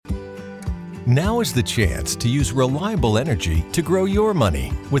Now is the chance to use reliable energy to grow your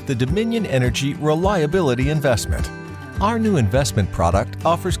money with the Dominion Energy Reliability Investment. Our new investment product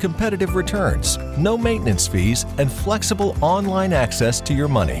offers competitive returns, no maintenance fees, and flexible online access to your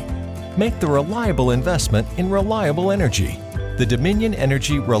money. Make the reliable investment in reliable energy. The Dominion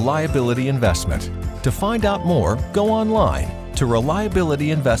Energy Reliability Investment. To find out more, go online to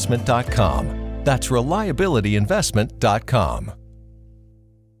reliabilityinvestment.com. That's reliabilityinvestment.com.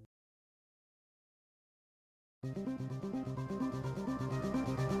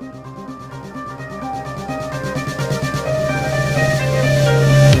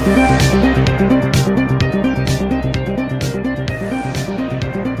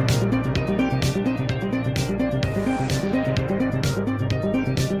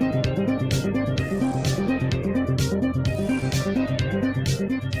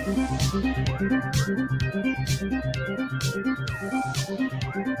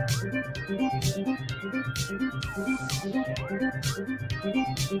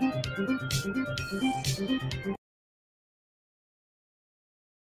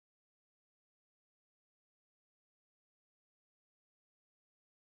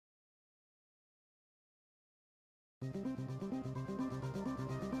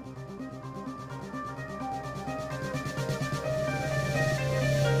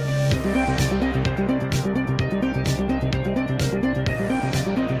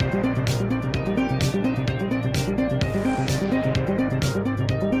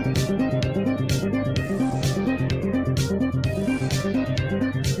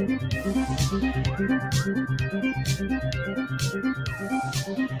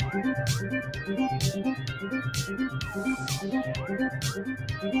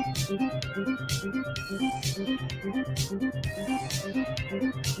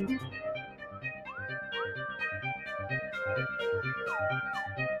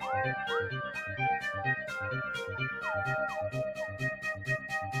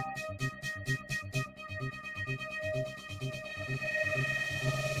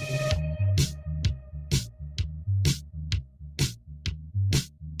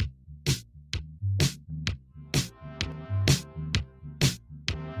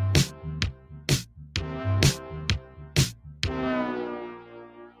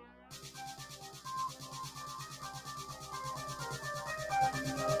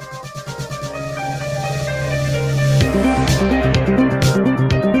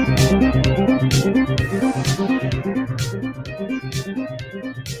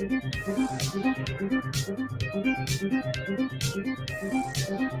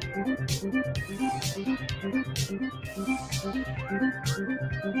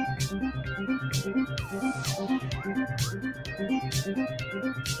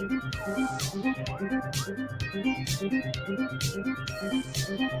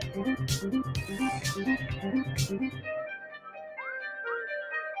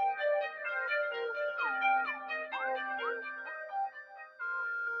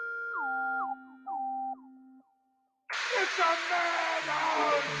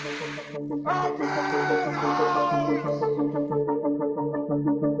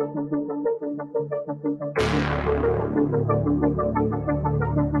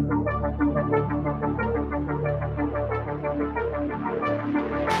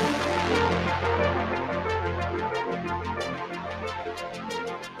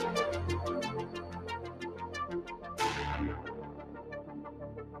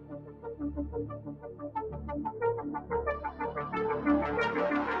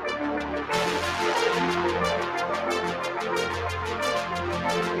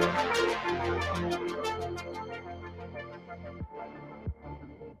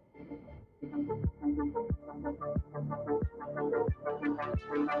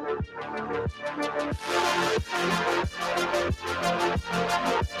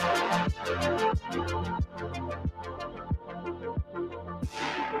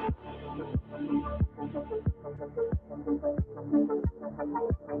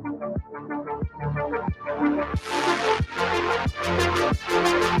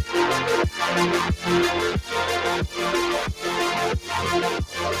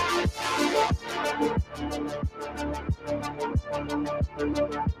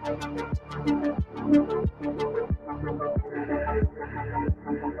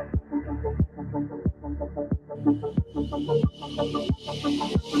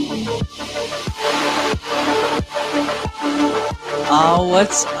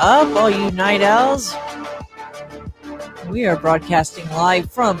 What's up, all you night owls? We are broadcasting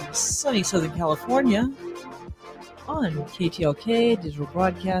live from sunny Southern California on KTLK, Digital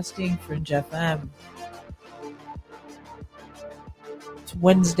Broadcasting, Fringe FM. It's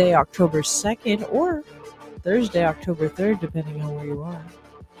Wednesday, October 2nd, or Thursday, October 3rd, depending on where you are.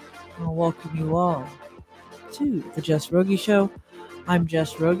 I'll welcome you all to the Jess Rogie Show. I'm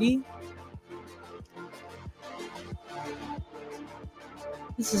Jess Rogie.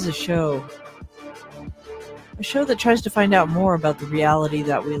 This is a show that tries to find out more about the reality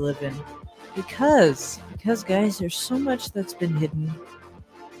that we live in. Because guys, there's so much that's been hidden,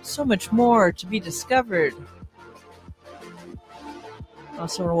 so much more to be discovered. I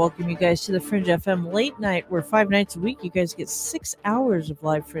also want to welcome you guys to the Fringe FM late night, where 5 nights a week you guys get 6 hours of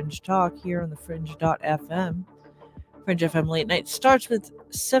live Fringe talk here on the Fringe.fm. Fringe FM late night starts with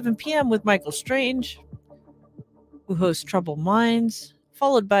 7 p.m. with Michael Strange, who hosts Troubled Minds,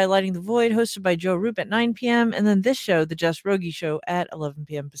 followed by Lighting the Void, hosted by Joe Roop at 9 p.m., and then this show, The Jess Rogie Show, at 11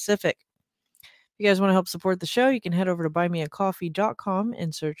 p.m. Pacific. If you guys want to help support the show, you can head over to buymeacoffee.com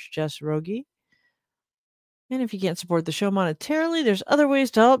and search Jess Rogie. And if you can't support the show monetarily, there's other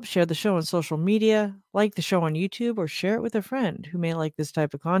ways to help. Share the show on social media, like the show on YouTube, or share it with a friend who may like this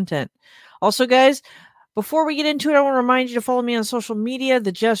type of content. Also, guys, before we get into it, I want to remind you to follow me on social media,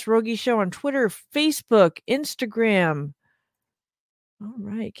 The Jess Rogie Show on Twitter, Facebook, Instagram. All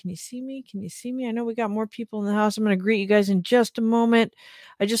right. Can you see me? Can you see me? I know we got more people in the house. I'm going to greet you guys in just a moment.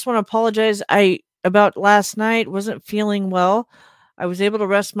 I just want to apologize. About last night, wasn't feeling well. I was able to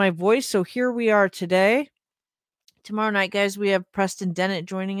rest my voice, so here we are today. Tomorrow night, guys, we have Preston Dennett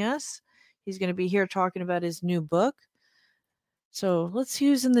joining us. He's going to be here talking about his new book. So let's see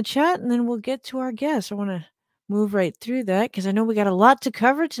who's in the chat, and then we'll get to our guests. I want to move right through that because I know we got a lot to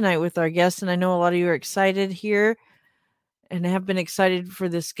cover tonight with our guests, and I know a lot of you are excited here and have been excited for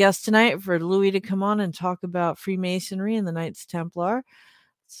this guest tonight, for Louis to come on and talk about Freemasonry and the Knights Templar.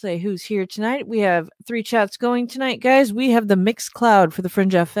 Let's say who's here tonight. We have 3 chats going tonight, guys. We have the Mixcloud for the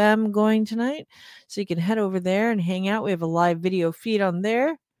Fringe FM going tonight, so you can head over there and hang out. We have a live video feed on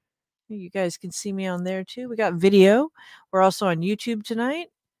there. You guys can see me on there too. We got video. We're also on YouTube tonight,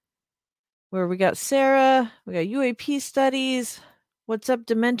 where we got Sarah. We got UAP studies. What's up,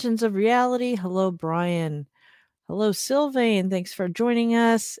 Dimensions of Reality? Hello, Brian. Hello, Sylvain. Thanks for joining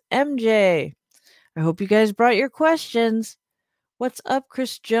us. MJ. I hope you guys brought your questions. What's up,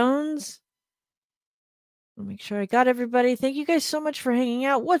 Chris Jones? I'll make sure I got everybody. Thank you guys so much for hanging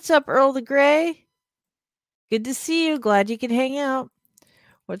out. What's up, Earl the Grey? Good to see you. Glad you could hang out.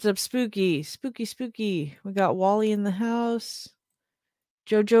 What's up, Spooky? Spooky. We got Wally in the house.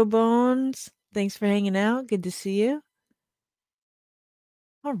 Jojo Bones. Thanks for hanging out. Good to see you.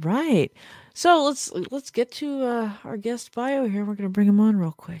 All right. So let's get to our guest bio here. We're going to bring him on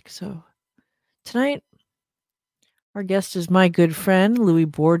real quick. So tonight, our guest is my good friend, Louis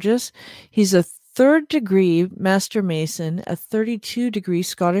Borges. He's a 3rd degree Master Mason, a 32 degree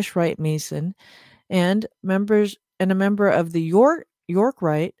Scottish Rite Mason, and a member of the York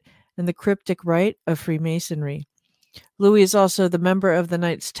Rite and the Cryptic Rite of Freemasonry. Louis is also the member of the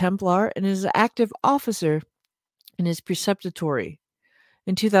Knights Templar and is an active officer in his preceptory.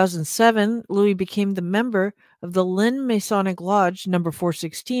 In 2007, Louis became the member of the Lynn Masonic Lodge number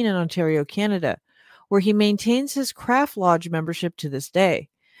 416 in Ontario, Canada, where he maintains his craft lodge membership to this day.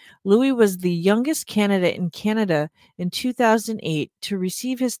 Louis was the youngest candidate in Canada in 2008 to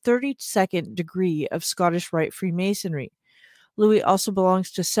receive his 32nd degree of Scottish Rite Freemasonry. Louis also belongs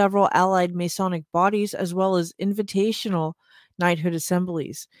to several allied Masonic bodies as well as invitational knighthood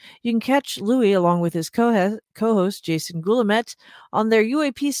assemblies. You can catch Louis along with his co-host Jason Goulamette on their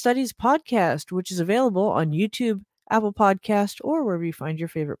UAP Studies podcast, which is available on YouTube, Apple Podcast, or wherever you find your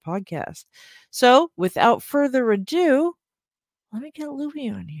favorite podcast. So, without further ado, let me get Louis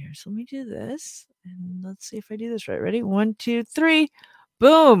on here. So let me do this, and let's see if I do this right. Ready? 1, 2, 3.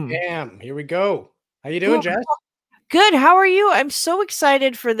 Boom. Bam. Here we go. How you doing, Jess? Good. How are you? I'm so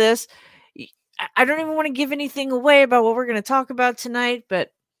excited for this. I don't even want to give anything away about what we're going to talk about tonight,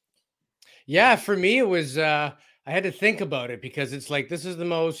 but yeah, for me, it was, I had to think about it because it's like, this is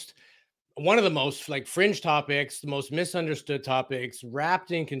one of the most like fringe topics, the most misunderstood topics,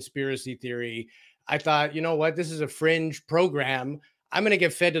 wrapped in conspiracy theory. I thought, you know what, this is a fringe program. I'm going to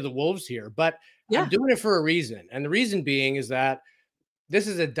get fed to the wolves here, but I'm doing it for a reason. And the reason being is that this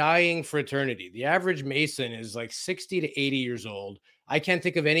is a dying fraternity. The average Mason is like 60 to 80 years old. I can't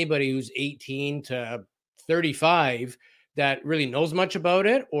think of anybody who's 18 to 35 that really knows much about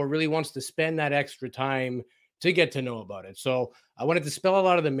it or really wants to spend that extra time to get to know about it. So I wanted to dispel a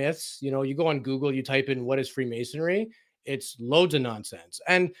lot of the myths. You know, you go on Google, you type in what is Freemasonry, it's loads of nonsense.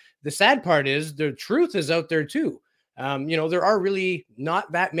 And the sad part is the truth is out there too. You know, there are really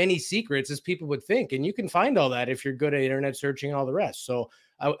not that many secrets as people would think. And you can find all that if you're good at internet searching and all the rest. So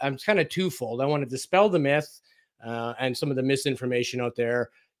I'm kind of twofold. I want to dispel the myth, and some of the misinformation out there.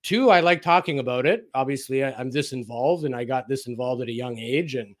 Two, I like talking about it. Obviously, I'm this involved, and I got this involved at a young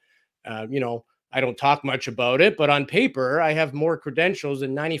age. And, I don't talk much about it, but on paper, I have more credentials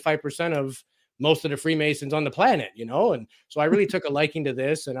than 95% of most of the Freemasons on the planet, And so I really took a liking to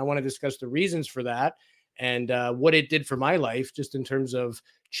this, and I want to discuss the reasons for that and what it did for my life, just in terms of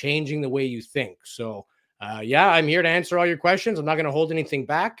changing the way you think. So, I'm here to answer all your questions. I'm not going to hold anything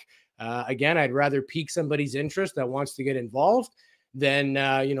back. Again, I'd rather pique somebody's interest that wants to get involved than,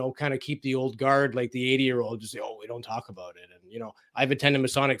 kind of keep the old guard, like the 80-year-old, just say, oh, we don't talk about it. And, I've attended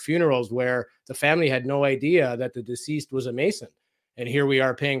Masonic funerals where the family had no idea that the deceased was a Mason. And here we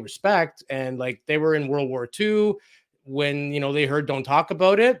are paying respect. And like they were in World War II when, they heard don't talk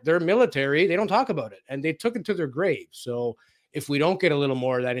about it. They're military. They don't talk about it. And they took it to their grave. So if we don't get a little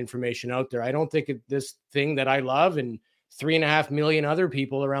more of that information out there, I don't think this thing that I love and 3.5 million other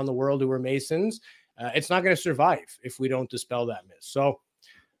people around the world who are Masons, it's not going to survive if we don't dispel that myth. So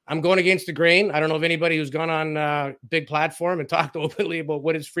I'm going against the grain. I don't know of anybody who's gone on a big platform and talked openly about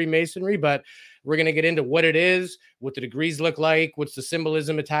what is Freemasonry, but we're going to get into what it is, what the degrees look like, what's the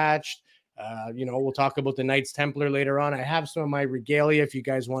symbolism attached. We'll talk about the Knights Templar later on. I have some of my regalia if you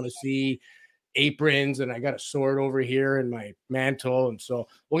guys want to see aprons, and I got a sword over here and my mantle. And so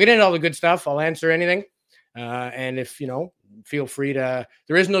we'll get into all the good stuff. I'll answer anything. And if, feel free to,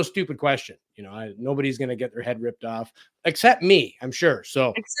 there is no stupid question. Nobody's going to get their head ripped off except me, I'm sure.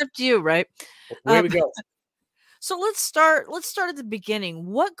 So except you, right? Away we go. So let's start at the beginning.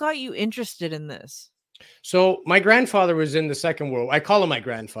 What got you interested in this? So my grandfather was in the Second World. I call him my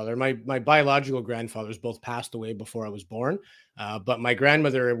grandfather. My biological grandfathers both passed away before I was born. But my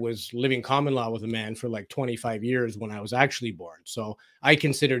grandmother was living common law with a man for like 25 years when I was actually born. So I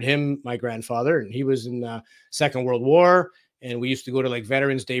considered him my grandfather, and he was in the Second World War. And we used to go to like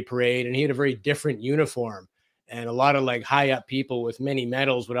Veterans Day parade, and he had a very different uniform. And a lot of like high up people with many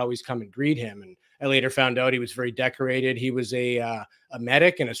medals would always come and greet him. And I later found out he was very decorated. He was a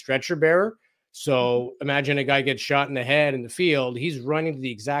medic and a stretcher bearer. So imagine a guy gets shot in the head in the field. He's running to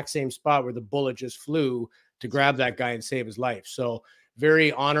the exact same spot where the bullet just flew to grab that guy and save his life. So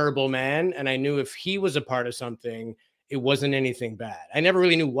very honorable man. And I knew if he was a part of something, it wasn't anything bad. I never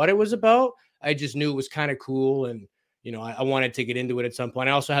really knew what it was about. I just knew it was kind of cool. And, I wanted to get into it at some point.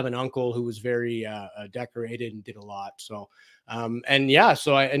 I also have an uncle who was very decorated and did a lot. So, so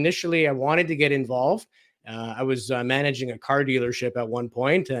I wanted to get involved. I was managing a car dealership at one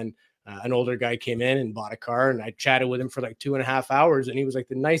point, and an older guy came in and bought a car, and I chatted with him for like 2.5 hours, and he was like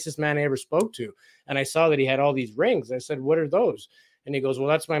the nicest man I ever spoke to. And I saw that he had all these rings. I said, what are those? And he goes, well,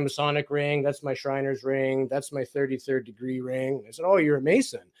 that's my Masonic ring. That's my Shriner's ring. That's my 33rd degree ring. And I said, oh, you're a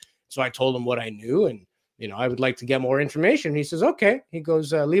Mason. So I told him what I knew, and, I would like to get more information. And he says, okay. He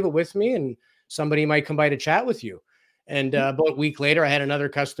goes, leave it with me, and somebody might come by to chat with you. And about a week later, I had another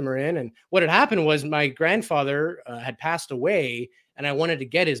customer in. And what had happened was my grandfather had passed away, and I wanted to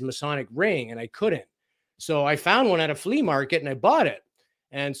get his Masonic ring, and I couldn't. So I found one at a flea market, and I bought it.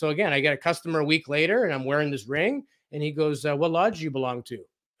 And so again, I get a customer a week later, and I'm wearing this ring. And he goes, what lodge do you belong to?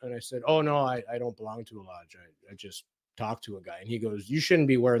 And I said, oh, no, I don't belong to a lodge. I just talked to a guy. And he goes, you shouldn't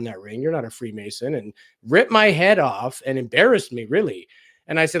be wearing that ring. You're not a Freemason. And ripped my head off and embarrassed me, really.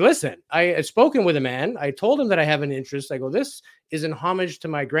 And I said, listen, I had spoken with a man. I told him that I have an interest. I go, this is in homage to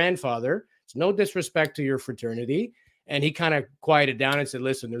my grandfather. It's no disrespect to your fraternity. And he kind of quieted down and said,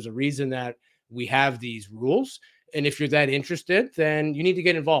 listen, there's a reason that we have these rules. And if you're that interested, then you need to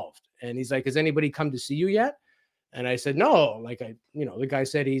get involved. And he's like, has anybody come to see you yet? And I said, no, the guy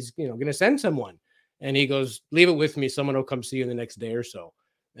said he's, going to send someone. And he goes, leave it with me. Someone will come see you in the next day or so.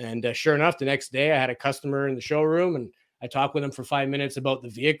 And sure enough, the next day I had a customer in the showroom, and I talked with him for 5 minutes about the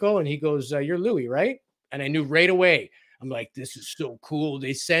vehicle. And he goes, you're Louis, right? And I knew right away. I'm like, this is so cool.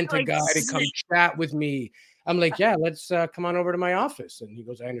 They sent a guy to come chat with me. I'm like, yeah, let's come on over to my office. And he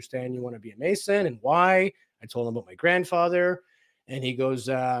goes, I understand you want to be a Mason, and why? I told him about my grandfather. And he goes,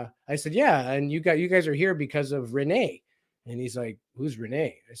 I said, yeah. And you guys are here because of Renee. And he's like, who's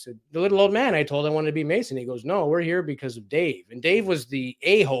Renee? I said, the little old man I told I wanted to be Mason. He goes, no, we're here because of Dave. And Dave was the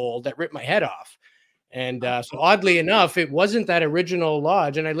a-hole that ripped my head off. And so oddly enough, it wasn't that original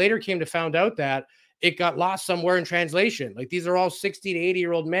lodge. And I later came to find out that it got lost somewhere in translation. Like, these are all 60 to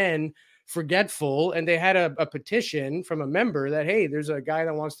 80-year-old men, forgetful. And they had a petition from a member that, hey, there's a guy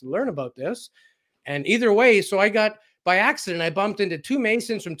that wants to learn about this. And either way, so I got, by accident, I bumped into two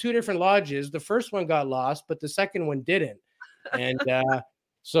Masons from two different lodges. The first one got lost, but the second one didn't. And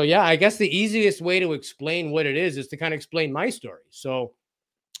so, yeah, I guess the easiest way to explain what it is to kind of explain my story. So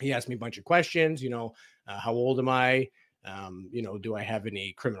he asked me a bunch of questions, how old am I? Do I have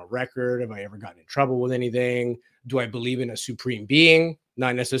any criminal record? Have I ever gotten in trouble with anything? do I believe in a supreme being?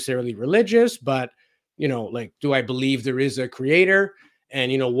 Not necessarily religious, but, like, do I believe there is a creator?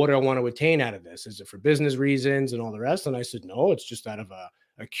 And, what do I want to attain out of this? Is it for business reasons and all the rest? And I said, no, it's just out of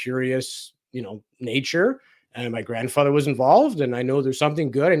a curious, nature. And my grandfather was involved, and I know there's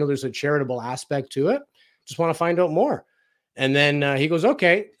something good. I know there's a charitable aspect to it. Just want to find out more. And then he goes,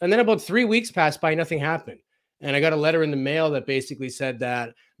 okay. And then about 3 weeks passed by, nothing happened. And I got a letter in the mail that basically said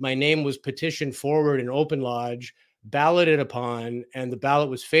that my name was petitioned forward in open lodge, balloted upon, and the ballot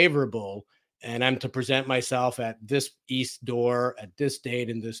was favorable. And I'm to present myself at this east door at this date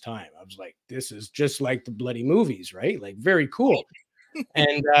and this time. I was like, this is just like the bloody movies, right? Like, very cool.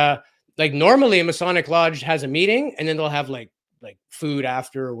 And like, normally a Masonic lodge has a meeting and then they'll have like food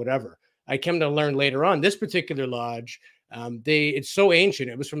after or whatever. I came to learn later on, this particular lodge, it's so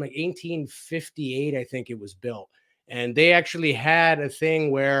ancient. It was from like 1858, I think it was built. And they actually had a thing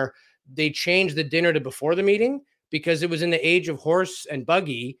where they changed the dinner to before the meeting because it was in the age of horse and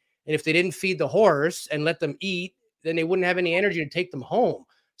buggy. And if they didn't feed the horse and let them eat, then they wouldn't have any energy to take them home.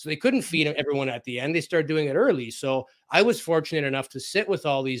 So they couldn't feed everyone at the end. They started doing it early. So I was fortunate enough to sit with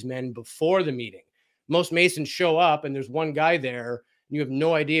all these men before the meeting. Most Masons show up and there's one guy there. You have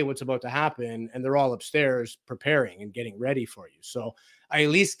no idea what's about to happen, and they're all upstairs preparing and getting ready for you. So I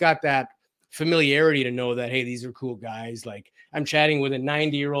at least got that familiarity to know that, hey, these are cool guys. Like, I'm chatting with a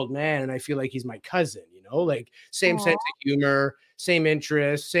 90-year-old man and I feel like he's my cousin, like same sense of humor, same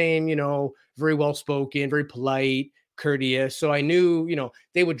interests, same, very well spoken, very polite, courteous. So I knew,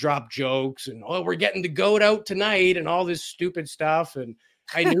 they would drop jokes and, oh, we're getting the goat out tonight and all this stupid stuff. And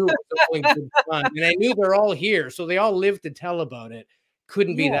I knew it was all good fun. And I knew they're all here. So they all lived to tell about it.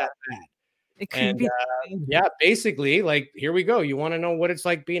 Couldn't be that bad. It could be. Yeah, basically, like, here we go. You want to know what it's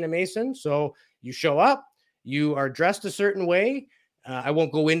like being a Mason? So you show up, you are dressed a certain way. I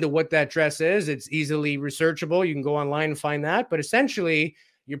won't go into what that dress is. It's easily researchable. You can go online and find that. But essentially,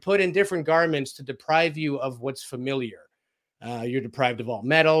 you're put in different garments to deprive you of what's familiar. You're deprived of all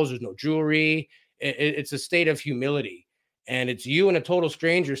metals. There's no jewelry. It's a state of humility. And it's you and a total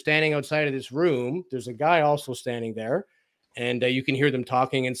stranger standing outside of this room. There's a guy also standing there. And you can hear them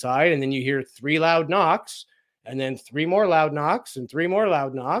talking inside. And then you hear 3 loud knocks. And then 3 more loud knocks and 3 more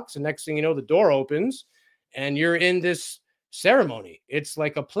loud knocks. And next thing you know, the door opens. And you're in this ceremony. It's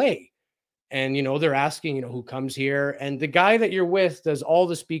like a play. And, they're asking, who comes here. And the guy that you're with does all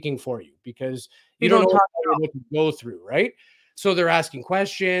the speaking for you because you don't know what to go through, right? So they're asking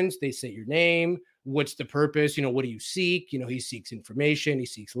questions. They say your name. What's the purpose? What do you seek? He seeks information. He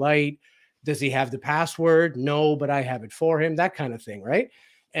seeks light. Does he have the password? No, but I have it for him. That kind of thing, right?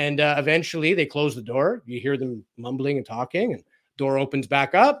 And eventually they close the door. You hear them mumbling and talking, and door opens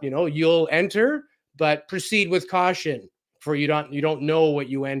back up. You'll enter, but proceed with caution. For you don't know what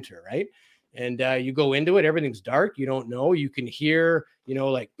you enter, right? And you go into it, everything's dark. You don't know. You can hear,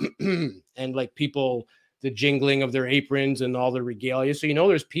 like, and like people, the jingling of their aprons and all their regalia. So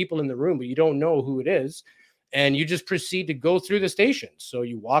there's people in the room, but you don't know who it is. And you just proceed to go through the stations. So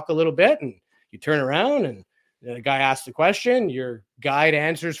you walk a little bit and you turn around and the guy asks the question. Your guide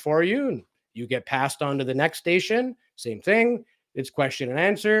answers for you and you get passed on to the next station. Same thing. It's question and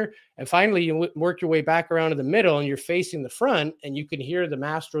answer. And finally, you work your way back around to the middle and you're facing the front and you can hear the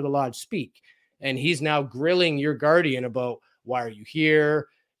master of the lodge speak. And he's now grilling your guardian about, why are you here?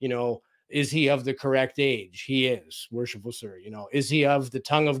 Is he of the correct age? He is, worshipful sir. Is he of the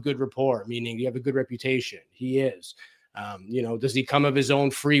tongue of good rapport? Meaning you have a good reputation. He is. Does he come of his own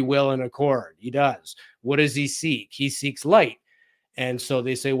free will and accord? He does. What does he seek? He seeks light. And so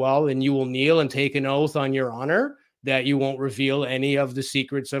they say, well, then you will kneel and take an oath on your honor that you won't reveal any of the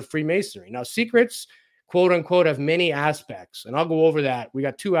secrets of Freemasonry. Now, secrets, quote unquote, have many aspects. And I'll go over that. We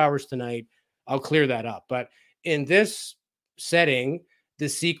got 2 hours tonight. I'll clear that up. But in this setting, the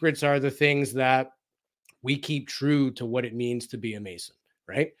secrets are the things that we keep true to what it means to be a Mason,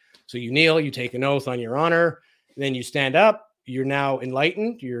 right? So you kneel, you take an oath on your honor, then you stand up. You're now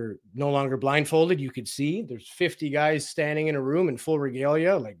enlightened. You're no longer blindfolded. You could see there's 50 guys standing in a room in full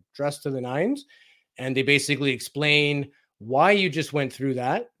regalia, like dressed to the nines. And they basically explain why you just went through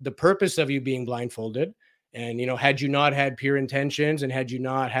that, the purpose of you being blindfolded. And, had you not had pure intentions and had you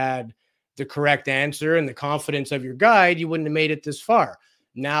not had the correct answer and the confidence of your guide, you wouldn't have made it this far.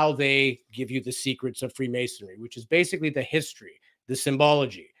 Now they give you the secrets of Freemasonry, which is basically the history, the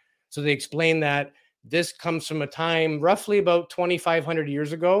symbology. So they explain that this comes from a time roughly about 2,500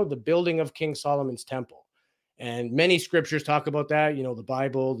 years ago, the building of King Solomon's temple. And many scriptures talk about that, the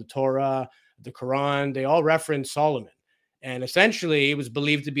Bible, the Torah, the Quran, they all reference Solomon. And essentially, it was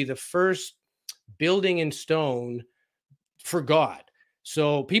believed to be the first building in stone for God.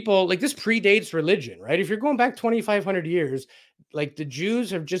 So people like this predates religion, right? If you're going back 2,500 years, like the Jews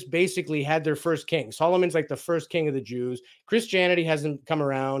have just basically had their first king. Solomon's like the first king of the Jews. Christianity hasn't come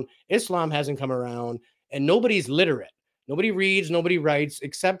around. Islam hasn't come around, and nobody's literate. Nobody reads, nobody writes,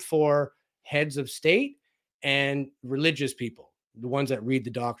 except for heads of state and religious people, the ones that read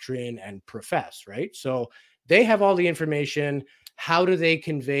the doctrine and profess, right? So they have all the information. How do they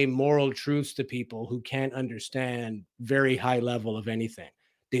convey moral truths to people who can't understand very high level of anything?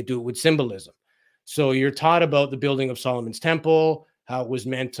 They do it with symbolism. So you're taught about the building of Solomon's temple, how it was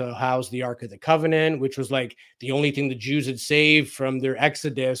meant to house the Ark of the Covenant, which was like the only thing the Jews had saved from their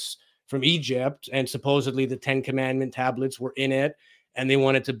exodus from Egypt. And supposedly the 10 Commandment tablets were in it. And they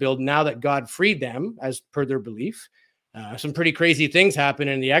wanted to build, now that God freed them, as per their belief. Some pretty crazy things happen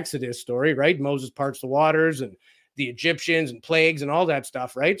in the Exodus story, right? Moses parts the waters and the Egyptians and plagues and all that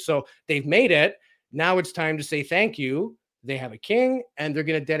stuff, right? So they've made it. Now it's time to say thank you. They have a king, and they're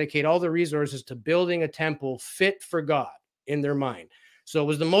going to dedicate all the resources to building a temple fit for God in their mind. So it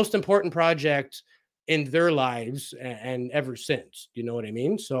was the most important project in their lives and ever since. You know what I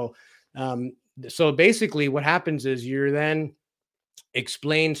mean? So, so basically what happens is you're then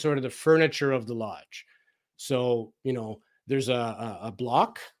explain sort of the furniture of the lodge. So, you know, there's a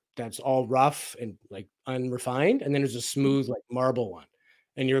block that's all rough and like unrefined, and then there's a smooth like marble one.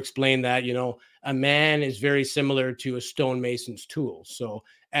 And you explain that, you know, a man is very similar to a stonemason's tool. So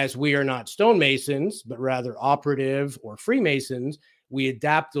as we are not stonemasons, but rather operative or Freemasons, we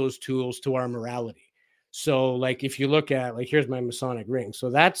adapt those tools to our morality. So like if you look at, like, here's my Masonic ring. So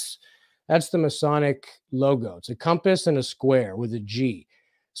that's the Masonic logo. It's a compass and a square with a G.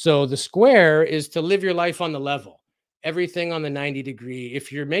 So the square is to live your life on the level, everything on the 90 degree. If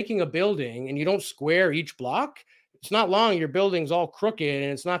you're making a building and you don't square each block, it's not long, your building's all crooked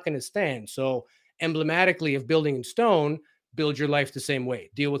and it's not going to stand. So emblematically of building in stone, build your life the same way.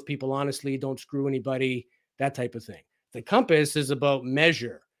 Deal with people honestly, don't screw anybody, that type of thing. The compass is about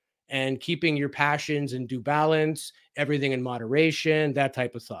measure and keeping your passions in due balance, everything in moderation, that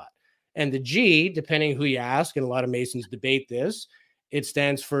type of thought. And the G, depending who you ask, and a lot of Masons debate this, it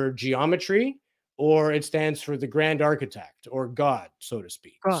stands for geometry, or it stands for the grand architect or God, so to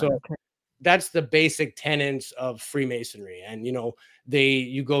speak. So okay, that's the basic tenets of Freemasonry. And, you know,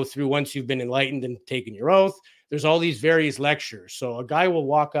 you go through, once you've been enlightened and taken your oath, there's all these various lectures. So a guy will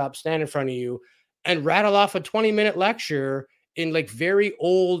walk up, stand in front of you and rattle off a 20-minute lecture in like very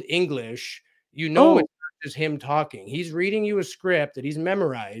old English. You know, it's not just him talking. He's reading you a script that he's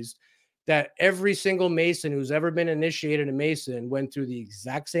memorized, that every single Mason who's ever been initiated a Mason went through the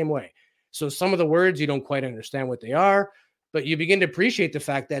exact same way. So some of the words, you don't quite understand what they are, but you begin to appreciate the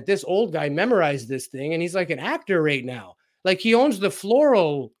fact that this old guy memorized this thing and he's like an actor right now. Like he owns the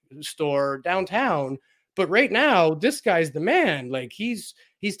floral store downtown, but right now this guy's the man. Like he's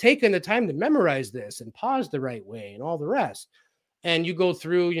taken the time to memorize this and pause the right way and all the rest. And you go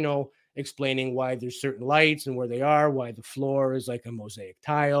through, you know, explaining why there's certain lights and where they are, why the floor is like a mosaic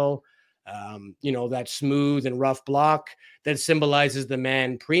tile. You know, that smooth and rough block that symbolizes the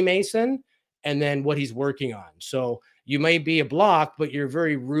man pre-Mason and then what he's working on. So you may be a block, but you're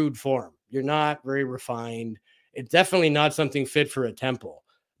very rude form. You're not very refined. It's definitely not something fit for a temple.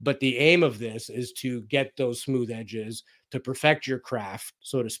 But the aim of this is to get those smooth edges, to perfect your craft,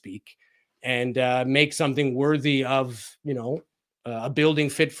 so to speak, and make something worthy of, you know, a building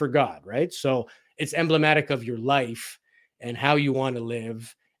fit for God, right? So it's emblematic of your life and how you want to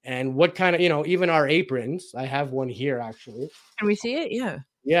live. And what kind of, you know, even our aprons, I have one here actually. Can we see it? Yeah.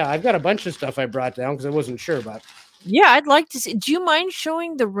 Yeah, I've got a bunch of stuff I brought down because I wasn't sure about. Yeah, I'd like to see. Do you mind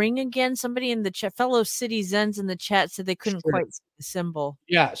showing the ring again? Somebody in the chat, fellow City Zens in the chat, said they couldn't quite see the symbol.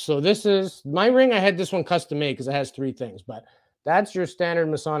 Yeah, so this is my ring. I had this one custom made because it has 3 things, but that's your standard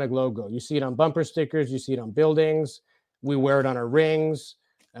Masonic logo. You see it on bumper stickers, you see it on buildings. We wear it on our rings,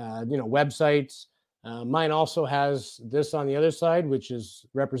 you know, websites. Mine also has this on the other side, which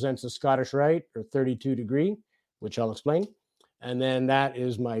represents the Scottish Rite or 32 degree, which I'll explain. And then that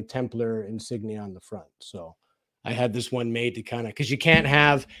is my Templar insignia on the front. So I had this one made to kind of, because you can't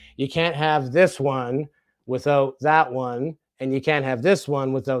have this one without that one, and you can't have this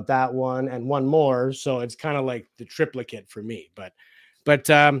one without that one and one more. So it's kind of like the triplicate for me. But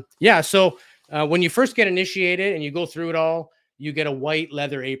yeah. So when you first get initiated and you go through it all, you get a white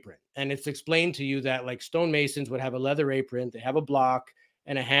leather apron. And it's explained to you that like stonemasons would have a leather apron, they have a block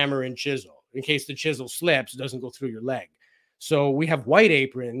and a hammer and chisel. In case the chisel slips, it doesn't go through your leg. So we have white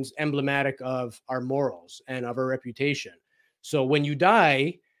aprons, emblematic of our morals and of our reputation. So when you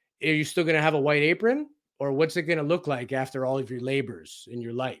die, are you still going to have a white apron? Or what's it going to look like after all of your labors in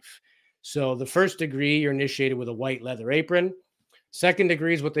your life? So the first degree, you're initiated with a white leather apron. Second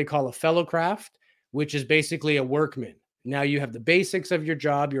degree is what they call a fellow craft, which is basically a workman. Now you have the basics of your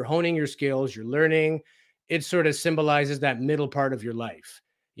job, you're honing your skills, you're learning. It sort of symbolizes that middle part of your life,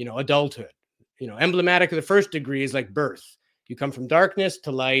 adulthood. Emblematic of the first degree is like birth. You come from darkness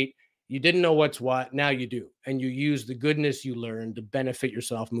to light. You didn't know what's what. Now you do. And you use the goodness you learned to benefit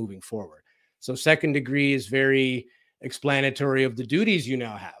yourself moving forward. So second degree is very explanatory of the duties you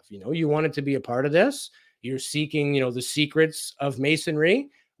now have. You wanted to be a part of this. You're seeking, the secrets of Masonry.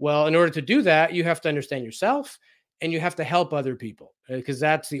 Well, in order to do that, you have to understand yourself and you have to help other people, because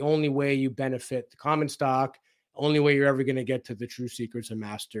that's the only way you benefit the common stock, only way you're ever going to get to the true secrets of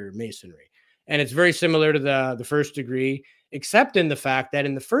master Masonry. And it's very similar to the first degree, except in the fact that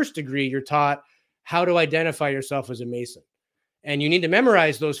in the first degree, you're taught how to identify yourself as a Mason. And you need to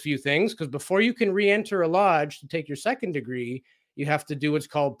memorize those few things, because before you can re-enter a lodge to take your second degree, you have to do what's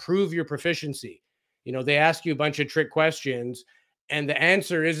called prove your proficiency. They ask you a bunch of trick questions and the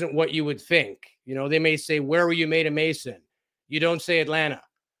answer isn't what you would think. They may say, where were you made a Mason? You don't say Atlanta.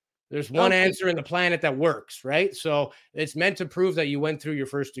 There's one answer in the planet that works, right? So it's meant to prove that you went through your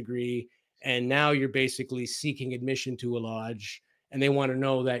first degree and now you're basically seeking admission to a lodge and they want to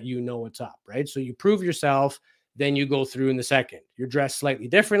know that you know what's up, right? So you prove yourself, then you go through in the second. You're dressed slightly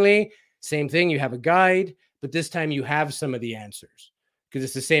differently. Same thing, you have a guide, but this time you have some of the answers because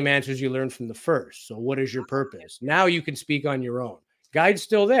it's the same answers you learned from the first. So what is your purpose? Now you can speak on your own. Guide's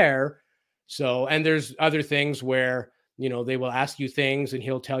still there. So, and there's other things where, they will ask you things and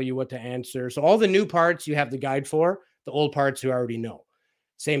he'll tell you what to answer. So all the new parts you have the guide for, the old parts you already know.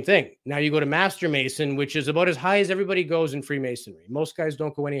 Same thing. Now you go to Master Mason, which is about as high as everybody goes in Freemasonry. Most guys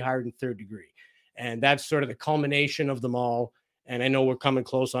don't go any higher than third degree. And that's sort of the culmination of them all. And I know we're coming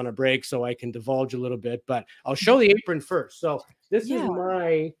close on a break, so I can divulge a little bit, but I'll show the apron first. So this is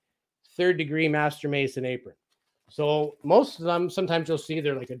my third degree Master Mason apron. So most of them, sometimes you'll see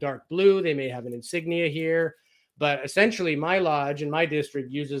they're like a dark blue. They may have an insignia here, but essentially my lodge in my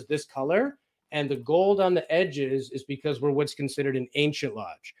district uses this color, and the gold on the edges is because we're what's considered an ancient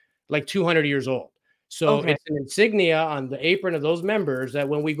lodge, like 200 years old. So it's an insignia on the apron of those members that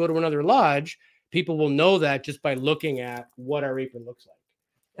when we go to another lodge, people will know that just by looking at what our apron looks like.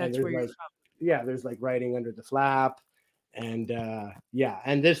 That's where you're from. Yeah, there's like writing under the flap. And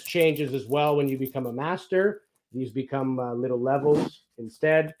and this changes as well when you become a master. These become little levels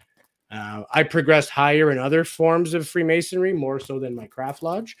instead. I progressed higher in other forms of Freemasonry, more so than my craft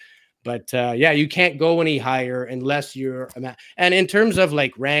lodge. But you can't go any higher unless you're and in terms of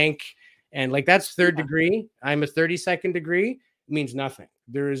like rank and like that's third degree. I'm a 32nd degree. It means nothing.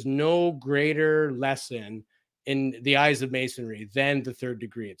 There is no greater lesson in the eyes of Masonry than the third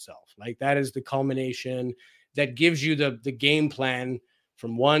degree itself. Like that is the culmination that gives you the game plan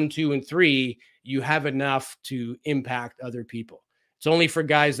from 1, 2, and 3. You have enough to impact other people. It's only for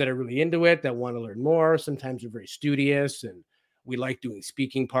guys that are really into it, that want to learn more. Sometimes they're very studious and we like doing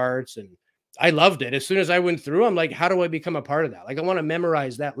speaking parts. And I loved it. As soon as I went through, I'm like, how do I become a part of that? Like, I want to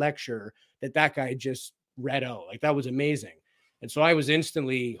memorize that lecture that guy just read out. Like, that was amazing. And so I was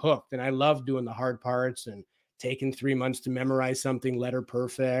instantly hooked. And I loved doing the hard parts and taking 3 months to memorize something letter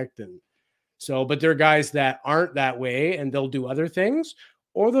perfect. And so, but there are guys that aren't that way and they'll do other things,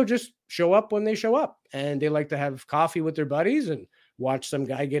 or they'll just show up when they show up and they like to have coffee with their buddies and watch some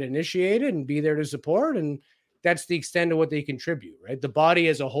guy get initiated and be there to support. And that's the extent of what they contribute, right? The body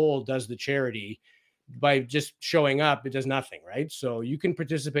as a whole does the charity. By just showing up, it does nothing, right? So you can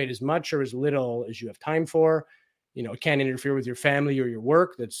participate as much or as little as you have time for. It can't interfere with your family or your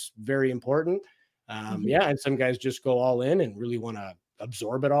work. That's very important. And some guys just go all in and really want to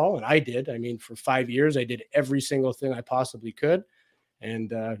absorb it all. And I did. I mean, for 5 years, I did every single thing I possibly could.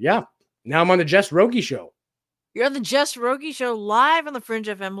 And now I'm on the Jess Rogie Show. You're on the Jess Rogie Show, live on the Fringe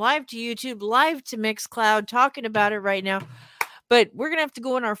FM, live to YouTube, live to Mixcloud, talking about it right now. But we're going to have to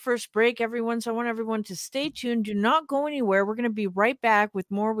go on our first break, everyone. So I want everyone to stay tuned. Do not go anywhere. We're going to be right back with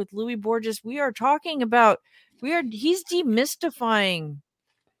more with Louis Borges. We are talking about, he's demystifying.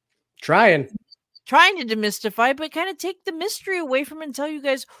 Trying to demystify, but kind of take the mystery away from it and tell you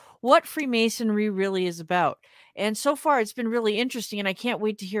guys what Freemasonry really is about. And so far, it's been really interesting, and I can't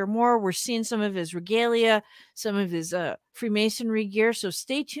wait to hear more. We're seeing some of his regalia, some of his Freemasonry gear. So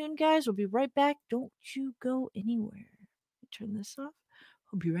stay tuned, guys. We'll be right back. Don't you go anywhere. Turn this off.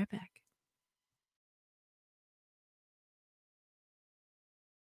 We'll be right back.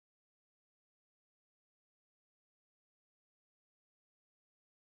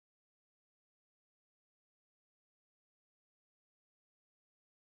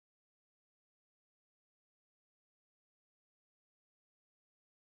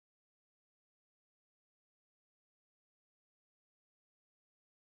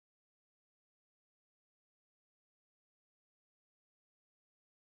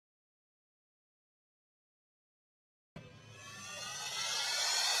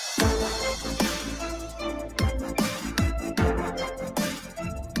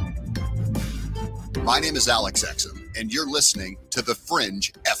 My name is Alex Exum, and you're listening to The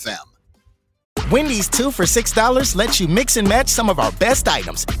Fringe FM. Wendy's 2 for $6 lets you mix and match some of our best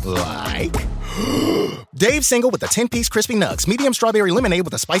items, like Dave Single with a 10-piece crispy nugs, medium strawberry lemonade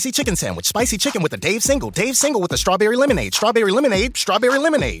with a spicy chicken sandwich, spicy chicken with a Dave Single with a strawberry lemonade, strawberry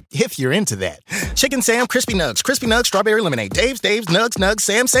lemonade, if you're into that. Chicken Sam, crispy nugs, strawberry lemonade, Dave's,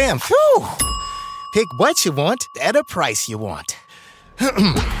 nugs, Sam. Phew! Pick what you want at a price you want.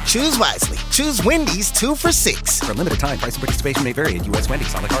 Choose wisely. Choose Wendy's 2 for $6. For a limited time, price and participation may vary at U.S.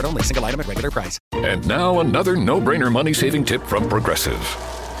 Wendy's. On the card only. Single item at regular price. And now another no-brainer money-saving tip from Progressive.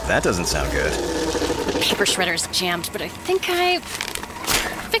 That doesn't sound good. The paper shredder's jammed, but I think I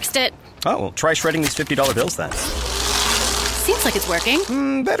fixed it. Oh, well, try shredding these $50 bills then. Seems like it's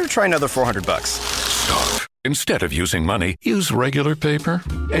working. Better try another $400. Stop. Instead of using money, use regular paper.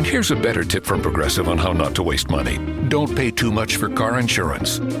 And here's a better tip from Progressive on how not to waste money. Don't pay too much for car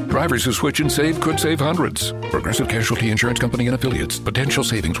insurance. Drivers who switch and save could save hundreds. Progressive Casualty Insurance Company and Affiliates. Potential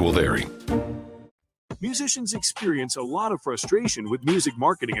savings will vary. Musicians experience a lot of frustration with music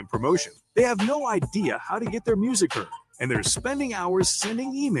marketing and promotion. They have no idea how to get their music heard, and they're spending hours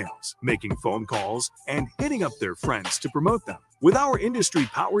sending emails, making phone calls, and hitting up their friends to promote them. With our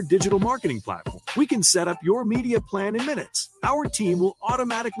industry-powered digital marketing platform, we can set up your media plan in minutes. Our team will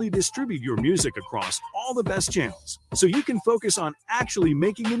automatically distribute your music across all the best channels, so you can focus on actually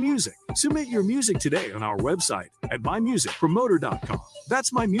making the music. Submit your music today on our website at mymusicpromoter.com.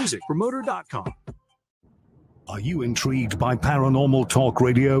 That's mymusicpromoter.com. Are you intrigued by Paranormal Talk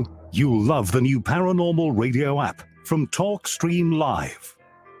Radio? You'll love the new Paranormal Radio app from TalkStream Live.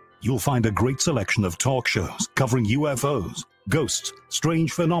 You'll find a great selection of talk shows covering UFOs, ghosts,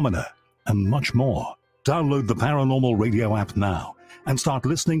 strange phenomena, and much more. Download the Paranormal Radio app now and start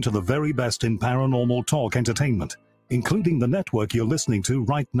listening to the very best in paranormal talk entertainment, including the network you're listening to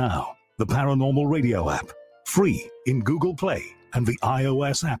right now, the Paranormal Radio app, free in Google Play and the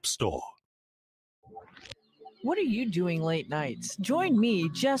iOS App Store. What are you doing late nights? Join me,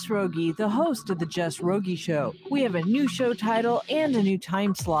 Jess Rogie, the host of The Jess Rogie Show. We have a new show title and a new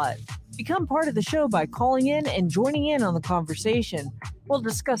time slot. Become part of the show by calling in and joining in on the conversation. We'll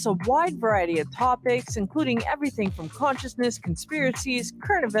discuss a wide variety of topics, including everything from consciousness, conspiracies,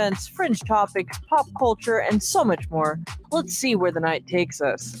 current events, fringe topics, pop culture, and so much more. Let's see where the night takes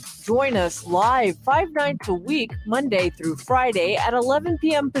us. Join us live 5 nights a week, Monday through Friday at 11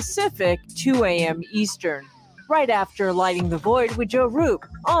 p.m. Pacific, 2 a.m. Eastern. Right after Lighting the Void with Joe Roop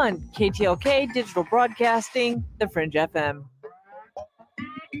on KTLK Digital Broadcasting, The Fringe FM.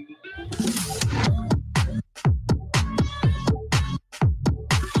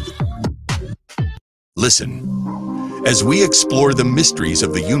 Listen, as we explore the mysteries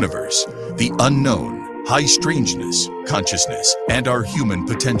of the universe, the unknown, high strangeness, consciousness, and our human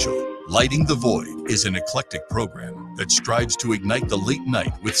potential, Lighting the Void is an eclectic program that strives to ignite the late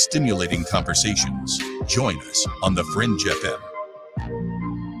night with stimulating conversations. Join us on The Fringe FM.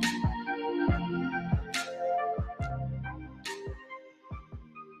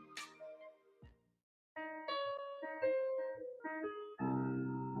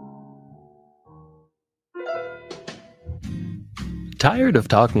 Tired of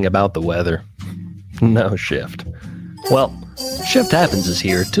talking about the weather? No, Shift. Well, Shift Happens is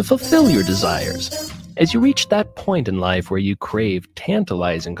here to fulfill your desires as you reach that point in life where you crave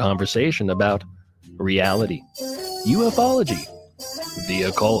tantalizing conversation about reality, ufology, the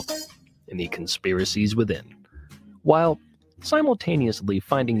occult, and the conspiracies within, while simultaneously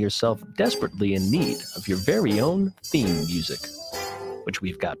finding yourself desperately in need of your very own theme music, which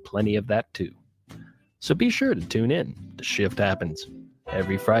we've got plenty of that too. So be sure to tune in to Shift Happens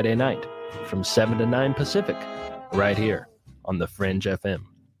every Friday night from 7 to 9 Pacific, right here on The Fringe FM.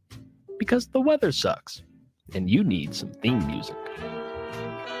 Because the weather sucks, and you need some theme music.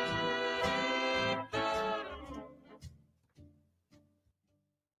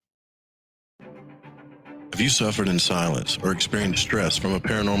 Have you suffered in silence or experienced stress from a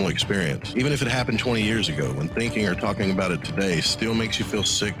paranormal experience? Even if it happened 20 years ago, when thinking or talking about it today still makes you feel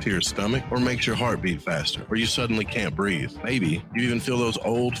sick to your stomach or makes your heart beat faster, or you suddenly can't breathe. Maybe you even feel those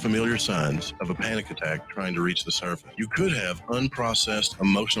old familiar signs of a panic attack trying to reach the surface. You could have unprocessed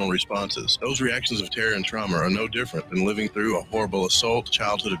emotional responses. Those reactions of terror and trauma are no different than living through a horrible assault,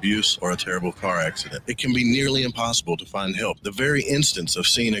 childhood abuse, or a terrible car accident. It can be nearly impossible to find help. The very instance of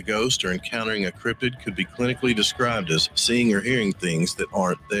seeing a ghost or encountering a cryptid could be clinically clinically described as seeing or hearing things that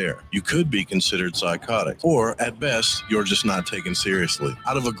aren't there. You could be considered psychotic, or at best, you're just not taken seriously.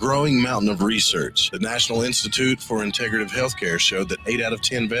 Out of a growing mountain of research, the National Institute for Integrative Healthcare showed that 8 out of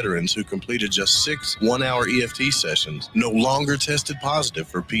 10 veterans who completed just 6 one-hour EFT sessions no longer tested positive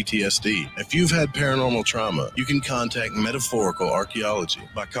for PTSD. If you've had paranormal trauma, you can contact Metaphorical Archaeology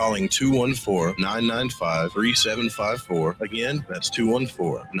by calling 214-995-3754. Again, that's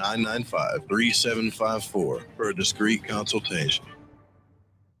 214-995-3754 for a discreet consultation.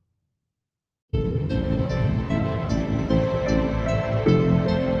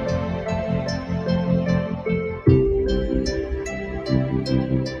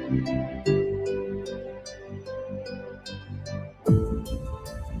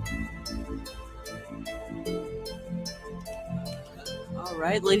 All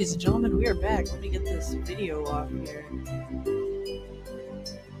right, ladies and gentlemen, we are back. Let me get this video off here.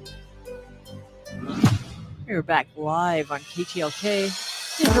 We're back live on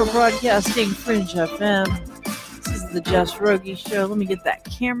KTLK, Digital Broadcasting, Fringe FM. This is the Jess Rogie Show. Let me get that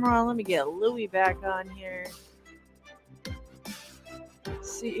camera on. Let me get Louie back on here.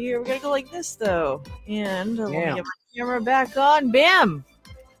 Let's see here. We're going to go like this, though. And let me get my camera back on. Bam!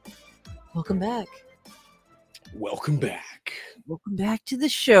 Welcome back. Welcome back. Welcome back to the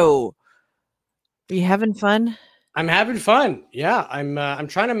show. Are you having fun? I'm having fun. Yeah, I'm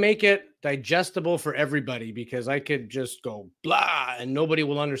trying to make it digestible for everybody, because I could just go blah and nobody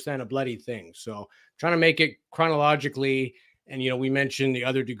will understand a bloody thing. So trying to make it chronologically. And, we mentioned the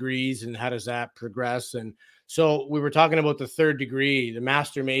other degrees and how does that progress. And so we were talking about the third degree, the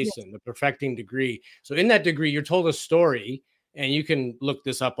Master Mason, the perfecting degree. So in that degree, you're told a story, and you can look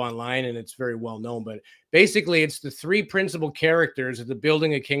this up online and it's very well known, but basically it's the 3 principal characters of the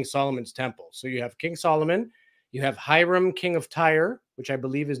building of King Solomon's temple. So you have King Solomon, you have Hiram, king of Tyre, which I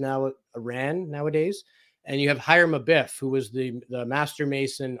believe is now Iran nowadays. And you have Hiram Abiff, who was the Master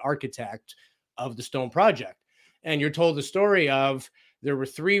Mason architect of the stone project. And you're told the story of, there were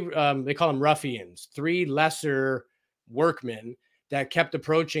 3, they call them ruffians, 3 lesser workmen that kept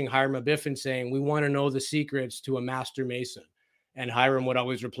approaching Hiram Abiff and saying, we want to know the secrets to a Master Mason. And Hiram would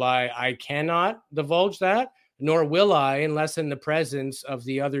always reply, I cannot divulge that, nor will I, unless in the presence of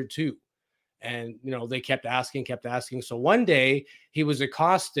the other 2. And, they kept asking. So one day he was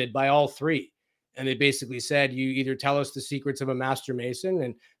accosted by all 3. And they basically said, you either tell us the secrets of a Master Mason,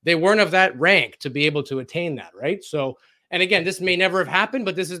 and they weren't of that rank to be able to attain that, right? So, and again, this may never have happened,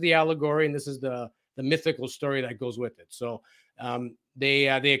 but this is the allegory, and this is the mythical story that goes with it. So they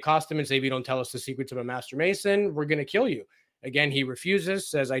accost him and say, if you don't tell us the secrets of a Master Mason, we're going to kill you. Again, he refuses,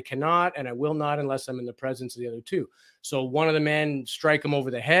 says, I cannot and I will not unless I'm in the presence of the other 2. So one of the men strike him over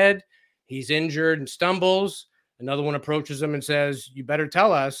the head. He's injured and stumbles. Another one approaches him and says, you better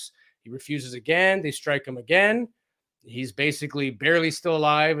tell us. He refuses again. They strike him again. He's basically barely still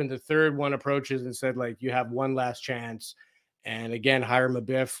alive. And the third one approaches and said, you have one last chance. And again, Hiram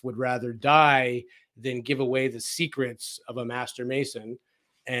Abiff would rather die than give away the secrets of a Master Mason.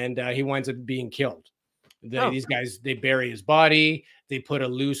 And he winds up being killed. These guys, they bury his body. They put a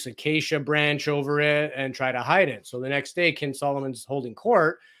loose acacia branch over it and try to hide it. So the next day, King Solomon's holding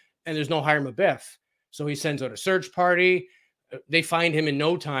court, and there's no Hiram Abiff. So he sends out a search party. They find him in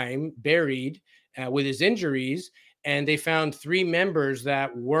no time, buried with his injuries. And they found 3 members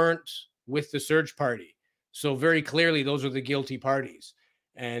that weren't with the search party. So very clearly, those are the guilty parties.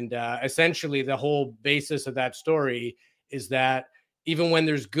 And essentially, the whole basis of that story is that even when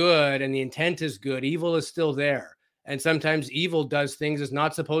there's good and the intent is good, evil is still there. And sometimes evil does things it's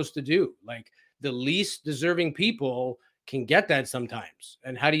not supposed to do. Like the least deserving people can get that sometimes.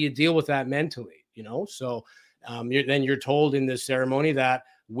 And how do you deal with that mentally? So you're told in this ceremony that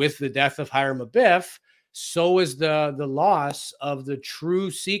with the death of Hiram Abiff, so is the loss of the true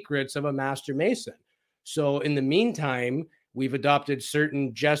secrets of a Master Mason. So in the meantime, we've adopted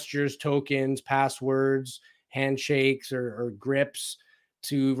certain gestures, tokens, passwords, handshakes or grips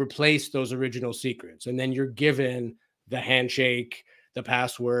to replace those original secrets. And then you're given the handshake, the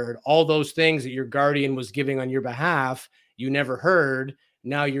password, all those things that your guardian was giving on your behalf, you never heard.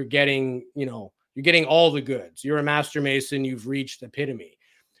 Now you're getting, you're getting all the goods. You're a Master Mason. You've reached epitome.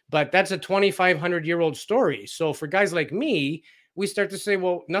 But that's a 2,500-year-old story. So for guys like me, we start to say,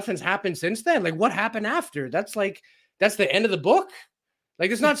 well, nothing's happened since then. What happened after? That's the end of the book.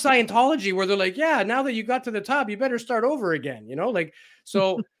 It's not Scientology where they're like, yeah, now that you got to the top, you better start over again.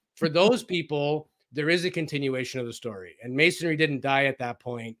 So for those people, there is a continuation of the story. And Masonry didn't die at that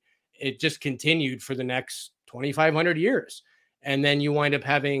point. It just continued for the next 2,500 years. And then you wind up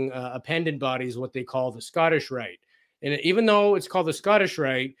having appendant bodies, what they call the Scottish Rite. And even though it's called the Scottish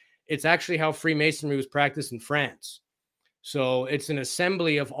Rite, It's actually how Freemasonry was practiced in France. So it's an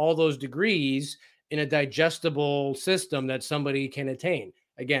assembly of all those degrees in a digestible system that somebody can attain.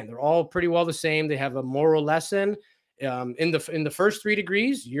 Again, they're all pretty well the same. They have a moral lesson. In the first 3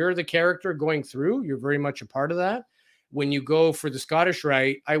 degrees, you're the character going through. You're very much a part of that. When you go for the Scottish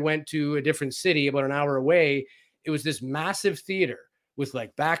Rite, I went to a different city about an hour away. It was this massive theater with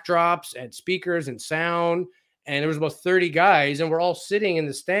like backdrops and speakers and sound. And there was about 30 guys, and we're all sitting in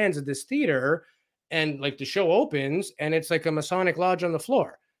the stands of this theater. And like the show opens, and it's like a Masonic lodge on the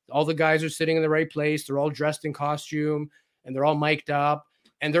floor. All the guys are sitting in the right place. They're all dressed in costume, and they're all mic'd up,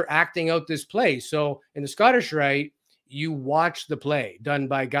 and they're acting out this play. So in the Scottish Rite, you watch the play done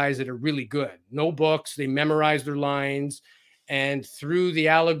by guys that are really good. No books. They memorize their lines. And through the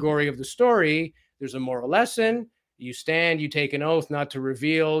allegory of the story, there's a moral lesson. You stand, you take an oath not to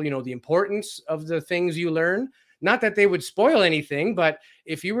reveal, the importance of the things you learn. Not that they would spoil anything, but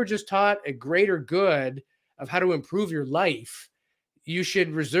if you were just taught a greater good of how to improve your life, you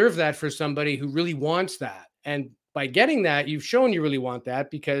should reserve that for somebody who really wants that. And by getting that, you've shown you really want that,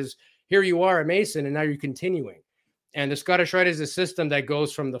 because here you are a Mason and now you're continuing. And the Scottish Rite is a system that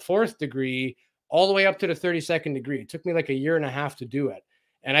goes from the 4th degree all the way up to the 32nd degree. It took me like a year and a half to do it.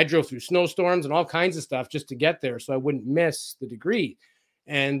 And I drove through snowstorms and all kinds of stuff just to get there, so I wouldn't miss the degree.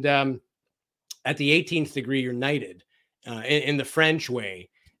 And at the 18th degree, you're knighted in the French way.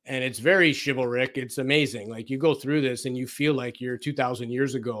 And it's very chivalric. It's amazing. Like, you go through this and you feel like you're 2,000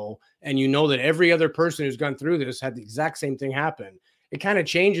 years ago, and you know that every other person who's gone through this had the exact same thing happen. It kind of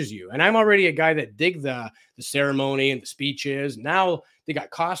changes you. And I'm already a guy that dig the ceremony and the speeches. Now they got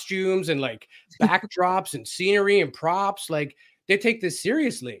costumes and like backdrops and scenery and props. Like, they take this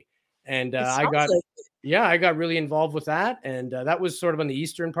seriously. And I got really involved with that. And that was sort of on the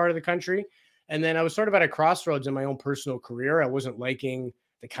eastern part of the country. And then I was sort of at a crossroads in my own personal career. I wasn't liking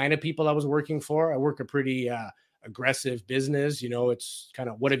the kind of people I was working for. I work a pretty aggressive business. It's kind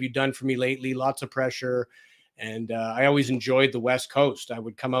of, what have you done for me lately? Lots of pressure. And I always enjoyed the West Coast. I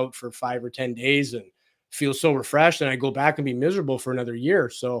would come out for 5 or 10 days and feel so refreshed, and I go back and be miserable for another year.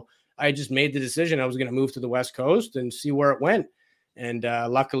 So I just made the decision I was going to move to the West Coast and see where it went. And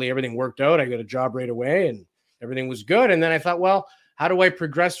luckily everything worked out. I got a job right away and everything was good. And then I thought, well, how do I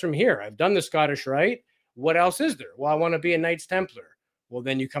progress from here? I've done the Scottish Rite. What else is there? Well, I want to be a Knights Templar. Well,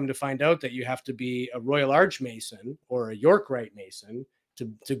 then you come to find out that you have to be a Royal Arch Mason or a York Rite Mason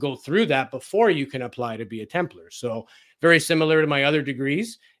to go through that before you can apply to be a Templar. So very similar to my other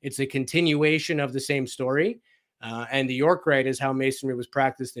degrees. It's a continuation of the same story. And the York Rite is how Masonry was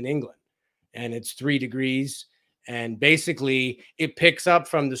practiced in England. And it's 3 degrees. And basically it picks up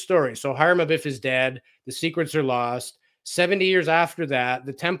from the story. So Hiram Abiff is dead. The secrets are lost. 70 years after that,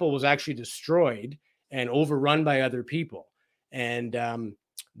 the temple was actually destroyed and overrun by other people. And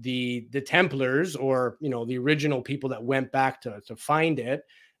the Templars, or the original people that went back to find it,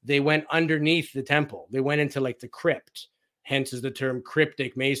 they went underneath the temple. They went into like the crypt, hence is the term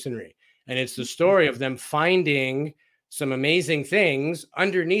cryptic masonry. And it's the story of them finding some amazing things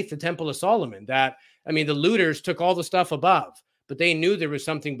underneath the Temple of Solomon. That, I mean, the looters took all the stuff above, but they knew there was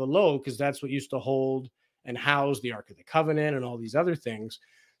something below, because that's what used to hold and house the Ark of the Covenant and all these other things.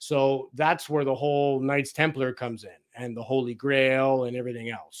 So that's where the whole Knights Templar comes in, and the Holy Grail and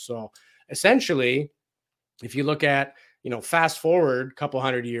everything else. So essentially, if you look at, fast forward a couple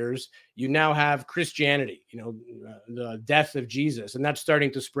hundred years, you now have Christianity, the death of Jesus, and that's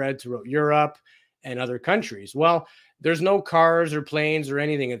starting to spread throughout Europe and other countries. Well, there's no cars or planes or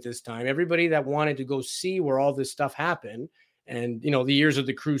anything at this time. Everybody that wanted to go see where all this stuff happened, and, the years of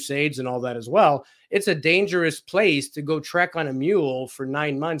the Crusades and all that as well, it's a dangerous place to go trek on a mule for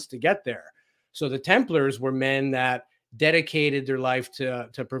 9 months to get there. So the Templars were men that dedicated their life to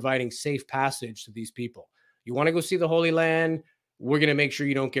providing safe passage to these people. You want to go see the Holy Land? We're going to make sure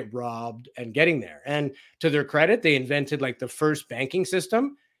you don't get robbed and getting there. And to their credit, they invented like the first banking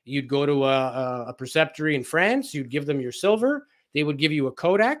system. You'd go to a preceptory in France. You'd give them your silver. They would give you a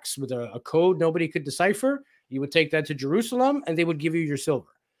codex with a code nobody could decipher. You would take that to Jerusalem, and they would give you your silver.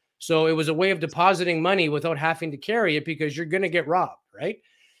 So it was a way of depositing money without having to carry it, because you're going to get robbed, right?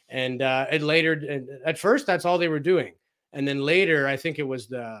 And at first, that's all they were doing. And then later, I think it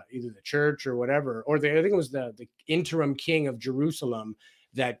was either the church or whatever, I think it was the interim king of Jerusalem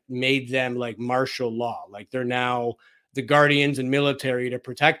that made them like martial law. Like, they're now the guardians and military to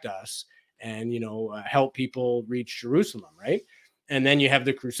protect us and, help people reach Jerusalem, right? And then you have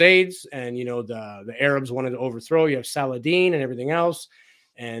the Crusades, and, the Arabs wanted to overthrow. You have Saladin and everything else.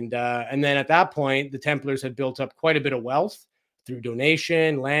 And then at that point, the Templars had built up quite a bit of wealth through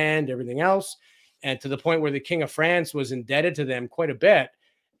donation, land, everything else. And to the point where the King of France was indebted to them quite a bit.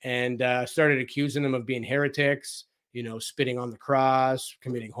 and started accusing them of being heretics, spitting on the cross,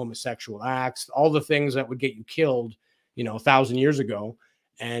 committing homosexual acts, all the things that would get you killed, 1,000 years ago.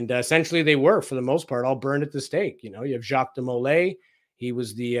 And essentially they were, for the most part, all burned at the stake. You have Jacques de Molay. He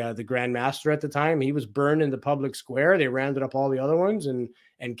was the Grand Master at the time. He was burned in the public square. They rounded up all the other ones and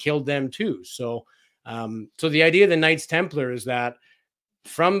killed them too. So the idea of the Knights Templar is that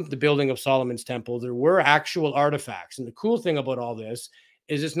from the building of Solomon's Temple, there were actual artifacts. And the cool thing about all this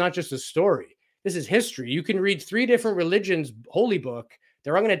is it's not just a story. This is history. You can read 3 different religions' holy book.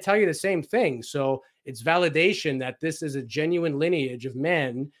 They're all going to tell you the same thing. So it's validation that this is a genuine lineage of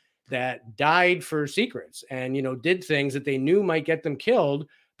men that died for secrets and, did things that they knew might get them killed,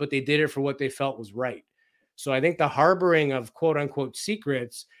 but they did it for what they felt was right. So I think the harboring of quote unquote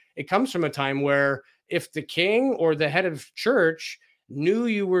secrets, it comes from a time where if the king or the head of church knew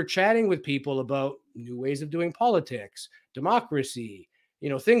you were chatting with people about new ways of doing politics, democracy,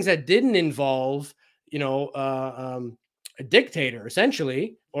 things that didn't involve, a dictator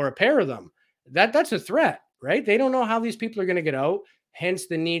essentially, or a pair of them, that's a threat, right? They don't know how these people are going to get out, hence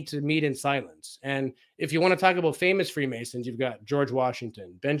the need to meet in silence. And if you want to talk about famous Freemasons, you've got George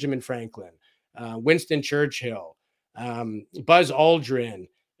Washington, Benjamin Franklin, Winston Churchill, Buzz Aldrin,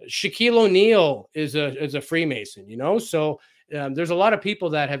 Shaquille O'Neal is a Freemason, So there's a lot of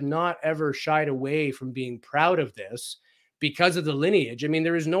people that have not ever shied away from being proud of this because of the lineage. I mean,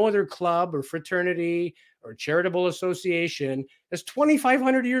 there is no other club or fraternity or charitable association that's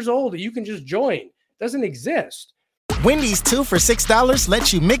 2,500 years old that you can just join. It doesn't exist. Wendy's 2 for $6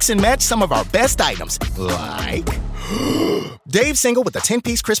 lets you mix and match some of our best items, like Dave Single with a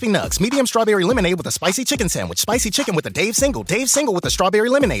 10-piece crispy nugs, medium strawberry lemonade with a spicy chicken sandwich, spicy chicken with a Dave Single with a strawberry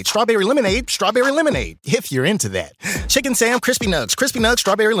lemonade, strawberry lemonade, if you're into that. Chicken Sam, crispy nugs,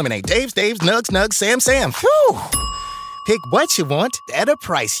 strawberry lemonade, Dave's, nugs, Sam. Whew. Pick what you want at a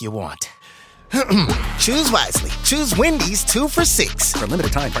price you want. Choose wisely. Choose Wendy's 2 for $6. For a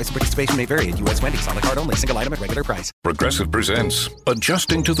limited time, price and participation may vary at U.S. Wendy's. On the card only. Single item at regular price. Progressive presents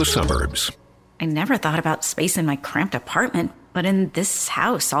Adjusting to the Suburbs. I never thought about space in my cramped apartment, but in this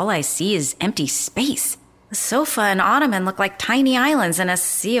house, all I see is empty space. The sofa and ottoman look like tiny islands in a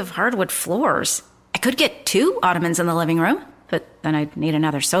sea of hardwood floors. I could get 2 ottomans in the living room, but then I'd need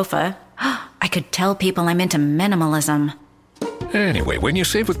another sofa. I could tell people I'm into minimalism. Anyway, when you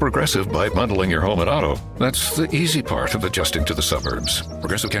save with Progressive by bundling your home and auto, that's the easy part of adjusting to the suburbs.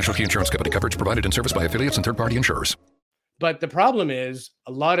 Progressive Casualty Insurance Company. Coverage provided in service by affiliates and third-party insurers. But the problem is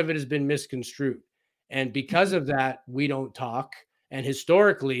a lot of it has been misconstrued. And because of that, we don't talk. And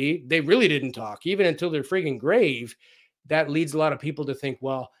historically, they really didn't talk, even until their frigging grave. That leads a lot of people to think,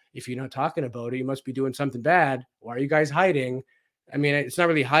 well, if you're not talking about it, you must be doing something bad. Why are you guys hiding? I mean, it's not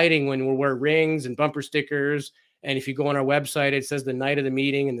really hiding when we wear rings and bumper stickers. And if you go on our website, it says the night of the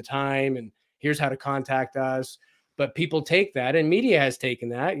meeting and the time, and here's how to contact us. But people take that, and media has taken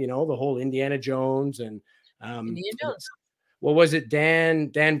that, the whole Indiana Jones and Indiana Jones. What was it? Dan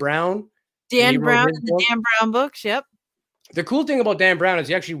Brown? Dan Brown and the Dan Brown books. Yep. The cool thing about Dan Brown is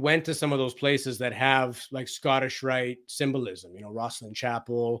he actually went to some of those places that have like Scottish Rite symbolism, Rosslyn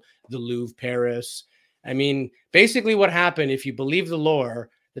Chapel, the Louvre, Paris. I mean, basically what happened, if you believe the lore,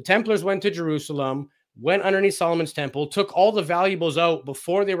 the Templars went to Jerusalem, went underneath Solomon's Temple, took all the valuables out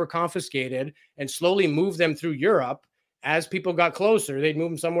before they were confiscated, and slowly moved them through Europe. As people got closer, they'd move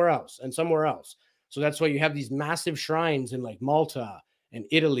them somewhere else and somewhere else. So that's why you have these massive shrines in like Malta and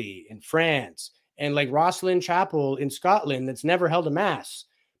Italy and France and like Rosslyn Chapel in Scotland that's never held a mass.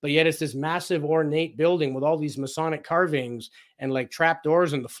 But yet it's this massive ornate building with all these Masonic carvings and like trap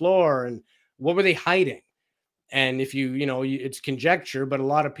doors in the floor. And what were they hiding? And if it's conjecture, but a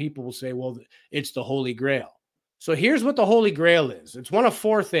lot of people will say, well, it's the Holy Grail. So here's what the Holy Grail is. It's one of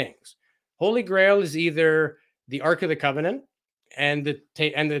 4 things. Holy Grail is either the Ark of the Covenant and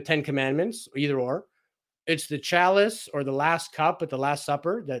the 10 Commandments, either or. It's the chalice or the last cup at the Last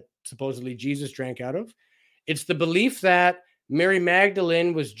Supper that supposedly Jesus drank out of. It's the belief that Mary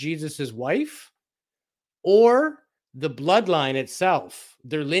Magdalene was Jesus's wife, or the bloodline itself,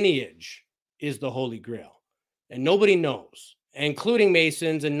 their lineage, is the Holy Grail. And nobody knows, including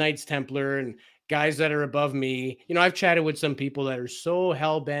Masons and Knights Templar and guys that are above me. I've chatted with some people that are so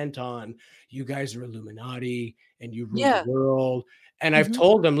hell-bent on, you guys are Illuminati and you rule the world. And I've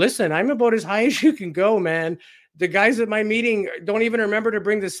told them, listen, I'm about as high as you can go, man. The guys at my meeting don't even remember to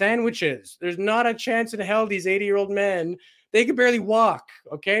bring the sandwiches. There's not a chance in hell these 80-year-old men, they could barely walk,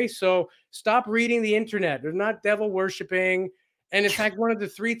 okay? So stop reading the internet. They're not devil worshiping. And in fact, one of the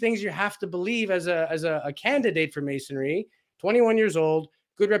 3 things you have to believe as a candidate for Masonry, 21 years old,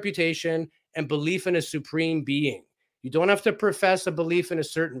 good reputation, and belief in a supreme being. You don't have to profess a belief in a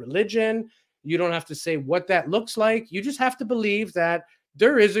certain religion. You don't have to say what that looks like. You just have to believe that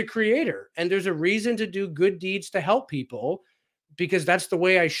there is a creator and there's a reason to do good deeds to help people, because that's the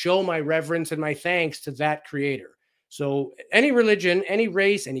way I show my reverence and my thanks to that creator. So any religion, any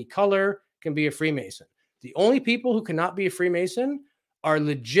race, any color can be a Freemason. The only people who cannot be a Freemason are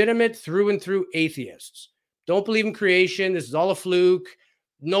legitimate through and through atheists. Don't believe in creation. This is all a fluke.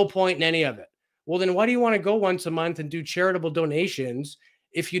 No point in any of it. Well, then why do you want to go once a month and do charitable donations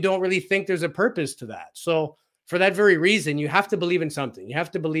if you don't really think there's a purpose to that? So for that very reason, you have to believe in something. You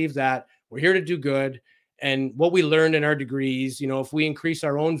have to believe that we're here to do good. And what we learned in our degrees, if we increase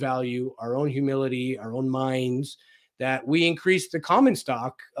our own value, our own humility, our own minds, that we increase the common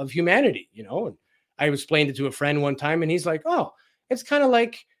stock of humanity, And I explained it to a friend one time, and he's like, oh, it's kind of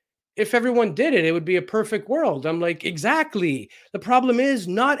like if everyone did it, it would be a perfect world. I'm like, exactly. The problem is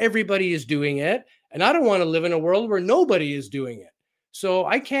not everybody is doing it. And I don't want to live in a world where nobody is doing it. So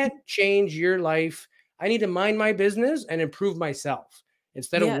I can't change your life. I need to mind my business and improve myself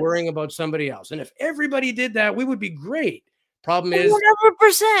instead of worrying about somebody else. And if everybody did that, we would be great. Problem is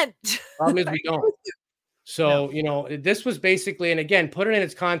 100%. Problem is we don't. So, this was basically, and again, put it in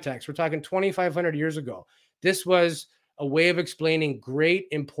its context. We're talking 2,500 years ago. This was a way of explaining great,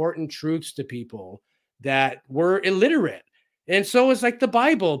 important truths to people that were illiterate. And so it's like the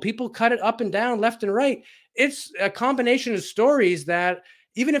Bible. People cut it up and down, left and right. It's a combination of stories that,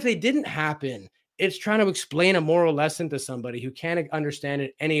 even if they didn't happen, it's trying to explain a moral lesson to somebody who can't understand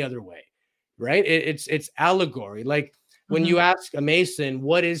it any other way, right? It's allegory. Like when you ask a Mason,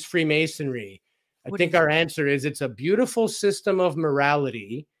 what is Freemasonry? I think our answer is it's a beautiful system of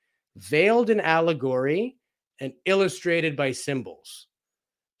morality, veiled in allegory and illustrated by symbols.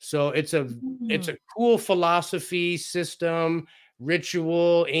 So it's a cool philosophy, system,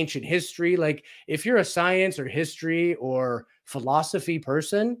 ritual, ancient history. Like if you're a science or history or philosophy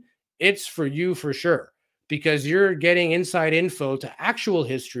person, it's for you for sure, because you're getting inside info to actual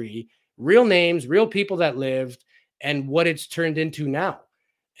history, real names, real people that lived, and what it's turned into now.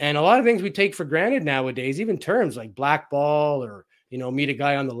 And a lot of things we take for granted nowadays, even terms like blackball or, meet a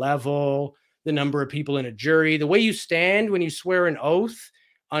guy on the level, the number of people in a jury, the way you stand when you swear an oath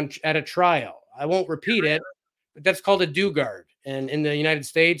at a trial. I won't repeat it, but that's called a do-guard. And in the United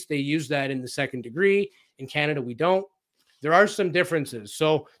States, they use that in the second degree. In Canada, we don't. There are some differences.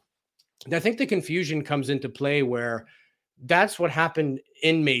 So I think the confusion comes into play where that's what happened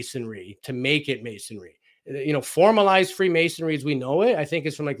in Masonry to make it Masonry. Formalized Freemasonry as we know it, I think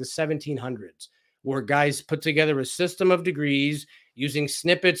is from like the 1700s, where guys put together a system of degrees using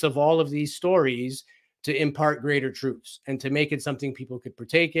snippets of all of these stories to impart greater truths and to make it something people could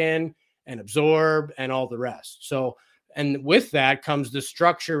partake in and absorb and all the rest. So, and with that comes the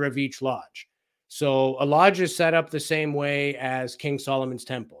structure of each lodge. So a lodge is set up the same way as King Solomon's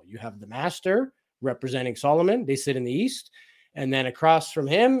temple. You have the master representing Solomon. They sit in the east. And then across from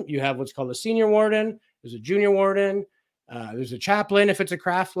him, you have what's called a senior warden. There's a junior warden. There's a chaplain if it's a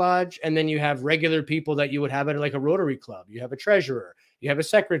craft lodge. And then you have regular people that you would have at like a Rotary Club. You have a treasurer. You have a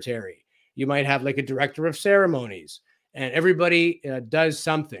secretary. You might have like a director of ceremonies. And everybody does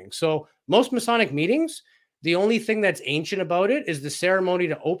something. So most Masonic meetings, the only thing that's ancient about it is the ceremony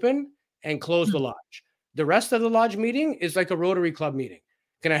to open and close the lodge. The rest of the lodge meeting is like a Rotary Club meeting.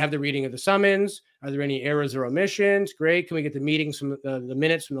 Can I have the reading of the summons? Are there any errors or omissions? Great. Can we get the meetings from the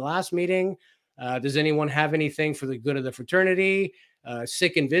minutes from the last meeting? Does anyone have anything for the good of the fraternity?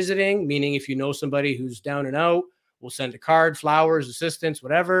 Sick and visiting, meaning if you know somebody who's down and out, we'll send a card, flowers, assistance,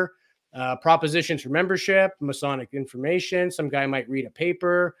 whatever. Propositions for membership, Masonic information. Some guy might read a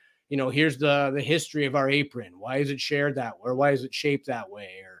paper. Here's the history of our apron. Why is it shared that way? Or why is it shaped that way?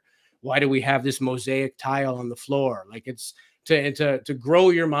 Or why do we have this mosaic tile on the floor? Like it's to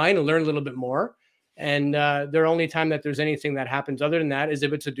grow your mind and learn a little bit more. And the only time that there's anything that happens other than that is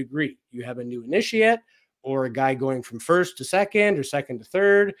if it's a degree. You have a new initiate or a guy going from first to second or second to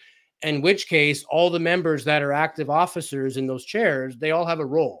third, in which case all the members that are active officers in those chairs, they all have a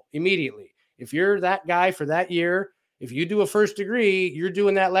role immediately. If you're that guy for that year, if you do a first degree, you're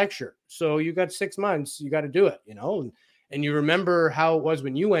doing that lecture. So you got 6 months, you got to do it, and you remember how it was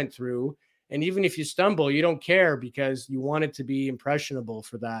when you went through. And even if you stumble, you don't care because you want it to be impressionable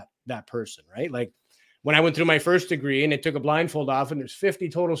for that person, right? Like when I went through my first degree and they took a blindfold off and there's 50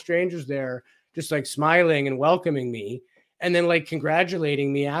 total strangers there, just like smiling and welcoming me and then like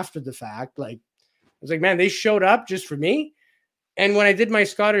congratulating me after the fact. Like, I was like, man, they showed up just for me. And when I did my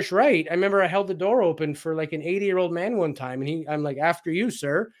Scottish Rite, I remember I held the door open for like an 80-year-old man one time. And I'm like, after you,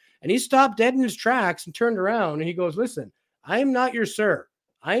 sir. And he stopped dead in his tracks and turned around and he goes, listen, I am not your sir.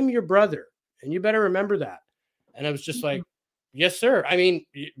 I'm your brother. And you better remember that. And I was just like, yes, sir. I mean,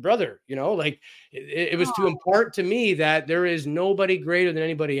 brother, like it was to impart to me that there is nobody greater than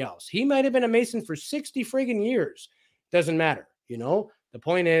anybody else. He might have been a Mason for 60 friggin' years. Doesn't matter. The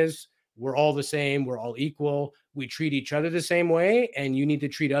point is we're all the same. We're all equal. We treat each other the same way, and you need to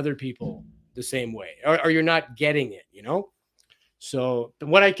treat other people the same way, or you're not getting it, So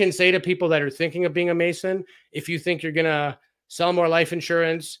what I can say to people that are thinking of being a Mason, if you think you're going to sell more life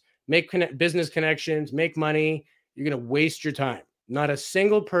insurance, make business connections, make money, you're going to waste your time. Not a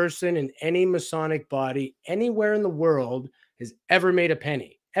single person in any Masonic body anywhere in the world has ever made a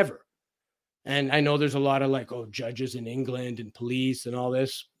penny, ever. And I know there's a lot of judges in England and police and all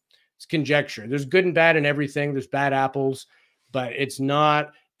this. It's conjecture. There's good and bad in everything. There's bad apples, but it's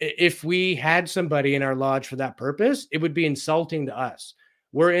not. If we had somebody in our lodge for that purpose, it would be insulting to us.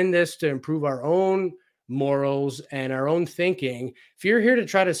 We're in this to improve our own morals and our own thinking. If you're here to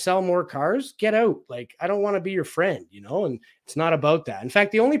try to sell more cars, get out. I don't want to be your friend, and it's not about that. In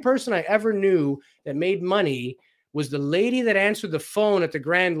fact, the only person I ever knew that made money was the lady that answered the phone at the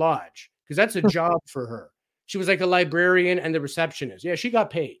Grand Lodge, because that's a job for her. She was like a librarian and the receptionist. Yeah, she got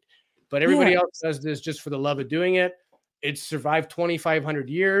paid. But everybody else does this just for the love of doing it. It's survived 2,500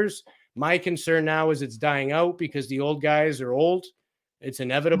 years. My concern now is it's dying out because the old guys are old. It's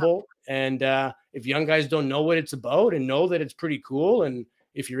inevitable. And if young guys don't know what it's about and know that it's pretty cool, and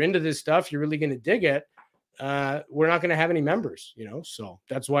if you're into this stuff, you're really going to dig it, we're not going to have any members, So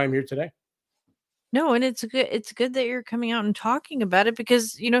that's why I'm here today. No, and it's good that you're coming out and talking about it,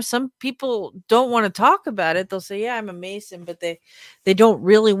 because some people don't want to talk about it. They'll say, yeah, I'm a Mason, but they don't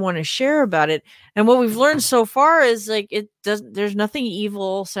really want to share about it. And what we've learned so far is there's nothing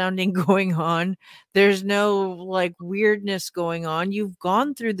evil sounding going on. There's no weirdness going on. You've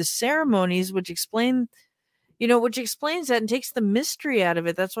gone through the ceremonies, which explains that and takes the mystery out of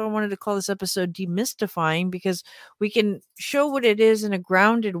it. That's why I wanted to call this episode Demystifying, because we can show what it is in a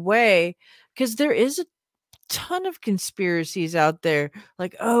grounded way. Because there is a ton of conspiracies out there,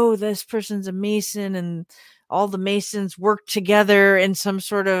 this person's a Mason and all the Masons work together in some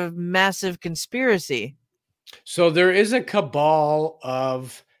sort of massive conspiracy. So there is a cabal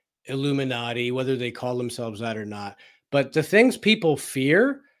of Illuminati, whether they call themselves that or not. But the things people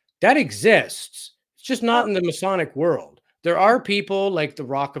fear, that exists. It's just not in the Masonic world. There are people like the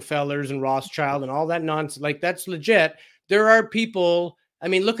Rockefellers and Rothschild and all that nonsense. That's legit. There are people. I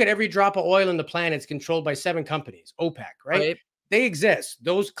mean, look at every drop of oil in the planet. It's controlled by 7 companies, OPEC, right? They exist.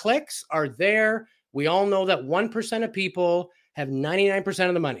 Those cliques are there. We all know that 1% of people have 99%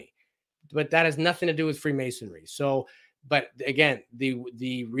 of the money, but that has nothing to do with Freemasonry. So, but again,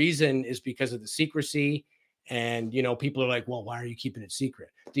 the reason is because of the secrecy, and people are like, well, why are you keeping it secret?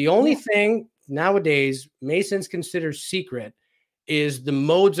 The only thing nowadays Masons consider secret is the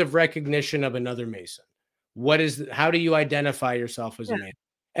modes of recognition of another Mason. How do you identify yourself as a Mason?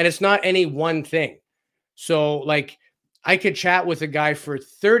 And it's not any one thing. So I could chat with a guy for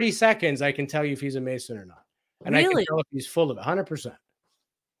 30 seconds. I can tell you if he's a Mason or not. And I can tell if he's full of it, 100%.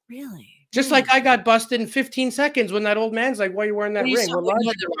 Really? Just like I got busted in 15 seconds when that old man's like, why are you wearing that ring? You had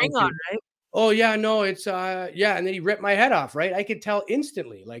the ring on, right? Oh yeah, no, it's And then he ripped my head off, right? I could tell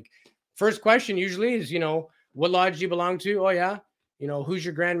instantly. First question usually is, what lodge do you belong to? Oh yeah. Who's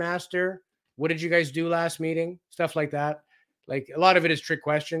your Grand Master? What did you guys do last meeting? Stuff like that. A lot of it is trick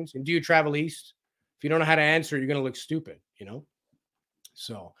questions. And do you travel east? If you don't know how to answer, you're going to look stupid,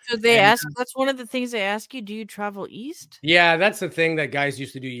 So they ask, that's one of the things they ask you. Do you travel east? Yeah, that's the thing that guys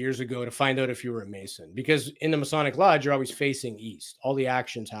used to do years ago to find out if you were a Mason. Because in the Masonic Lodge, you're always facing east. All the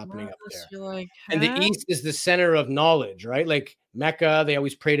action's happening up there. And the east is the center of knowledge, right? Mecca, they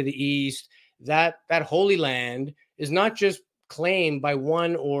always pray to the east. That Holy Land is not just claimed by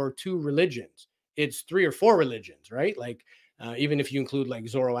 1 or 2 religions. It's 3 or 4 religions, right? Even if you include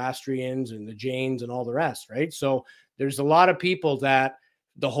Zoroastrians and the Jains and all the rest, right? So there's a lot of people that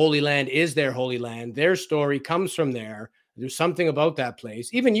the Holy Land is their Holy Land. Their story comes from there. There's something about that place.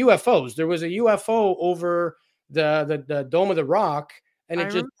 Even UFOs. There was a UFO over the Dome of the Rock,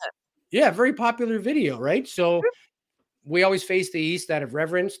 and very popular video, right? So we always face the east out of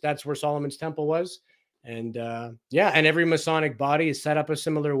reverence. That's where Solomon's Temple was. And and every Masonic body is set up a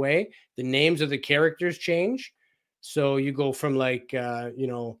similar way. The names of the characters change. So you go from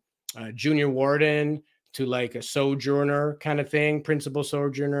junior warden to a sojourner kind of thing, principal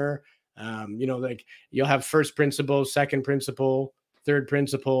sojourner. You'll have first principal, second principal, third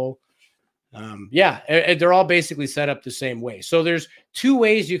principal. They're all basically set up the same way. So there's 2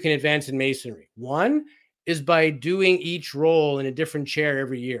 ways you can advance in Masonry. One is by doing each role in a different chair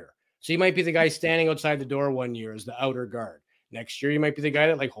every year. So you might be the guy standing outside the door one year as the outer guard. Next year, you might be the guy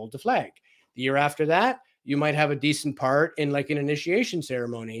that hold the flag. The year after that, you might have a decent part in like an initiation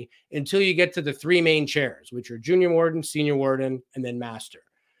ceremony until you get to the 3 main chairs, which are junior warden, senior warden, and then master.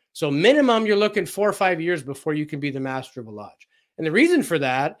 So minimum, you're looking 4 or 5 years before you can be the master of a lodge. And the reason for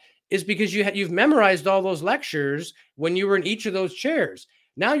that is because you've memorized all those lectures when you were in each of those chairs.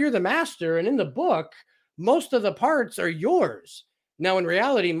 Now you're the master, and in the book, most of the parts are yours. Now, in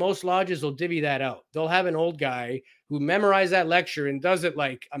reality, most lodges will divvy that out. They'll have an old guy who memorized that lecture and does it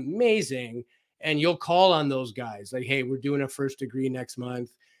like amazing. And you'll call on those guys like, hey, we're doing a first degree next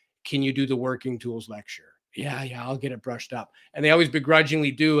month. Can you do the working tools lecture? Yeah, I'll get it brushed up. And they always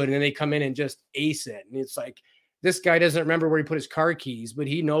begrudgingly do it. And then they come in and just ace it. And it's like, this guy doesn't remember where he put his car keys, but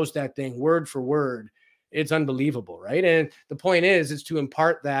he knows that thing word for word. It's unbelievable, right? And the point is to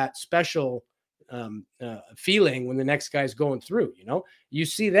impart that special feeling when the next guy's going through. You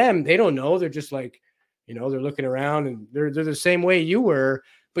see them, they don't know. They're just like, they're looking around and they're the same way you were,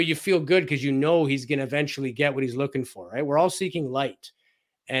 but you feel good because you know he's going to eventually get what he's looking for, right? We're all seeking light,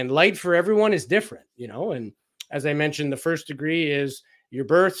 and light for everyone is different, and as I mentioned, the first degree is your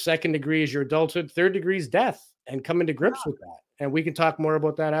birth, second degree is your adulthood, third degree is death, and coming to grips with that. And we can talk more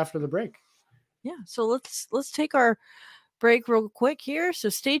about that after the break. Yeah. So let's take our break real quick here. So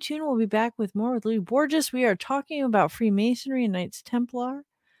stay tuned. We'll be back with more with Louis Borges. We are talking about Freemasonry and Knights Templar.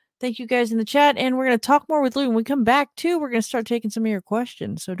 Thank you guys in the chat. And we're going to talk more with Louis. When we come back too, we're going to start taking some of your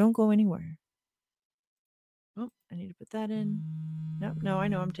questions. So don't go anywhere. Oh, I need to put that in. No, I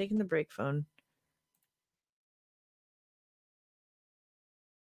know. I'm taking the break phone.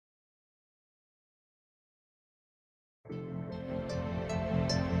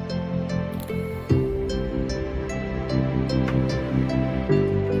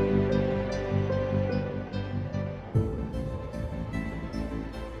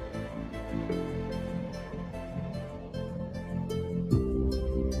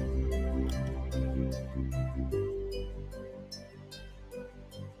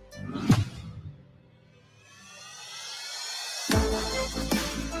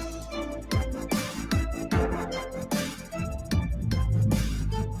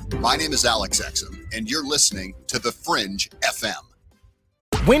 My name is Alex Exum, and you're listening to The Fringe FM.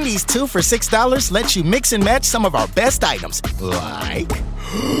 Wendy's 2 for $6 lets you mix and match some of our best items, like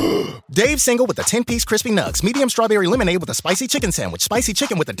Dave Single with a 10-piece crispy nugs, medium strawberry lemonade with a spicy chicken sandwich, spicy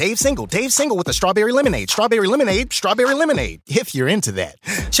chicken with a Dave Single with a strawberry lemonade, if you're into that.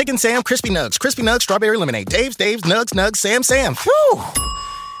 Chicken Sam, crispy nugs, strawberry lemonade, Dave's, nugs, Sam. Whew.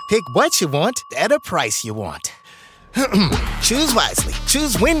 Pick what you want at a price you want. Choose wisely.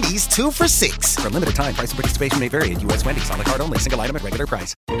 Choose Wendy's 2 for $6. For a limited time, price and participation may vary at U.S. Wendy's. On the card only. Single item at regular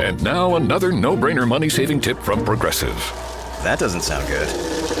price. And now another no-brainer money-saving tip from Progressive. That doesn't sound good.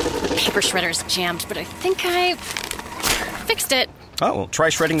 Paper shredder's jammed, but I think I fixed it. Oh, well, try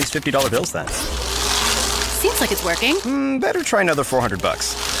shredding these $50 bills then. Seems like it's working. Better try another $400.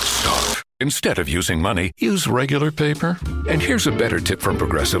 Stop. Instead of using money, use regular paper. And here's a better tip from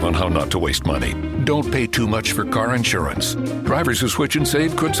Progressive on how not to waste money. Don't pay too much for car insurance. Drivers who switch and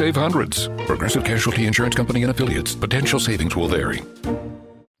save could save hundreds. Progressive Casualty Insurance Company and Affiliates. Potential savings will vary.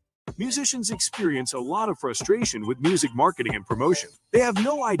 Musicians experience a lot of frustration with music marketing and promotion. They have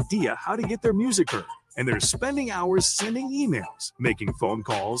no idea how to get their music heard. And they're spending hours sending emails, making phone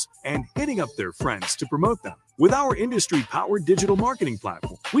calls, and hitting up their friends to promote them. With our industry-powered digital marketing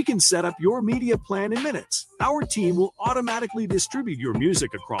platform, we can set up your media plan in minutes. Our team will automatically distribute your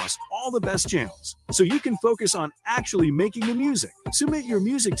music across all the best channels, so you can focus on actually making the music. Submit your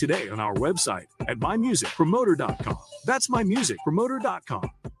music today on our website at mymusicpromoter.com. That's mymusicpromoter.com.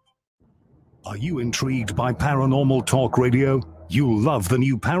 Are you intrigued by Paranormal Talk Radio? You'll love the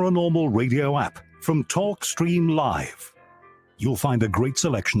new Paranormal Radio app from TalkStream Live. You'll find a great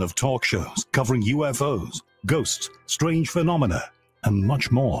selection of talk shows covering UFOs, ghosts, strange phenomena, and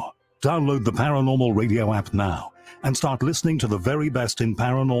much more. Download the Paranormal Radio app now and start listening to the very best in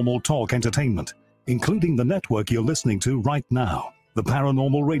paranormal talk entertainment, including the network you're listening to right now, the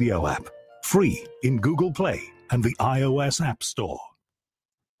Paranormal Radio app, free in Google Play and the iOS App Store.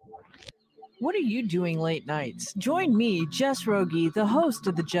 What are you doing late nights? Join me, Jess Rogie, the host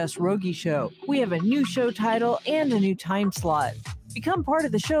of The Jess Rogie Show. We have a new show title and a new time slot. Become part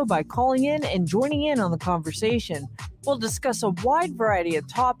of the show by calling in and joining in on the conversation. We'll discuss a wide variety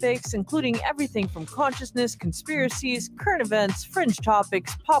of topics, including everything from consciousness, conspiracies, current events, fringe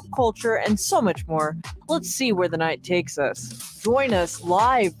topics, pop culture, and so much more. Let's see where the night takes us. Join us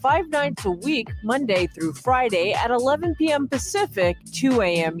live 5 nights a week, Monday through Friday at 11 p.m. Pacific, 2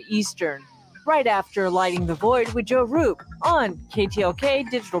 a.m. Eastern. Right after Lighting the Void with Joe Roop on KTLK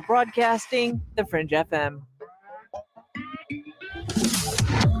Digital Broadcasting, The Fringe FM.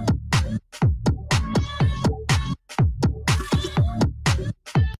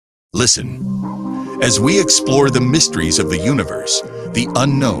 Listen as we explore the mysteries of the universe, the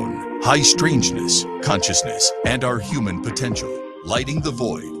unknown, high strangeness, consciousness, and our human potential. Lighting the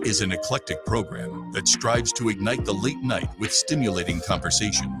Void is an eclectic program that strives to ignite the late night with stimulating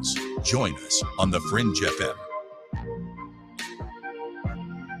conversations. Join us on The Fringe FM.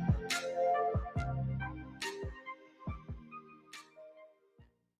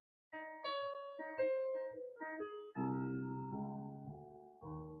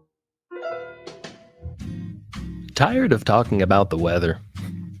 Tired of talking about the weather?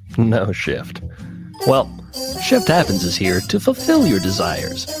 No shift. Well, Shift Happens is here to fulfill your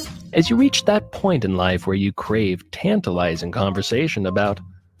desires as you reach that point in life where you crave tantalizing conversation about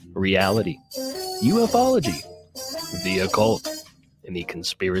reality, ufology, the occult, and the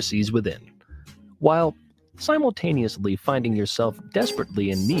conspiracies within, while simultaneously finding yourself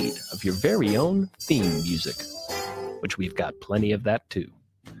desperately in need of your very own theme music, which we've got plenty of that too.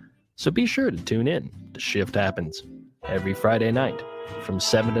 So be sure to tune in to Shift Happens every Friday night from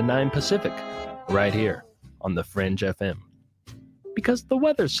 7 to 9 Pacific, right here on the Fringe FM. Because the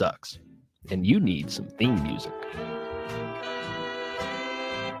weather sucks, and you need some theme music.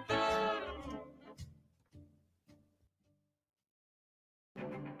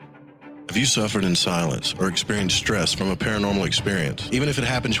 Have you suffered in silence or experienced stress from a paranormal experience? Even if it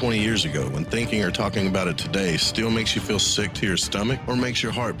happened 20 years ago, when thinking or talking about it today still makes you feel sick to your stomach or makes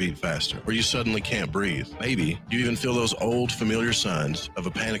your heart beat faster, or you suddenly can't breathe. Maybe you even feel those old familiar signs of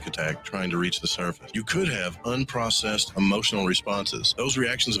a panic attack trying to reach the surface. You could have unprocessed emotional responses. Those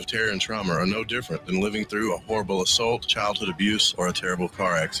reactions of terror and trauma are no different than living through a horrible assault, childhood abuse, or a terrible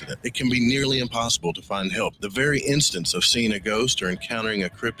car accident. It can be nearly impossible to find help. The very instance of seeing a ghost or encountering a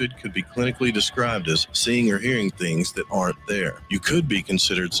cryptid could be clinically described as seeing or hearing things that aren't there. You could be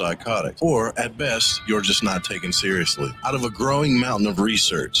considered psychotic, or at best, you're just not taken seriously. Out of a growing mountain of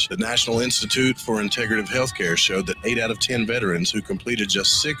research, the National Institute for Integrative Healthcare showed that 8 out of 10 veterans who completed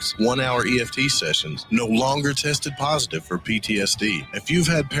just 6 one-hour EFT sessions no longer tested positive for PTSD. If you've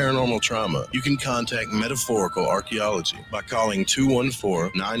had paranormal trauma, you can contact Metaphorical Archaeology by calling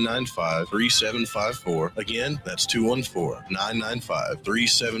 214-995-3754. Again, that's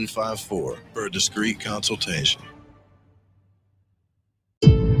 214-995-3754 for a discreet consultation.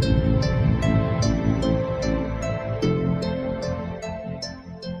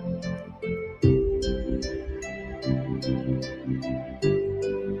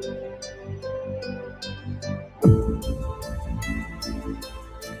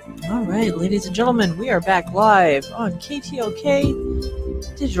 All right, ladies and gentlemen, we are back live on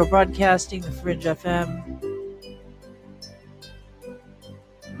KTLK, Digital Broadcasting, the Fringe FM.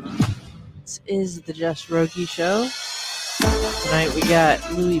 This is the Just Rogi Show. Tonight we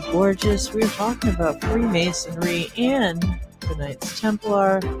got Louis Borges. We're talking about Freemasonry and the Knights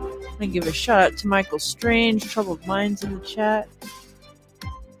Templar. I'm going to give a shout out to Michael Strange, Troubled Minds in the chat.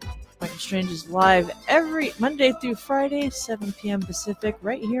 Michael Strange is live every Monday through Friday, 7 p.m. Pacific,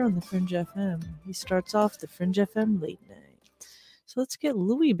 right here on the Fringe FM. He starts off the Fringe FM late night. So let's get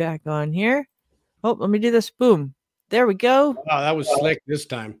Louis back on here. Oh, let me do this. Boom. There we go. Wow, that was slick this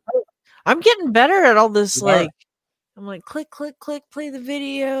time. I'm getting better at all this. I'm like, click, click, click, play the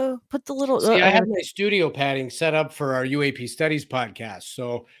video, put the little. See, I have my studio padding set up for our UAP Studies podcast.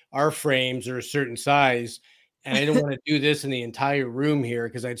 So our frames are a certain size. And I didn't want to do this in the entire room here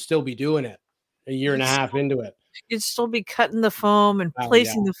because I'd still be doing it a year and a half into it. You'd still be cutting the foam and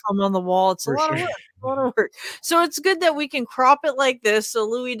placing the foam on the wall. It's a lot of work. So it's good that we can crop it like this so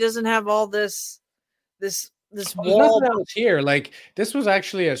Louis doesn't have all this wall. Else here. Like this was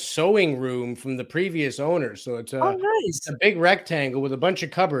actually a sewing room from the previous owner. So it's nice. A big rectangle with a bunch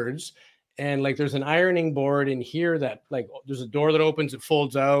of cupboards. And like there's an ironing board in here that like there's a door that opens, it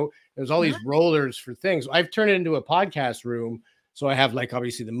folds out. There's all these rollers for things. I've turned it into a podcast room. So I have like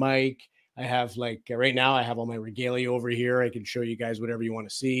obviously the mic. I have like right now I have all my regalia over here. I can show you guys whatever you want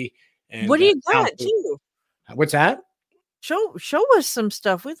to see. And what do you got too? What's that? Show us some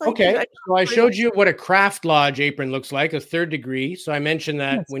stuff. We'd like okay. So I showed you what a craft lodge apron looks like, a 3rd degree. So I mentioned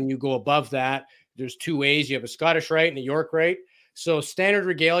that when you go above that, there's 2 ways. You have a Scottish rite and a York rite. So standard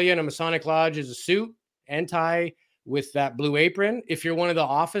regalia in a Masonic lodge is a suit and tie with that blue apron. If you're one of the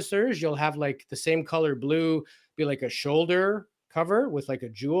officers, you'll have like the same color blue, be like a shoulder cover with like a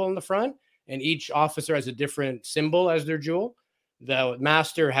jewel in the front. And each officer has a different symbol as their jewel. The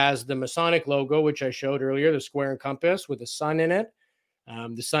master has the Masonic logo, which I showed earlier, the square and compass with a sun in it.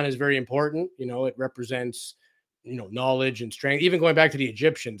 The sun is very important. You know, it represents, knowledge and strength. Even going back to the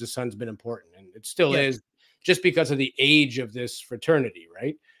Egyptians, the sun's been important. And it still is just because of the age of this fraternity,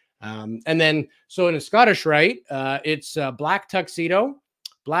 right? And then, so in a Scottish rite, it's a black tuxedo,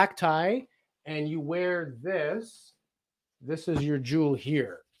 black tie, and you wear this. This is your jewel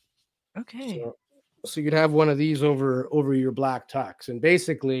here. Okay. So you'd have one of these over your black tux, and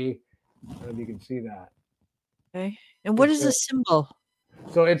basically, I don't know if you can see that. Okay. And what is the symbol?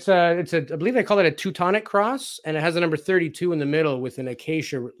 So it's a I believe they call it a Teutonic cross, and it has a number 32 in the middle with an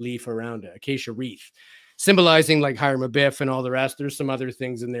acacia leaf around it, acacia wreath, symbolizing like Hiram Abiff and all the rest. There's some other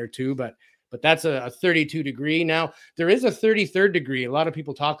things in there too, but that's a 32 degree. Now there is a 33rd degree. A lot of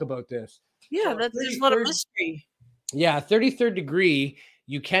people talk about this. Yeah, So there's a lot of mystery. Yeah, 33rd degree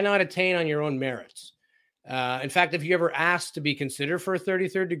you cannot attain on your own merits. In fact, if you ever asked to be considered for a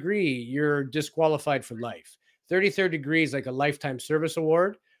 33rd degree, you're disqualified for life. 33rd degree is like a lifetime service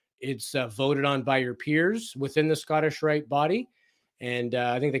award. It's voted on by your peers within the Scottish Rite body. And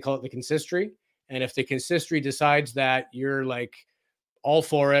I think they call it the consistory. And if the consistory decides that you're like all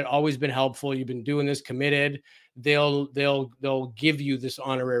for it, always been helpful, you've been doing this, committed, they'll give you this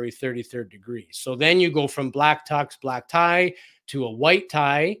honorary 33rd degree. So then you go from black tux, black tie to a white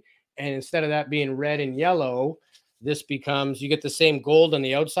tie. And instead of that being red and yellow, this becomes, you get the same gold on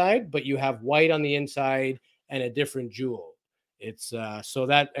the outside, but you have white on the inside and a different jewel. It's so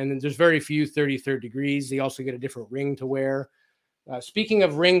that, and then there's very few 33rd degrees. They also get a different ring to wear. Speaking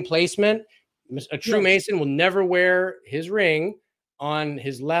of ring placement, a true Mason will never wear his ring on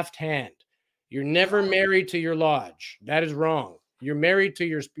his left hand. You're never married to your lodge. That is wrong. You're married to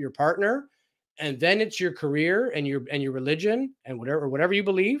your partner, and then it's your career and your religion and whatever you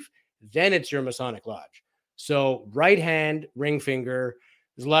believe. Then it's your Masonic lodge. So right hand, ring finger.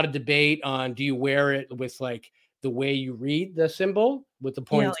 There's a lot of debate on, do you wear it with like the way you read the symbol with the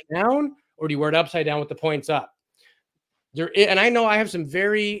points down, or do you wear it upside down with the points up? And I know I have some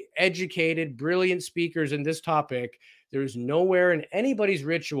very educated, brilliant speakers in this topic. There's nowhere in anybody's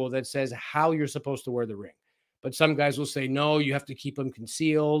ritual that says how you're supposed to wear the ring. But some guys will say, no, you have to keep them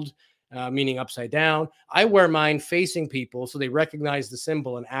concealed, meaning upside down. I wear mine facing people so they recognize the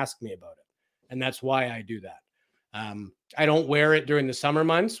symbol and ask me about it. And that's why I do that. I don't wear it during the summer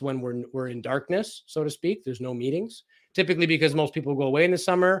months when we're in darkness, so to speak. There's no meetings, typically because most people go away in the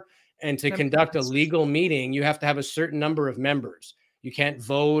summer. And to conduct a legal meeting, you have to have a certain number of members. You can't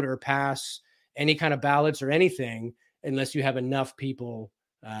vote or pass any kind of ballots or anything unless you have enough people.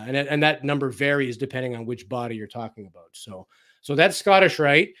 And that number varies depending on which body you're talking about. So that's Scottish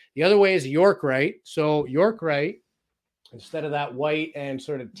Rite. The other way is York Rite. So York Rite, instead of that white and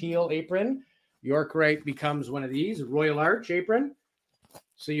sort of teal apron, York Rite becomes one of these, a Royal Arch apron.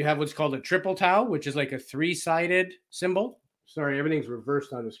 So you have what's called a triple tau, which is like a three-sided symbol. Sorry, everything's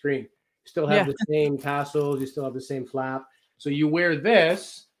reversed on the screen. You still have the same tassels. You still have the same flap. So you wear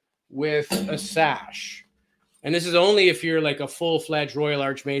this with a sash. And this is only if you're like a full-fledged Royal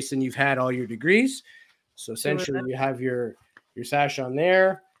Arch Mason, you've had all your degrees. So essentially you have your sash on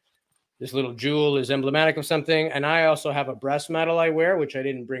there. This little jewel is emblematic of something. And I also have a breast medal I wear, which I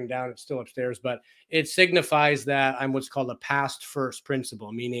didn't bring down. It's still upstairs. But it signifies that I'm what's called a past first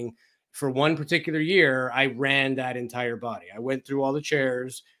principle, meaning for one particular year, I ran that entire body. I went through all the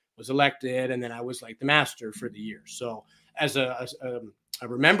chairs, was elected, and then I was like the master for the year. So as a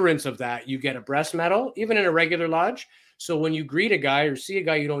remembrance of that, you get a breast medal, even in a regular lodge. So when you greet a guy or see a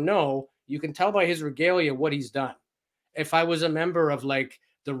guy you don't know, you can tell by his regalia what he's done. If I was a member of like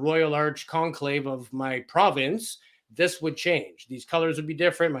the Royal Arch Conclave of my province, this would change. These colors would be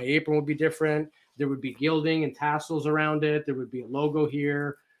different. My apron would be different. There would be gilding and tassels around it. There would be a logo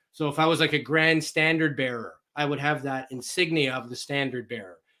here. So if I was like a grand standard bearer, I would have that insignia of the standard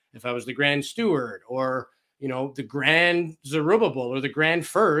bearer. If I was the grand steward or, the grand Zerubbabel or the grand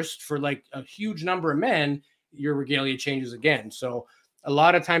first for like a huge number of men, your regalia changes again. So a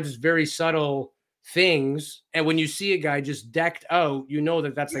lot of times it's very subtle things. And when you see a guy just decked out,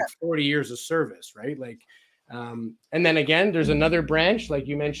 that's like 40 years of service, right? Like, and then again, there's another branch, like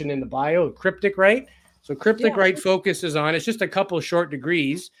you mentioned in the bio, cryptic rite. So cryptic rite focuses on, it's just a couple of short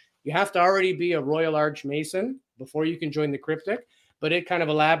degrees. You have to already be a Royal Arch Mason before you can join the cryptic, but it kind of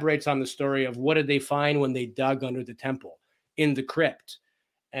elaborates on the story of what did they find when they dug under the temple in the crypt.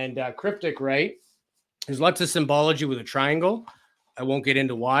 And cryptic rite, there's lots of symbology with a triangle. I won't get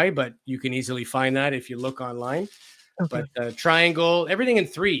into why, but you can easily find that if you look online. Okay. But triangle, everything in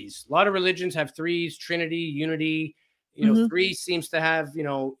threes. A lot of religions have threes, Trinity, unity. Three seems to have,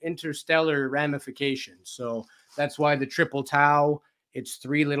 interstellar ramifications. So that's why the triple tau, it's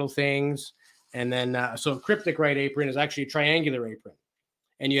three little things. And then, so a cryptic rite apron is actually a triangular apron.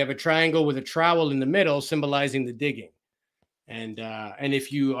 And you have a triangle with a trowel in the middle symbolizing the digging. And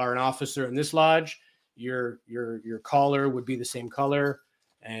if you are an officer in this lodge, your collar would be the same color.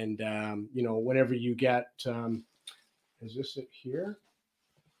 And, whenever you get, is this it here?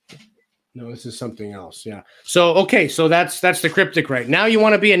 No, this is something else. Yeah. So, okay. So that's the cryptic rite. Now you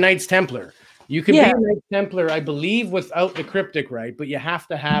want to be a Knights Templar. You can be a Knights Templar, I believe, without the cryptic rite, but you have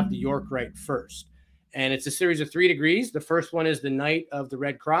to have the York rite first. And it's a series of 3 degrees. The first one is the Knight of the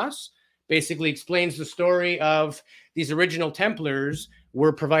Red Cross. Basically explains the story of these original Templars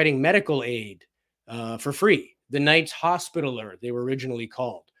were providing medical aid for free. The Knights Hospitaller, they were originally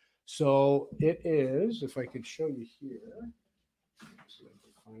called. So it is, if I could show you here. So I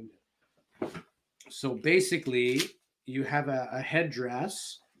can find it. So basically, you have a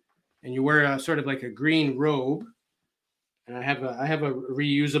headdress, and you wear a sort of like a green robe. And I have a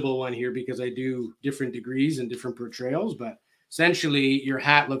reusable one here because I do different degrees and different portrayals. But essentially, your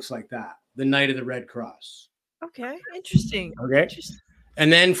hat looks like that, the Knight of the Red Cross. Okay, interesting. Okay,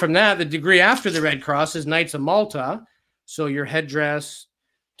 and then from that, the degree after the Red Cross is Knights of Malta. So your headdress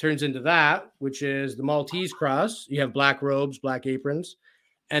turns into that, which is the Maltese cross. You have black robes, black aprons.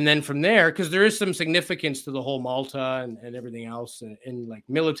 And then from there, because there is some significance to the whole Malta and everything else in like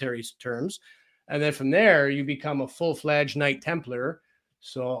military terms. And then from there, you become a full-fledged Knight Templar.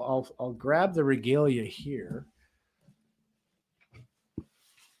 So I'll grab the regalia here. I'm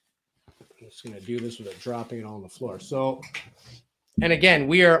just going to do this without dropping it all on the floor. So, and again,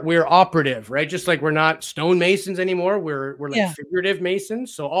 we're operative, right? Just like we're not stonemasons anymore. We're like figurative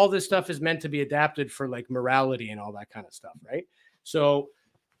masons. So all this stuff is meant to be adapted for like morality and all that kind of stuff, right? So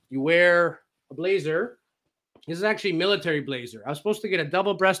you wear a blazer. This is actually military blazer. I was supposed to get a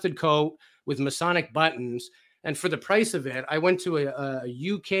double-breasted coat with Masonic buttons. And for the price of it, I went to a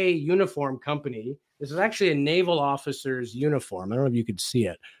UK uniform company. This is actually a naval officer's uniform. I don't know if you could see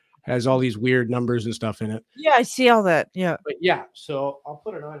it. It has all these weird numbers and stuff in it. Yeah, I see all that. Yeah. But yeah, so I'll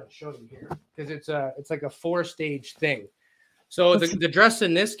put it on and show you here because it's like a 4-stage thing. So the dress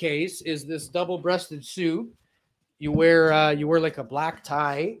in this case is this double-breasted suit. You wear like a black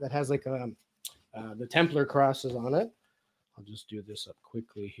tie that has like the Templar crosses on it. I'll just do this up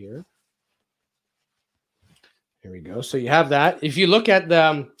quickly here. Here we go. So you have that. If you look at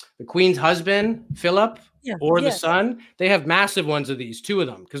the Queen's husband, Philip, the son, they have massive ones of these, 2 of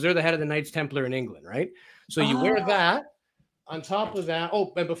them, because they're the head of the Knights Templar in England, right? So you wear that. On top of that,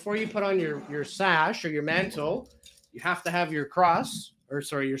 but before you put on your sash or your mantle, you have to have your cross,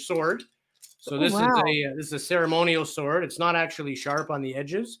 your sword. So this is a ceremonial sword. It's not actually sharp on the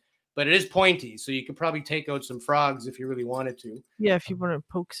edges, but it is pointy. So you could probably take out some frogs if you really wanted to. Yeah, if you want to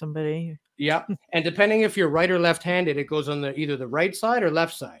poke somebody. Yeah. And depending if you're right or left-handed, it goes on either the right side or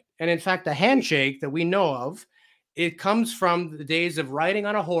left side. And in fact, the handshake that we know of, it comes from the days of riding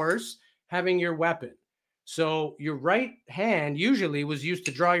on a horse, having your weapon. So your right hand usually was used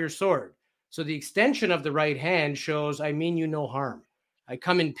to draw your sword. So the extension of the right hand shows, I mean you no harm. I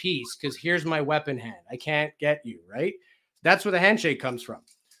come in peace because here's my weapon hand. I can't get you, right? That's where the handshake comes from.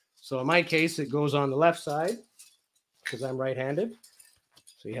 So in my case, it goes on the left side because I'm right-handed.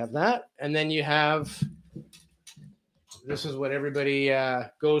 So you have that. And then you have, this is what everybody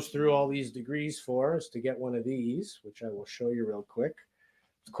goes through all these degrees for, is to get one of these, which I will show you real quick.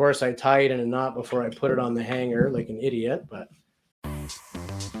 Of course, I tie it in a knot before I put it on the hanger like an idiot, but...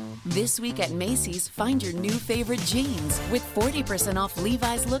 This week at Macy's, find your new favorite jeans with 40% off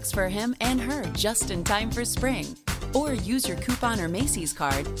Levi's looks for him and her just in time for spring. Or use your coupon or Macy's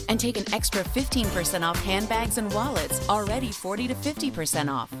card and take an extra 15% off handbags and wallets, already 40 to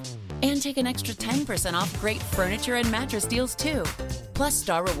 50% off. And take an extra 10% off great furniture and mattress deals too. Plus,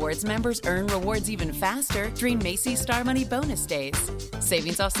 Star Rewards members earn rewards even faster during Macy's Star Money bonus days.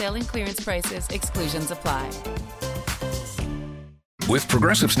 Savings off sale and clearance prices. Exclusions apply. With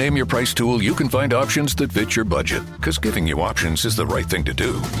Progressive's Name Your Price tool, you can find options that fit your budget, because giving you options is the right thing to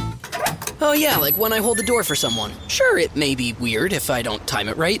do. Oh yeah, like when I hold the door for someone. Sure, it may be weird if I don't time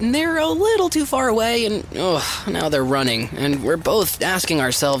it right, and they're a little too far away, and now they're running. And we're both asking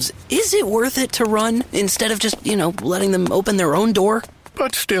ourselves, is it worth it to run instead of just, letting them open their own door?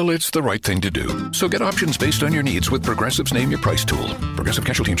 But still, it's the right thing to do. So get options based on your needs with Progressive's Name Your Price tool. Progressive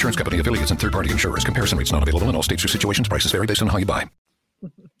Casualty Insurance Company, affiliates, and third-party insurers. Comparison rates not available in all states or situations. Prices vary based on how you buy.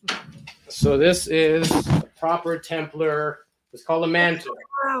 So this is a proper Templar. It's called a mantle.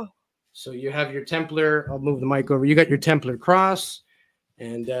 Wow. So you have your Templar. I'll move the mic over. You got your Templar cross,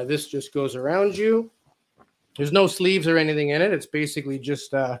 and this just goes around you. There's no sleeves or anything in it. It's basically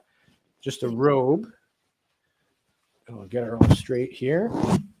just a robe. I'll get her all straight here.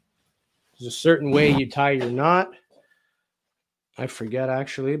 There's a certain way you tie your knot. I forget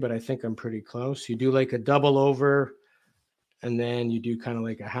actually, but I think I'm pretty close. You do like a double over, and then you do kind of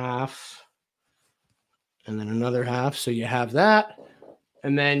like a half, and then another half. So you have that.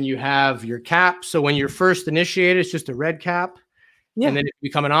 And then you have your cap. So when you're first initiated, it's just a red cap. Yeah. And then if you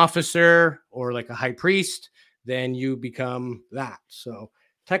become an officer or like a high priest, then you become that. So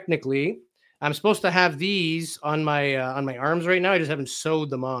technically, I'm supposed to have these on my arms right now. I just haven't sewed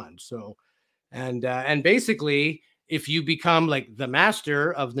them on. So, and basically, if you become like the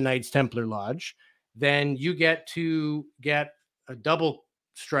master of the Knights Templar Lodge, then you get to get a double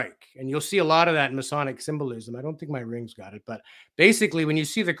strike, and you'll see a lot of that in Masonic symbolism. I don't think my ring's got it, but basically, when you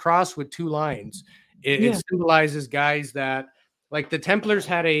see the cross with two lines, it symbolizes guys that, like, the Templars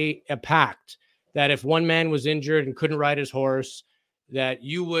had a pact that if one man was injured and couldn't ride his horse, that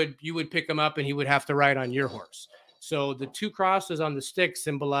you would pick him up and he would have to ride on your horse. So the two crosses on the stick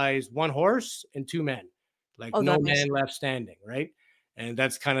symbolize one horse and two men, like no man left standing, right? And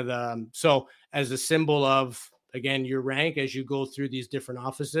that's kind of the so as a symbol of, again, your rank as you go through these different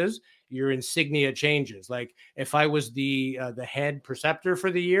offices, your insignia changes. Like if I was the head preceptor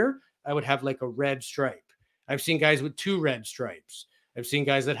for the year, I would have like a red stripe. I've seen guys with two red stripes. I've seen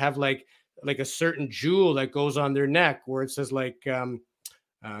guys that have like a certain jewel that goes on their neck where it says like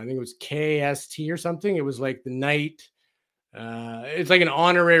I think it was KST or something. It was like the knight. It's like an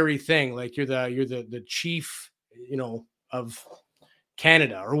honorary thing, like you're the chief, of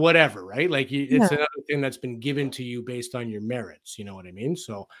Canada or whatever, right? Like it's another thing that's been given to you based on your merits. You know what I mean?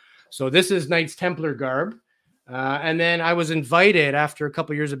 So this is Knights Templar garb. And then I was invited after a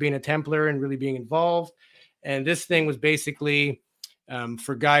couple of years of being a Templar and really being involved. And this thing was basically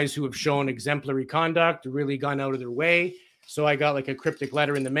for guys who have shown exemplary conduct, really gone out of their way. So I got like a cryptic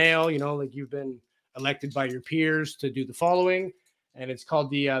letter in the mail, like you've been elected by your peers to do the following. And it's called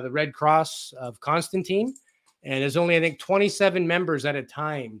the Red Cross of Constantine. And there's only, I think, 27 members at a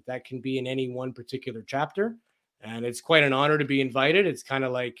time that can be in any one particular chapter. And it's quite an honor to be invited. It's kind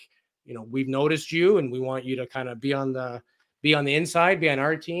of like, we've noticed you and we want you to kind of be on the inside, be on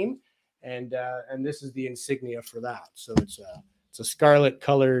our team. And this is the insignia for that. So it's a scarlet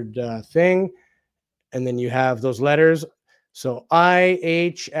colored thing. And then you have those letters. So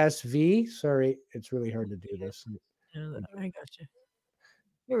IHSV. Sorry, it's really hard to do this. I got you.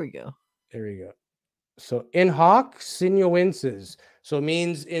 Here we go. There we go. So in hoc sinuensis. So it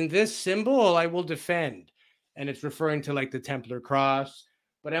means in this symbol, I will defend. And it's referring to like the Templar cross.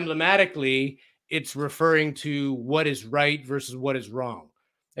 But emblematically, it's referring to what is right versus what is wrong.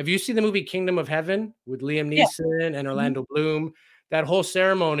 Have you seen the movie Kingdom of Heaven with Liam Neeson and Orlando Bloom? That whole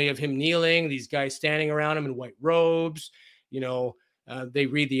ceremony of him kneeling, these guys standing around him in white robes, they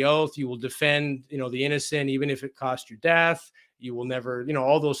read the oath. You will defend, the innocent, even if it cost your death. You will never,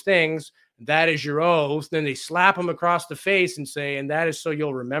 all those things. That is your oath. Then they slap him across the face and say, and that is so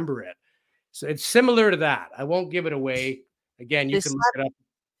you'll remember it. So it's similar to that. I won't give it away. Again, you can look it up.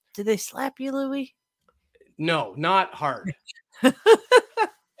 Did they slap you, Louis? No, not hard.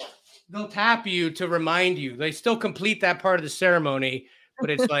 They'll tap you to remind you. They still complete that part of the ceremony, but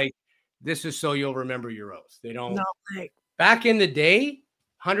it's like, this is so you'll remember your oath. They don't. No, like, back in the day,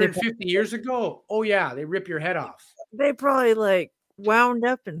 150 years ago, oh yeah, they rip your head off. They probably like wound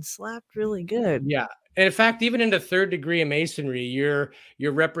up and slapped really good. Yeah. And in fact, even in the third degree of Masonry, you're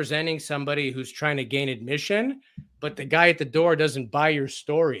representing somebody who's trying to gain admission, but the guy at the door doesn't buy your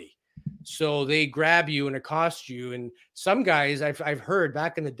story. So they grab you and accost you. And some guys I've heard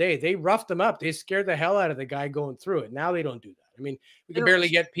back in the day, they roughed them up. They scared the hell out of the guy going through it. Now they don't do that. I mean, we can barely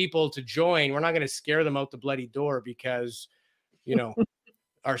get people to join. We're not going to scare them out the bloody door because,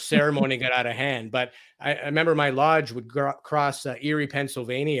 our ceremony got out of hand. But I remember my lodge would cross Erie,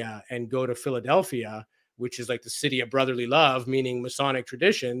 Pennsylvania and go to Philadelphia, which is like the city of brotherly love, meaning Masonic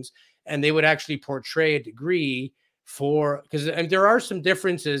traditions. And they would actually portray a degree because there are some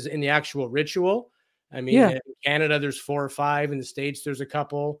differences in the actual ritual. I mean, in Canada, there's 4 or 5. In the States, there's a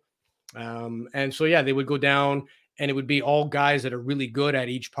couple. And so, they would go down and it would be all guys that are really good at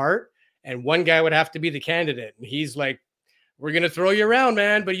each part. And one guy would have to be the candidate. And he's like, we're going to throw you around,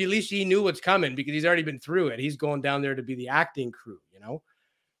 man. But at least he knew what's coming because he's already been through it. He's going down there to be the acting crew,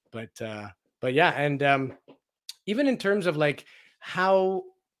 But yeah. And even in terms of like how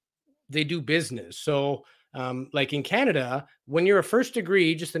they do business. So like in Canada, when you're a first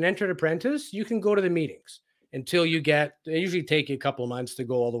degree, just an entered apprentice, you can go to the meetings until they usually take you a couple of months to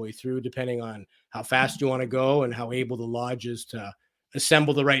go all the way through, depending on how fast you want to go and how able the lodge is to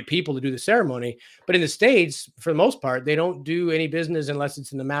assemble the right people to do the ceremony. But in the States, for the most part, they don't do any business unless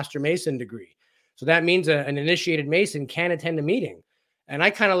it's in the Master Mason degree. So that means an initiated Mason can attend a meeting. And I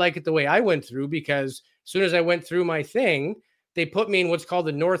kind of like it the way I went through, because as soon as I went through my thing, they put me in what's called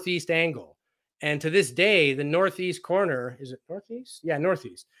the northeast angle. And to this day, the northeast corner, is it northeast? Yeah,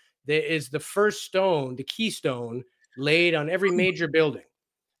 northeast. There is the first stone, the keystone, laid on every major building.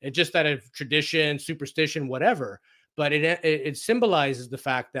 It's just out of tradition, superstition, whatever. but it symbolizes the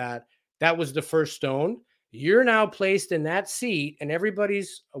fact that that was the first stone. You're now placed in that seat, and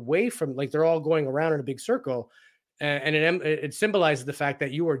everybody's away from, like, they're all going around in a big circle. And it symbolizes the fact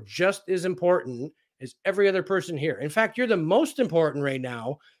that you are just as important as every other person here. In fact, you're the most important right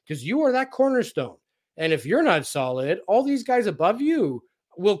now because you are that cornerstone. And if you're not solid, all these guys above you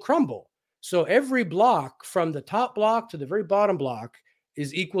will crumble. So every block from the top block to the very bottom block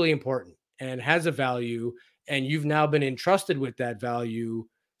is equally important and has a value. And you've now been entrusted with that value.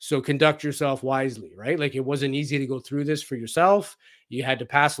 So conduct yourself wisely, right? Like, it wasn't easy to go through this for yourself. You had to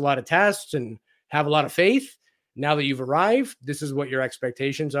pass a lot of tests and have a lot of faith. Now that you've arrived, this is what your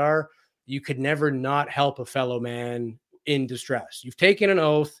expectations are. You could never not help a fellow man in distress. You've taken an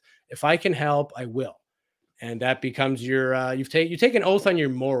oath. If I can help, I will. And that becomes your, you take an oath on your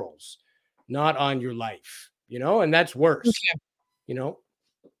morals, not on your life, and that's worse,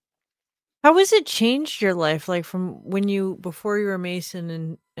 How has it changed your life? Like from before you were a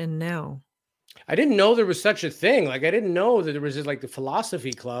Mason and now? I didn't know there was such a thing. Like, I didn't know that there was like the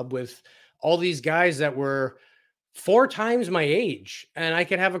philosophy club with all these guys that were 4 times my age, and I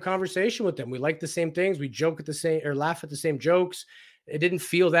could have a conversation with them. We like the same things. We joke at the same, or laugh at the same jokes. It didn't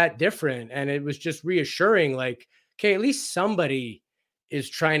feel that different. And it was just reassuring, like, okay, at least somebody is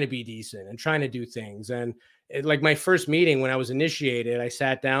trying to be decent and trying to do things. And like my first meeting when I was initiated, I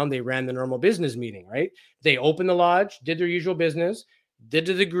sat down, they ran the normal business meeting, right? They opened the lodge, did their usual business, did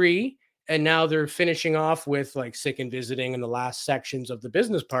the degree, and now they're finishing off with like sick and visiting in the last sections of the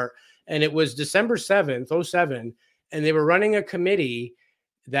business part. And it was December 7th, 2007, and they were running a committee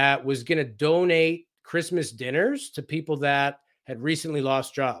that was going to donate Christmas dinners to people that had recently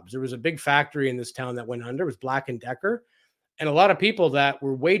lost jobs. There was a big factory in this town that went under. It was Black & Decker. And a lot of people that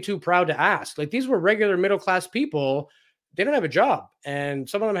were way too proud to ask. Like, these were regular middle-class people. They don't have a job. And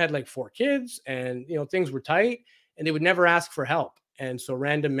some of them had like 4 kids, and, things were tight, and they would never ask for help. And so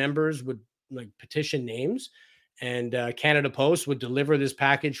random members would like petition names, and Canada Post would deliver this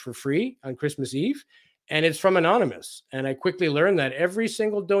package for free on Christmas Eve. And it's from anonymous. And I quickly learned that every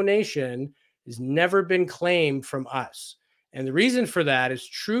single donation has never been claimed from us. And the reason for that is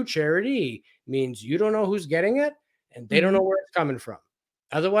true charity means you don't know who's getting it, and they don't know where it's coming from.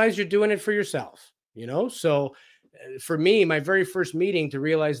 Otherwise, you're doing it for yourself, So for me, my very first meeting, to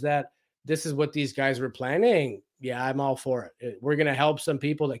realize that this is what these guys were planning, yeah, I'm all for it. We're going to help some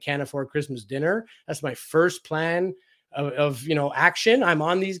people that can't afford Christmas dinner. That's my first plan of action. I'm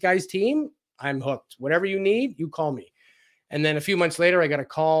on these guys' team. I'm hooked. Whatever you need, you call me. And then a few months later, I got a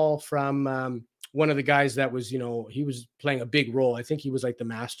call from one of the guys that was, he was playing a big role. I think he was like the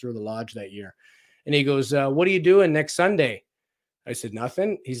master of the lodge that year. And he goes, what are you doing next Sunday? I said,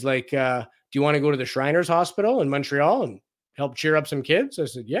 nothing. He's like, do you want to go to the Shriners Hospital in Montreal and help cheer up some kids? I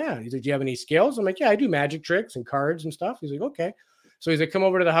said, yeah. He's like, do you have any skills? I'm like, yeah, I do magic tricks and cards and stuff. He's like, okay. So he's like, come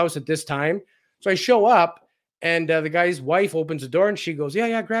over to the house at this time. So I show up, and the guy's wife opens the door, and she goes,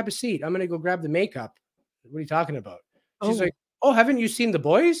 yeah, grab a seat. I'm going to go grab the makeup. What are you talking about? She's like, oh, haven't you seen the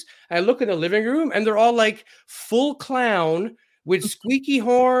boys? I look in the living room, and they're all like full clown with squeaky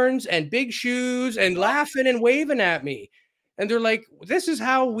horns and big shoes and laughing and waving at me. And they're like, this is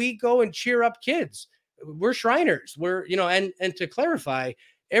how we go and cheer up kids. We're Shriners. We're, and to clarify,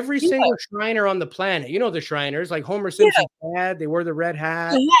 every single Shriner on the planet, the Shriners, like Homer Simpson's dad, they wear the red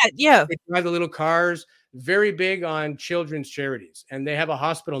hat. Yeah. They drive the little cars, very big on children's charities. And they have a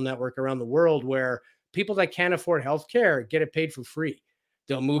hospital network around the world where people that can't afford healthcare get it paid for free.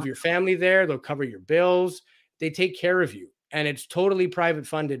 They'll move your family there. They'll cover your bills. They take care of you. And it's totally private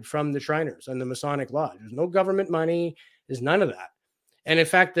funded from the Shriners and the Masonic Lodge. There's no government money. There's none of that. And in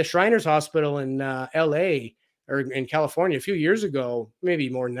fact, the Shriners Hospital in LA or in California a few years ago, maybe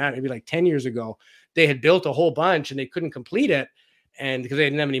more than that, maybe like 10 years ago, they had built a whole bunch and they couldn't complete it. And because they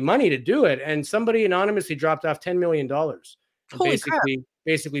didn't have any money to do it. And somebody anonymously dropped off $10 million. And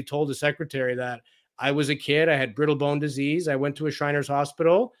basically told the secretary that I was a kid. I had brittle bone disease. I went to a Shriners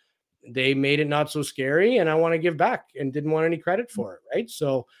Hospital. They made it not so scary, and I want to give back, and didn't want any credit for it, right?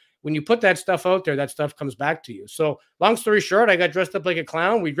 So when you put that stuff out there, that stuff comes back to you. So long story short, I got dressed up like a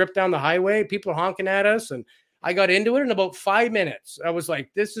clown. We dripped down the highway. People are honking at us, and I got into it in about 5 minutes. I was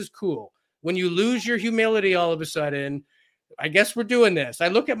like, this is cool. When you lose your humility all of a sudden, I guess we're doing this. I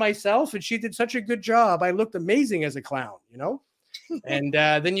look at myself, and she did such a good job. I looked amazing as a clown, And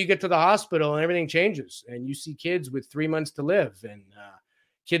then you get to the hospital, and everything changes, and you see kids with 3 months to live, and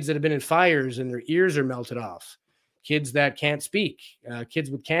kids that have been in fires and their ears are melted off, kids that can't speak, kids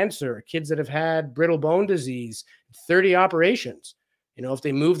with cancer, kids that have had brittle bone disease, 30 operations. If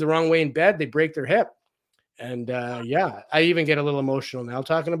they move the wrong way in bed, they break their hip. And I even get a little emotional now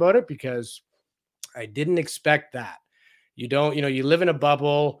talking about it because I didn't expect that. You don't, you live in a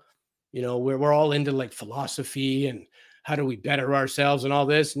bubble, we're all into like philosophy and how do we better ourselves and all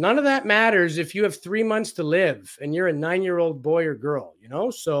this. None of that matters if you have 3 months to live and you're a 9-year-old boy or girl,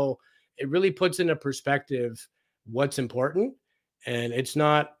 so it really puts into perspective what's important. And it's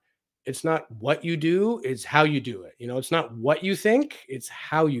not what you do, it's how you do it. It's not what you think, it's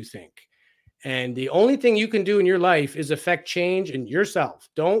how you think. And the only thing you can do in your life is affect change in yourself.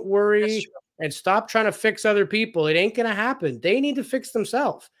 Don't worry and stop trying to fix other people. It ain't going to happen. They need to fix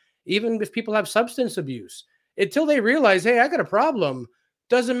themselves. Even if people have substance abuse, until they realize, hey, I got a problem,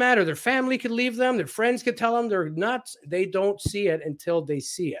 doesn't matter. Their family could leave them. Their friends could tell them they're nuts. They don't see it until they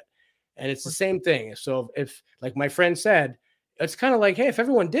see it. And it's the same thing. So if, like my friend said, it's kind of like, hey, if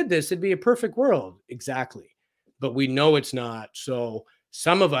everyone did this, it'd be a perfect world. Exactly. But we know it's not. So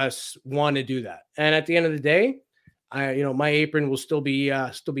some of us want to do that. And at the end of the day, my apron will still be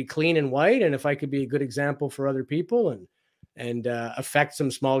clean and white. And if I could be a good example for other people and affect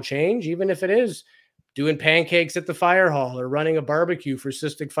some small change, even if it is doing pancakes at the fire hall or running a barbecue for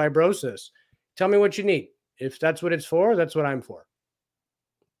cystic fibrosis, tell me what you need. If that's what it's for, that's what I'm for.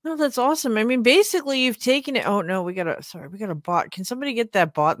 No, that's awesome. I mean, basically you've taken it. Oh no, we got a bot. Can somebody get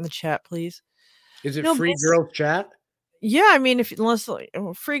that bot in the chat, please? Is it free girls chat? Yeah. I mean, unless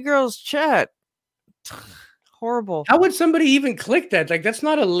free girls chat, horrible. How would somebody even click that? Like, that's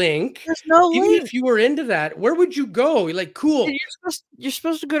not a link. There's no link. Even if you were into that, where would you go? You're like, cool. You're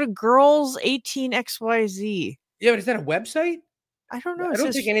supposed to go to girls 18XYZ. Yeah, but is that a website? I don't know. I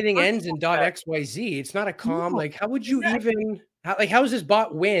don't think anything ends in .xyz. It's not a com. No. Like, how would you even? How does this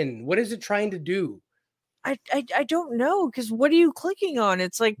bot win? What is it trying to do? I don't know, because what are you clicking on?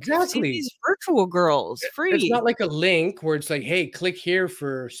 It's like exactly these virtual girls free. It's not like a link where it's like, hey, click here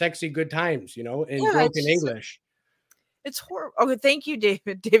for sexy good times, in broken English. It's horrible. Okay, thank you,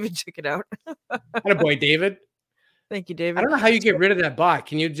 David. David took it out. Attaboy, David. Thank you, David. I don't know how you get rid of that bot.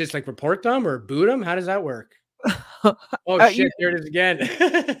 Can you just like report them or boot them? How does that work? Oh shit! There it is again.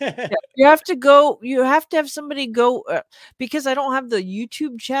 You have to go. You have to have somebody go because I don't have the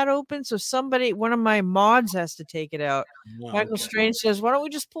YouTube chat open. So one of my mods has to take it out. Oh, Michael Strange says, "Why don't we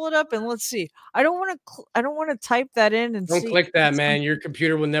just pull it up and let's see?" I don't want to type that in and don't click that, man. Your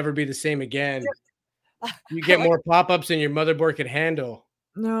computer will never be the same again. You get more pop-ups than your motherboard could handle.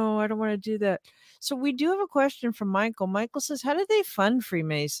 No, I don't want to do that. So we do have a question from Michael. Michael says, "How do they fund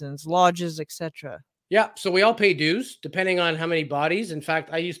Freemasons, lodges, etc.?" Yeah, so we all pay dues depending on how many bodies. In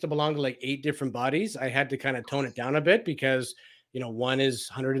fact, I used to belong to like 8 different bodies. I had to kind of tone it down a bit because, one is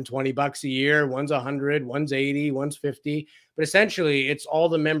 $120 a year, one's 100, one's 80, one's 50. But essentially, it's all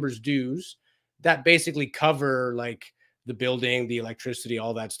the members' dues that basically cover like the building, the electricity,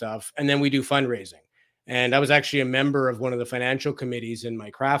 all that stuff. And then we do fundraising. And I was actually a member of one of the financial committees in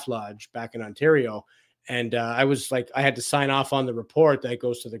my craft lodge back in Ontario. And I was like, I had to sign off on the report that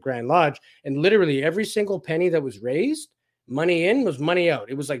goes to the Grand Lodge. And literally every single penny that was raised, money in was money out.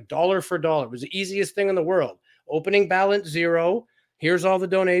 It was like dollar for dollar. It was the easiest thing in the world. Opening balance, zero. Here's all the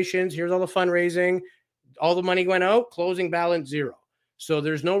donations. Here's all the fundraising. All the money went out. Closing balance, zero. So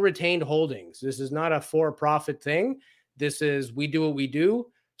there's no retained holdings. This is not a for-profit thing. This is, we do what we do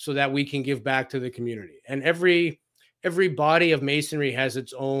so that we can give back to the community. And every body of Masonry has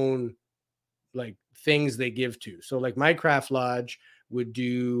its own like things they give to. So like my craft lodge would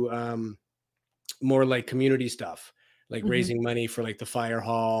do more like community stuff, like raising money for like the fire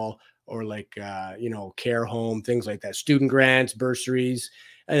hall or like, care home, things like that, student grants, bursaries.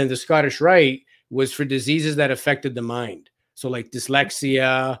 And then the Scottish Rite was for diseases that affected the mind. So like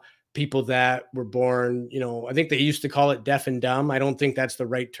dyslexia, people that were born, I think they used to call it deaf and dumb. I don't think that's the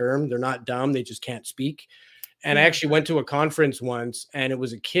right term. They're not dumb. They just can't speak. And I actually went to a conference once, and it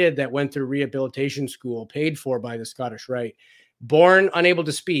was a kid that went through rehabilitation school paid for by the Scottish Rite, born unable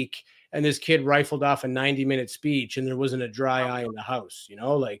to speak. And this kid rifled off a 90-minute speech, and there wasn't a dry eye in the house,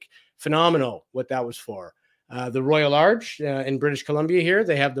 like phenomenal what that was for. The Royal Arch in British Columbia here,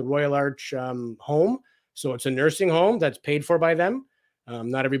 they have the Royal Arch home. So it's a nursing home that's paid for by them.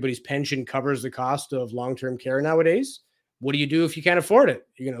 Not everybody's pension covers the cost of long-term care nowadays. What do you do if you can't afford it?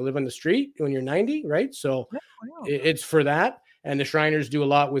 You're going to live on the street when you're 90, right? So it's for that. And the Shriners do a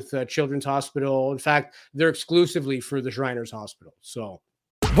lot with Children's Hospital. In fact, they're exclusively for the Shriners Hospital. So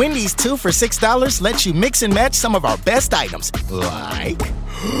Wendy's 2 for $6 lets you mix and match some of our best items, like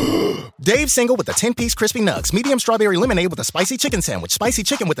Dave Single with a 10-piece crispy nugs, medium strawberry lemonade with a spicy chicken sandwich, spicy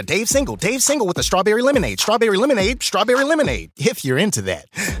chicken with a Dave Single with a strawberry lemonade, if you're into that.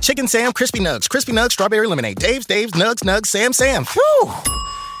 Chicken Sam, crispy nugs, strawberry lemonade, Dave's, nugs, Sam. Whew.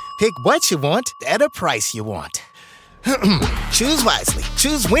 Pick what you want at a price you want. Choose wisely.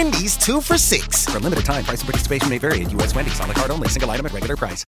 Choose Wendy's 2 for $6. For a limited time, price and participation may vary at U.S. Wendy's. On the card only. Single item at regular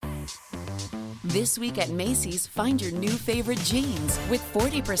price. This week at Macy's, find your new favorite jeans with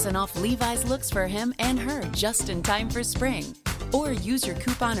 40% off Levi's looks for him and her just in time for spring. Or use your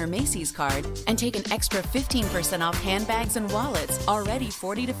coupon or Macy's card and take an extra 15% off handbags and wallets, already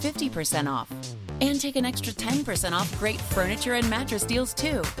 40 to 50% off. And take an extra 10% off great furniture and mattress deals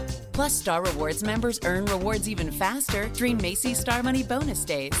too. Plus, Star Rewards members earn rewards even faster during Macy's Star Money bonus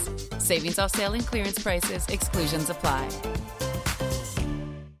days. Savings off sale and clearance prices. Exclusions apply.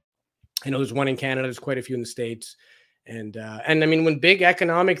 I know there's one in Canada. There's quite a few in the States. And I mean, when big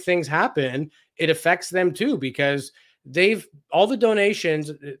economic things happen, it affects them too, because all the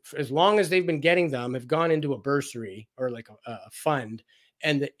donations, as long as they've been getting them, have gone into a bursary or like a fund,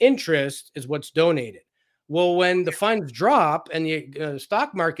 and the interest is what's donated. Well, when the funds drop and the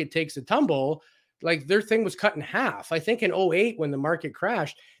stock market takes a tumble, like their thing was cut in half. I think in 2008, when the market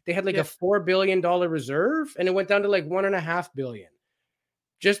crashed, they had like a $4 billion reserve, and it went down to like $1.5 billion.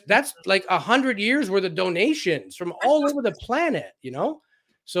 Just that's like 100 years worth of donations from all over the planet, you know?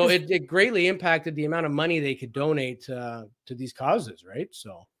 So it greatly impacted the amount of money they could donate to these causes, right?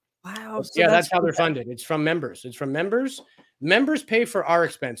 So, wow. So that's how they're funded. It's from members. It's from members. Members pay for our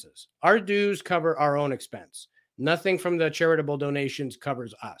expenses. Our dues cover our own expense. Nothing from the charitable donations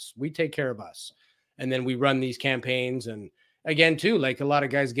covers us. We take care of us. And then we run these campaigns. And again, too, like a lot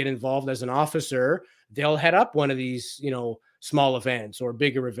of guys get involved as an officer. They'll head up one of these, you know, small events or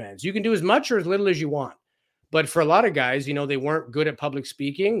bigger events. You can do as much or as little as you want. But for a lot of guys, you know, they weren't good at public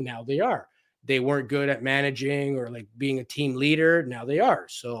speaking. Now they are. They weren't good at managing or like being a team leader. Now they are.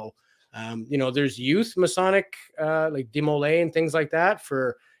 So, you know, there's youth Masonic, like Demystifying and things like that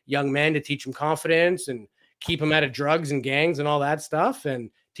for young men to teach them confidence and keep them out of drugs and gangs and all that stuff, and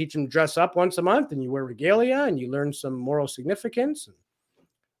teach them to dress up once a month, and you wear regalia and you learn some moral significance and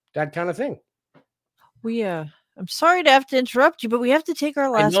that kind of thing. I'm sorry to have to interrupt you, but we have to take our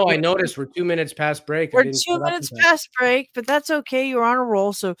last break. I noticed we're 2 minutes past break. We're 2 minutes past break, but that's okay. You're on a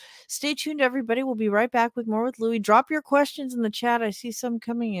roll. So stay tuned, everybody. We'll be right back with more with Louis. Drop your questions in the chat. I see some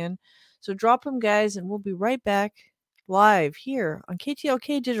coming in. So drop them, guys, and we'll be right back live here on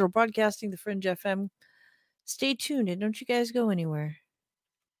KTLK Digital Broadcasting, the Fringe FM. Stay tuned and don't you guys go anywhere.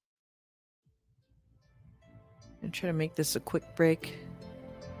 I'm going to try to make this a quick break.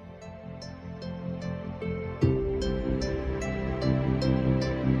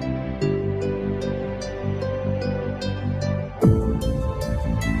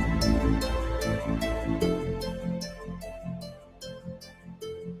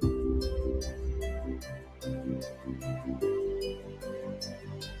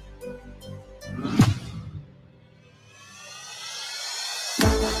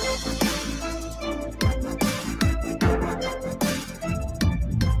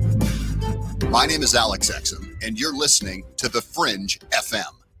 My name is Alex Exum, and you're listening to The Fringe FM.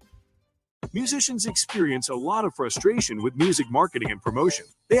 Musicians experience a lot of frustration with music marketing and promotion.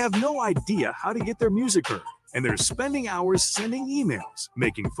 They have no idea how to get their music heard, and they're spending hours sending emails,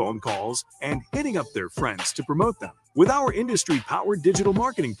 making phone calls, and hitting up their friends to promote them. With our industry-powered digital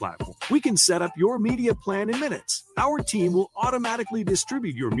marketing platform, we can set up your media plan in minutes. Our team will automatically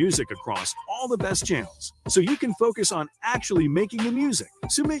distribute your music across all the best channels, so you can focus on actually making the music.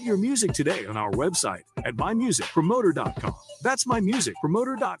 Submit your music today on our website at mymusicpromoter.com. That's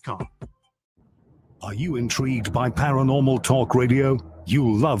mymusicpromoter.com. Are you intrigued by Paranormal Talk Radio?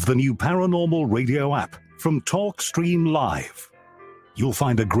 You'll love the new Paranormal Radio app from TalkStream Live. You'll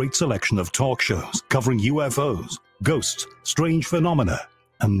find a great selection of talk shows covering UFOs, ghosts, strange phenomena,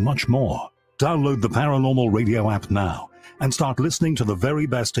 and much more. Download the Paranormal Radio app now and start listening to the very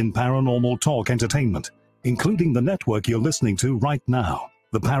best in paranormal talk entertainment, including the network you're listening to right now,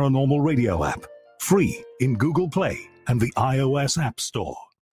 the Paranormal Radio app, free in Google Play and the iOS App Store.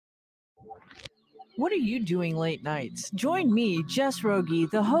 What are you doing late nights? Join me, Jess Rogie,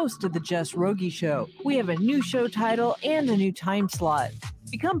 the host of The Jess Rogie Show. We have a new show title and a new time slot.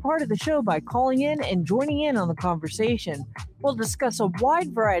 Become part of the show by calling in and joining in on the conversation. We'll discuss a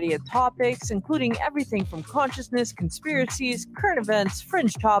wide variety of topics, including everything from consciousness, conspiracies, current events,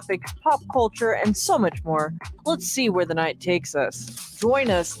 fringe topics, pop culture, and so much more. Let's see where the night takes us.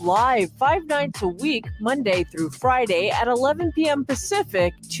 Join us live 5 nights a week, Monday through Friday at 11 p.m.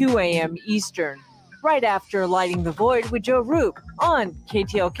 Pacific, 2 a.m. Eastern. Right after Lighting the Void with Joe Roop on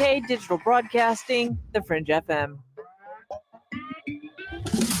KTLK Digital Broadcasting, the Fringe FM.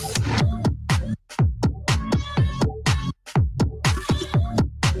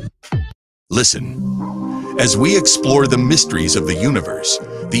 Listen, as we explore the mysteries of the universe,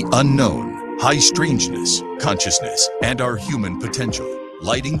 the unknown, high strangeness, consciousness, and our human potential.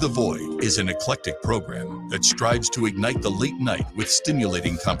 Lighting the Void is an eclectic program that strives to ignite the late night with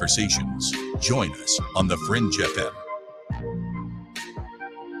stimulating conversations. Join us on The Fringe FM.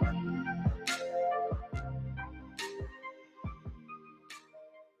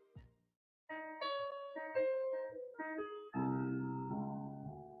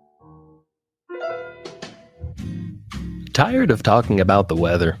 Tired of talking about the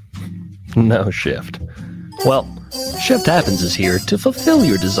weather? No, Shift. Well, Shift Happens is here to fulfill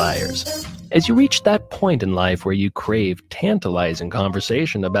your desires as you reach that point in life where you crave tantalizing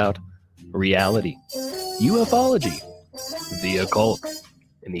conversation about reality, ufology, the occult,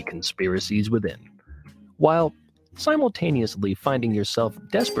 and the conspiracies within, while simultaneously finding yourself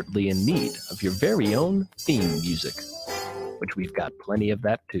desperately in need of your very own theme music, which we've got plenty of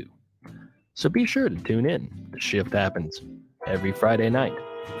that too. So be sure to tune in to Shift Happens every Friday night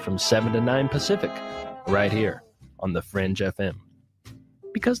from 7 to 9 Pacific, right here on The Fringe FM.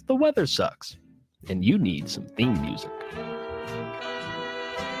 Because the weather sucks, and you need some theme music.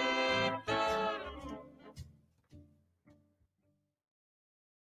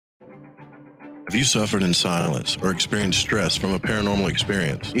 Have you suffered in silence or experienced stress from a paranormal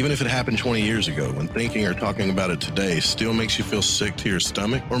experience? Even if it happened 20 years ago, when thinking or talking about it today still makes you feel sick to your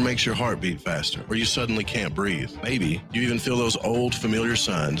stomach or makes your heart beat faster, or you suddenly can't breathe. Maybe you even feel those old familiar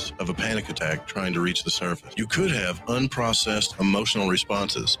signs of a panic attack trying to reach the surface. You could have unprocessed emotional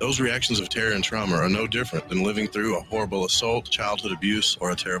responses. Those reactions of terror and trauma are no different than living through a horrible assault, childhood abuse,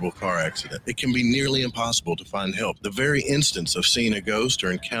 or a terrible car accident. It can be nearly impossible to find help. The very instance of seeing a ghost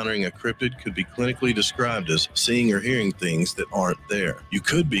or encountering a cryptid could be clinically described as seeing or hearing things that aren't there. You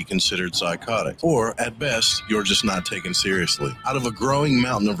could be considered psychotic, or at best, you're just not taken seriously. Out of a growing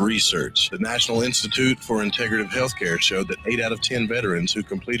mountain of research, the National Institute for Integrative Healthcare showed that 8 out of 10 veterans who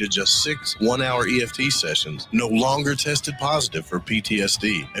completed just 6 one-hour EFT sessions no longer tested positive for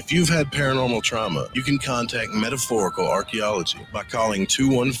PTSD. If you've had paranormal trauma, you can contact Metaphorical Archaeology by calling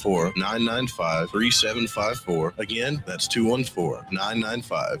 214-995-3754. Again, that's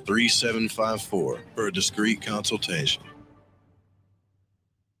 214-995-3754 for a discreet consultation.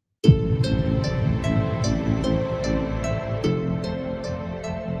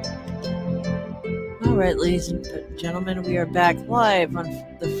 All right, ladies and gentlemen, we are back live on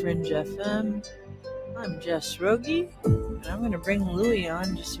the Fringe FM. I'm Jess Rogie, and I'm going to bring Louie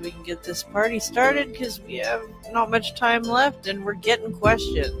on just so we can get this party started because we have not much time left and we're getting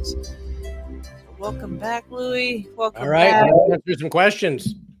questions. So welcome back, Louie. Welcome. All right, back. let's answer some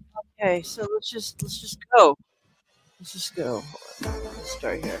questions. Okay, so let's just go. Let's just go. Let's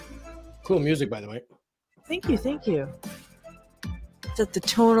start here. Cool music, by the way. Thank you. Set the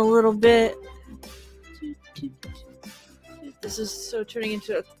tone a little bit. This is so turning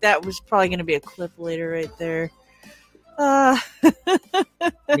into that was probably going to be a clip later right there.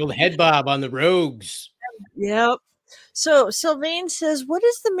 Little head bob on the rogues. Yep. So Sylvain says, what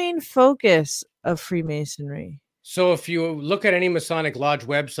is the main focus of Freemasonry? So if you look at any Masonic Lodge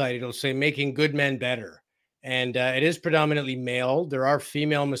website, it'll say making good men better. And it is predominantly male. There are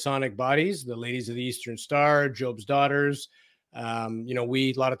female Masonic bodies, the Ladies of the Eastern Star, Job's Daughters. We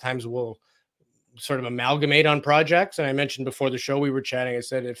a lot of times will sort of amalgamate on projects. And I mentioned before the show, we were chatting. I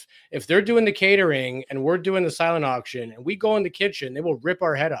said, if they're doing the catering and we're doing the silent auction and we go in the kitchen, they will rip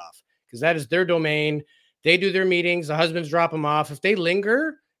our head off because that is their domain. They do their meetings. The husbands drop them off. If they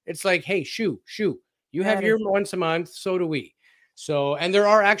linger, it's like, hey, shoo. You have your once a month. So do we. So, and there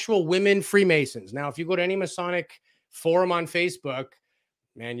are actual women Freemasons. Now, if you go to any Masonic forum on Facebook,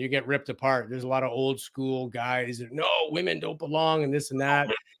 man, you get ripped apart. There's a lot of old school guys that, no, women don't belong and this and that.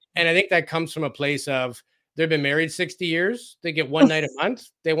 And I think that comes from a place of they've been married 60 years. They get one night a month.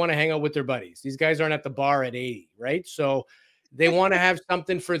 They want to hang out with their buddies. These guys aren't at the bar at 80, right? So they want to have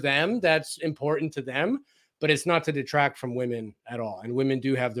something for them that's important to them, but it's not to detract from women at all. And women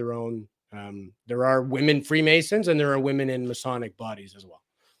do have their own. There are women Freemasons and there are women in Masonic bodies as well.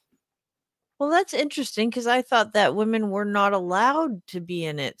 Well, that's interesting because I thought that women were not allowed to be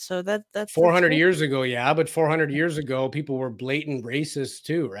in it. So that's 400 years ago. Yeah. But 400 years ago, people were blatant racist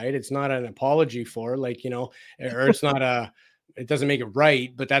too, right? It's not an apology for or it's not it doesn't make it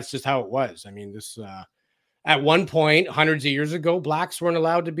right, but that's just how it was. I mean, at one point, hundreds of years ago, blacks weren't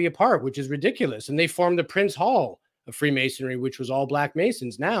allowed to be a part, which is ridiculous. And they formed the Prince Hall of Freemasonry, which was all black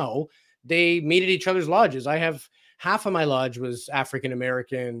Masons. Now they meet at each other's lodges. I have half of my lodge was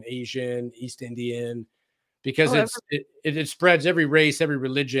African-American, Asian, East Indian, because it spreads every race, every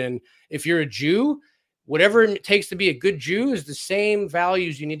religion. If you're a Jew, whatever it takes to be a good Jew is the same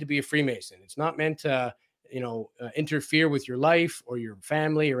values you need to be a Freemason. It's not meant to, interfere with your life or your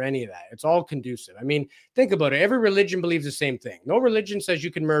family or any of that. It's all conducive. I mean, think about it. Every religion believes the same thing. No religion says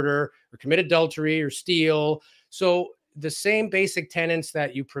you can murder or commit adultery or steal. So the same basic tenets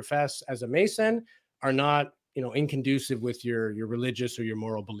that you profess as a Mason are not, inconducive with your religious or your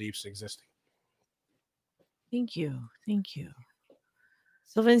moral beliefs existing. Thank you. Thank you.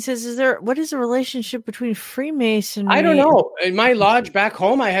 Sylvain says, what is the relationship between Freemasonry? I don't know. In my lodge back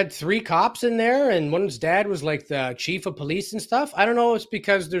home, I had 3 cops in there, and one's dad was like the chief of police and stuff. I don't know. It's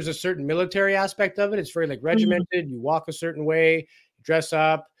because there's a certain military aspect of it. It's very like regimented. You walk a certain way, dress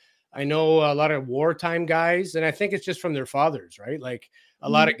up. I know a lot of wartime guys, and I think it's just from their fathers, right? Like a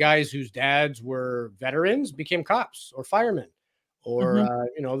lot of guys whose dads were veterans became cops or firemen, or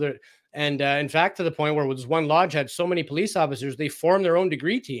in fact, to the point where this one lodge had so many police officers, they formed their own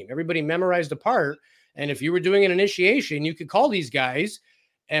degree team. Everybody memorized a part. And if you were doing an initiation, you could call these guys.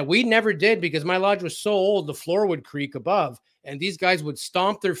 And we never did because my lodge was so old, the floor would creak above. And these guys would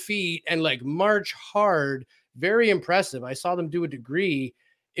stomp their feet and like march hard. Very impressive. I saw them do a degree.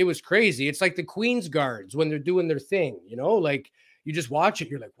 It was crazy. It's like the Queen's Guards when they're doing their thing, like you just watch it.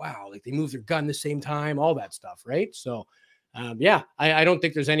 You're like, wow, like they move their gun the same time, all that stuff. Right. So I don't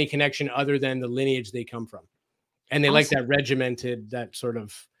think there's any connection other than the lineage they come from. And they like that regimented, that sort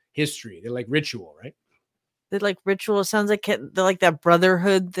of history. They like ritual, right? They like ritual. It sounds like they like that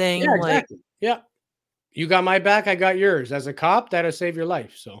brotherhood thing. Yeah, exactly. Yeah. You got my back, I got yours. As a cop, that'll save your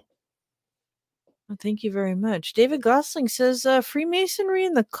life. So. Well, thank you very much. David Gosling says Freemasonry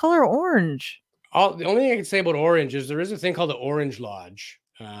in the color orange. The only thing I can say about orange is there is a thing called the Orange Lodge.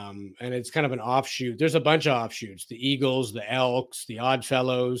 And it's kind of an offshoot. There's a bunch of offshoots. The Eagles, the Elks, the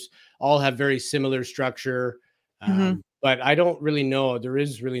Oddfellows all have very similar structure. But I don't really know. There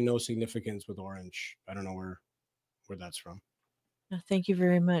is really no significance with orange. I don't know where that's from. Thank you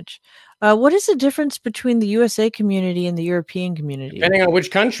very much. What is the difference between the USA community and the European community? Depending on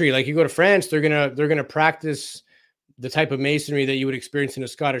which country, like you go to France, they're gonna practice the type of masonry that you would experience in a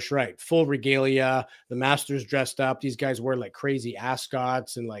Scottish rite. Full regalia, the masters dressed up. These guys wear like crazy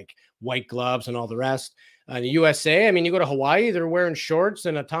ascots and like white gloves and all the rest. In the USA, I mean, you go to Hawaii, they're wearing shorts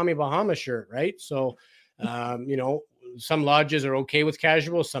and a Tommy Bahama shirt, right? So, some lodges are okay with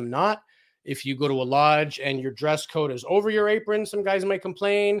casual, some not. If you go to a lodge and your dress code is over your apron, some guys might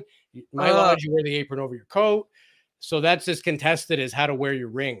complain. My lodge, you wear the apron over your coat. So that's as contested as how to wear your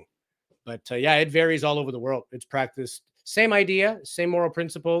ring. But it varies all over the world. It's practiced. Same idea, same moral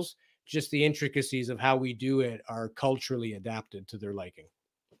principles, just the intricacies of how we do it are culturally adapted to their liking.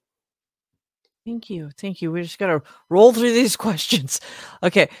 Thank you. Thank you. We just got to roll through these questions.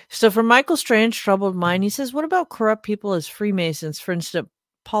 Okay. So from Michael Strange, Troubled Mind, he says, what about corrupt people as Freemasons, for instance,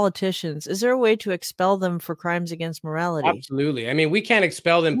 politicians? Is there a way to expel them for crimes against morality? Absolutely. I mean, we can't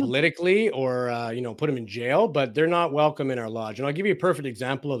expel them politically or, put them in jail, but they're not welcome in our lodge. And I'll give you a perfect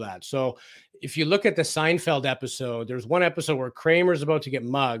example of that. So if you look at the Seinfeld episode, there's one episode where Kramer's about to get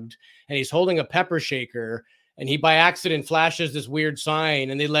mugged and he's holding a pepper shaker and he by accident flashes this weird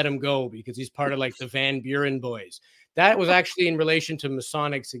sign and they let him go because he's part of like the Van Buren boys. That was actually in relation to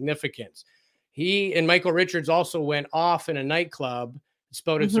Masonic significance. He and Michael Richards also went off in a nightclub,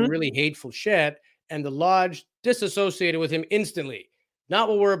 spouted some really hateful shit, and the lodge disassociated with him instantly. Not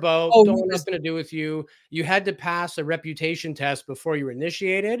what we're about. Don't want nothing to do with you. You had to pass a reputation test before you were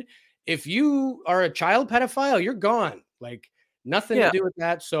initiated. If you are a child pedophile, you're gone. Like nothing to do with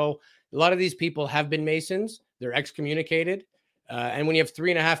that. So a lot of these people have been Masons. They're excommunicated. And when you have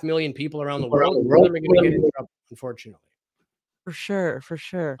 3.5 million people around the world, they're going to get in trouble, unfortunately. For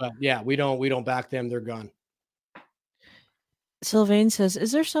sure. But yeah, we don't back them. They're gone. Sylvain says,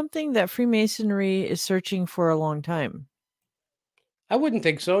 is there something that Freemasonry is searching for a long time? I wouldn't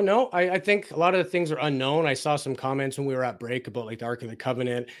think so. No, I think a lot of the things are unknown. I saw some comments when we were at break about like the Ark of the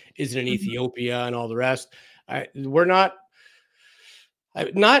Covenant. Is it in Ethiopia and all the rest? We're not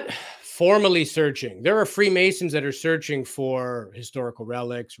formally searching. There are Freemasons that are searching for historical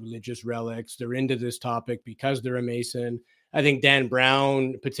relics, religious relics. They're into this topic because they're a Mason. I think Dan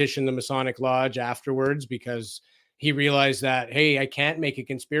Brown petitioned the Masonic Lodge afterwards because he realized that, hey, I can't make a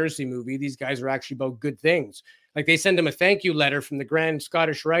conspiracy movie. These guys are actually about good things. Like they send him a thank you letter from the Grand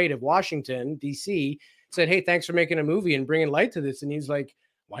Scottish Rite of Washington, D.C., said, hey, thanks for making a movie and bringing light to this. And he's like,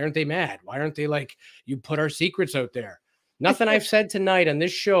 why aren't they mad? Why aren't they like, you put our secrets out there? Nothing I've said tonight on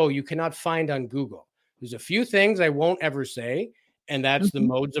this show you cannot find on Google. There's a few things I won't ever say, and that's the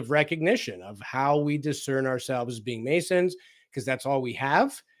modes of recognition of how we discern ourselves as being Masons, because that's all we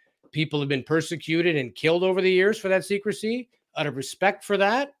have. People have been persecuted and killed over the years for that secrecy. Out of respect for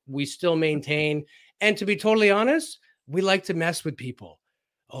that, we still maintain. And to be totally honest, we like to mess with people.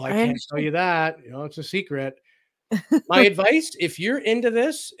 Oh, I can't tell you that. It's a secret. My advice, if you're into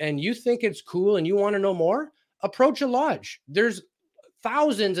this and you think it's cool and you want to know more, approach a lodge. There's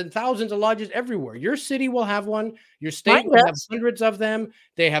thousands and thousands of lodges everywhere. Your city will have one. Your state will have hundreds of them.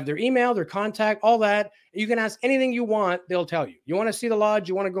 They have their email, their contact, all that. You can ask anything you want. They'll tell you. You want to see the lodge?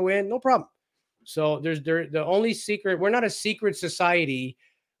 You want to go in? No problem. So there's the only secret. We're not a secret society.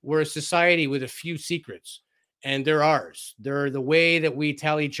 We're a society with a few secrets, and they're ours. They're the way that we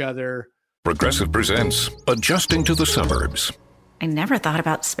tell each other. Progressive presents Adjusting to the Suburbs. I never thought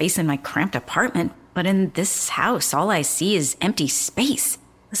about space in my cramped apartment, but in this house, all I see is empty space.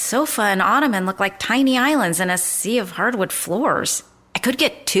 The sofa and ottoman look like tiny islands in a sea of hardwood floors. I could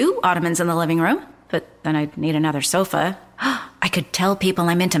get 2 ottomans in the living room, but then I'd need another sofa. I could tell people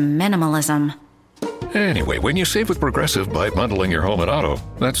I'm into minimalism. Anyway, when you save with Progressive by bundling your home and auto,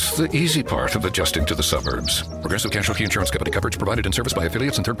 that's the easy part of adjusting to the suburbs. Progressive Casualty Insurance Company. Coverage provided and serviced by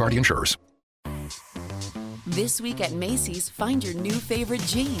affiliates and third-party insurers. This week at Macy's, find your new favorite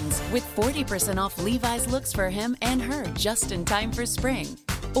jeans with 40% off Levi's looks for him and her just in time for spring.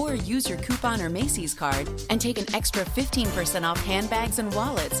 Or use your coupon or Macy's card and take an extra 15% off handbags and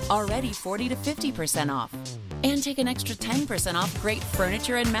wallets, already 40 to 50% off. And take an extra 10% off great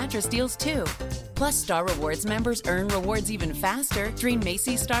furniture and mattress deals too. Plus, Star Rewards members earn rewards even faster during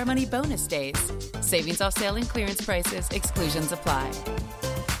Macy's Star Money bonus days. Savings off sale and clearance prices. Exclusions apply.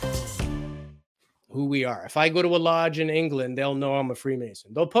 Who we are. If I go to a lodge in England, they'll know I'm a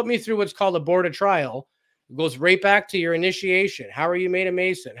Freemason. They'll put me through what's called a board of trial. It goes right back to your initiation. How are you made a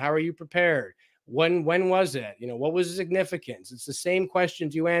Mason? How are you prepared? When was it? What was the significance? It's the same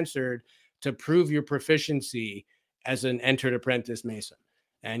questions you answered to prove your proficiency as an entered apprentice Mason.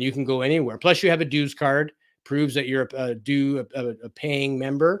 And you can go anywhere. Plus, you have a dues card, proves that you're a paying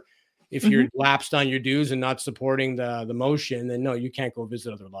member. If you're lapsed on your dues and not supporting the motion, then no, you can't go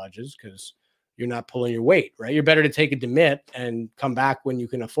visit other lodges because you're not pulling your weight, right? You're better to take a demit and come back when you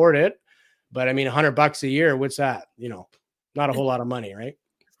can afford it. But I mean, $100 a year, what's that? Not a whole lot of money, right?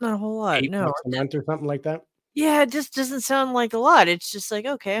 It's not a whole lot. $8 a month or something like that. Yeah, it just doesn't sound like a lot. It's just like,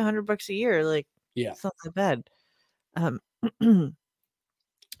 okay, $100 a year. Like, yeah, it's not that bad.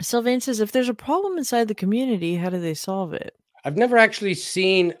 Sylvain says, if there's a problem inside the community, how do they solve it? I've never actually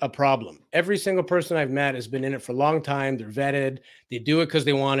seen a problem. Every single person I've met has been in it for a long time. They're vetted. They do it because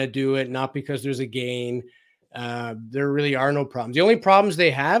they want to do it, not because there's a gain. There really are no problems. The only problems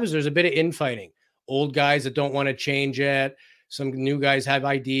they have is there's a bit of infighting. Old guys that don't want to change it. Some new guys have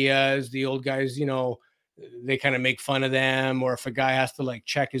ideas. The old guys, they kind of make fun of them. Or if a guy has to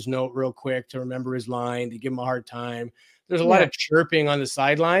check his note real quick to remember his line, they give him a hard time. There's a lot of chirping on the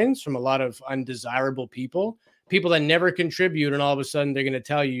sidelines from a lot of undesirable people that never contribute. And all of a sudden they're going to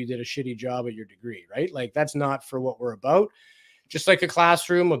tell you did a shitty job at your degree, right? That's not for what we're about. Just like a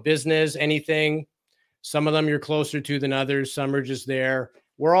classroom, a business, anything. Some of them you're closer to than others. Some are just there.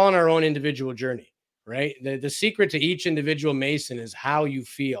 We're all on our own individual journey, right? The secret to each individual Mason is how you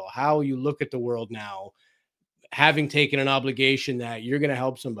feel, how you look at the world now, having taken an obligation that you're going to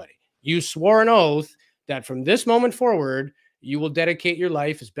help somebody. You swore an oath that from this moment forward, you will dedicate your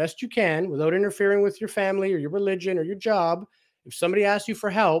life as best you can without interfering with your family or your religion or your job. If somebody asks you for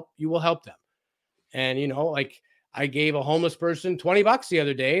help, you will help them. And, I gave a homeless person $20 the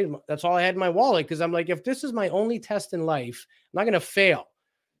other day. That's all I had in my wallet because I'm like, if this is my only test in life, I'm not going to fail.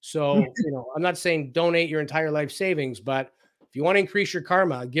 So, I'm not saying donate your entire life savings, but if you want to increase your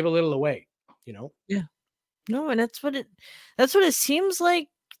karma, give a little away, Yeah. No, and that's what it seems like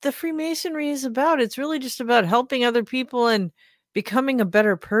the Freemasonry is about. It's really just about helping other people and becoming a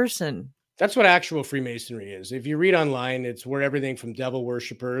better person. That's what actual Freemasonry is. If you read online, it's where everything from devil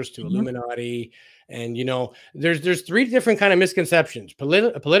worshippers to Illuminati. And, there's 3 different kind of misconceptions: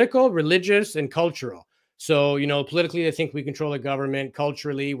 political, religious, and cultural. So, politically, they think we control the government.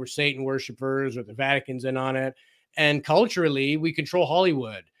 Culturally, we're Satan worshippers or the Vatican's in on it. And culturally, we control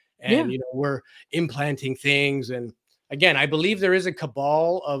Hollywood. And, we're implanting things. And again, I believe there is a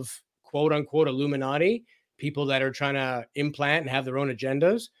cabal of quote unquote Illuminati, people that are trying to implant and have their own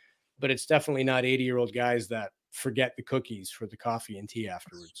agendas. But it's definitely not 80-year-old guys that forget the cookies for the coffee and tea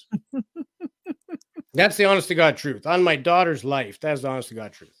afterwards. That's the honest to God truth. On my daughter's life, that's the honest to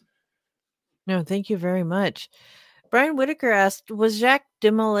God truth. No, thank you very much. Brian Whitaker asked, was Jacques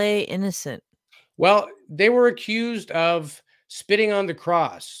de Molay innocent? Well, they were accused of spitting on the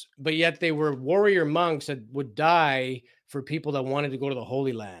cross, but yet they were warrior monks that would die for people that wanted to go to the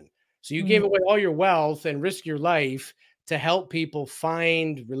Holy Land. So you gave away all your wealth and risk your life to help people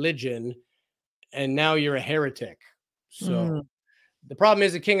find religion, and now you're a heretic. So The problem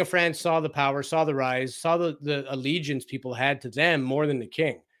is the King of France saw the power, saw the rise, saw the allegiance people had to them more than the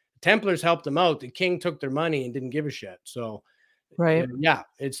king. The Templars helped them out. The king took their money and didn't give a shit. So, Right. yeah,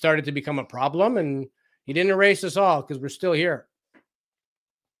 it started to become a problem, and he didn't erase us all because we're still here.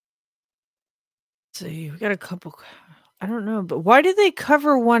 Let's see, we got a couple. I don't know, but why do they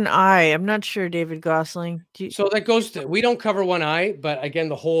cover one eye? I'm not sure, David Gosling. So that goes to, we don't cover one eye, but again,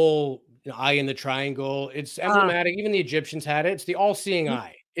 the whole eye in the triangle, it's emblematic. Even the Egyptians had it. It's the all-seeing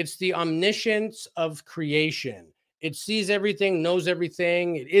eye. It's the omniscience of creation. It sees everything, knows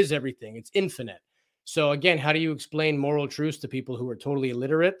everything. It is everything. It's infinite. So again, how do you explain moral truths to people who are totally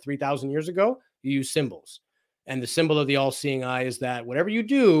illiterate 3,000 years ago? You use symbols. And the symbol of the all-seeing eye is that whatever you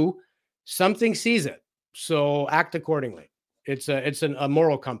do, something sees it. So act accordingly. It's a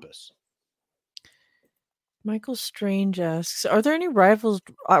moral compass. Michael Strange asks, are there any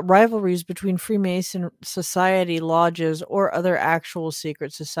rivalries between Freemason society lodges or other actual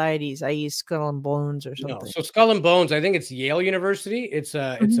secret societies, i.e. Skull and Bones or something? No. So Skull and Bones, I think it's Yale University. It's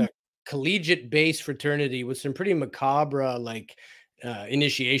a collegiate-based fraternity with some pretty macabre, like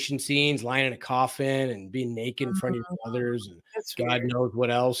initiation scenes, lying in a coffin and being naked in front of your brothers, and God knows what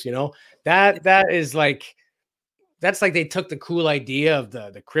else. That is like, that's like they took the cool idea of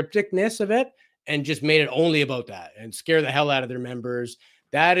the crypticness of it and just made it only about that and scare the hell out of their members.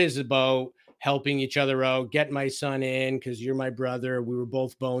 That is about helping each other out. Get my son in because you're my brother. We were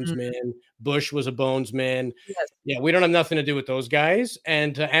both bonesmen. Bush was a bonesman. Yes. Yeah, we don't have nothing to do with those guys.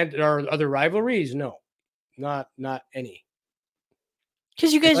 And our other rivalries, no, not any.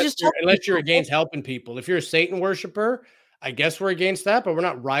 Because you guys unless you're against helping people. If you're a Satan worshiper, I guess we're against that, but we're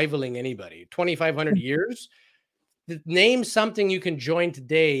not rivaling anybody. 2,500 years. Name something you can join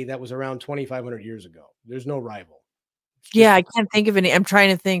today that was around 2,500 years ago. There's no rival. Yeah, I can't think of any. I'm trying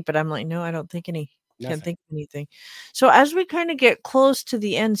to think, but I'm like, no, I don't think any. Can't think of anything. So as we kind of get close to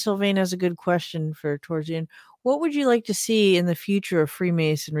the end, Sylvain has a good question for towards the end. What would you like to see in the future of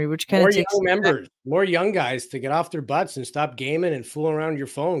Freemasonry? Which kind of takes young members, more young guys to get off their butts and stop gaming and fooling around your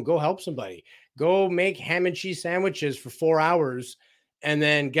phone. Go help somebody. Go make ham and cheese sandwiches for 4 hours and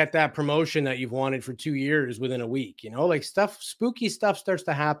then get that promotion that you've wanted for 2 years within a week. Like spooky stuff starts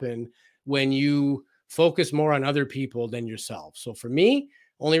to happen when you focus more on other people than yourself. So for me,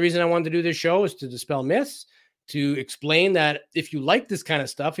 only reason I wanted to do this show is to dispel myths, to explain that if you like this kind of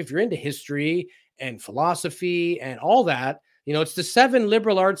stuff, if you're into history and philosophy and all that, it's the 7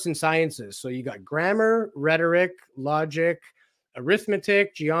 liberal arts and sciences. So you got grammar, rhetoric, logic,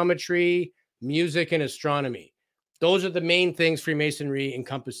 arithmetic, geometry, music, and astronomy. Those are the main things Freemasonry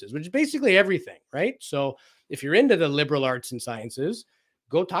encompasses, which is basically everything, right? So if you're into the liberal arts and sciences,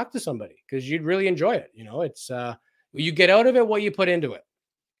 go talk to somebody because you'd really enjoy it. It's you get out of it what you put into it.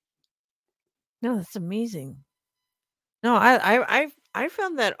 No, that's amazing. No, I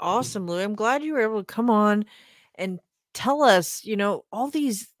found that awesome, Lou. I'm glad you were able to come on and tell us, all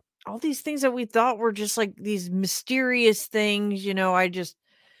these things that we thought were just like these mysterious things. I just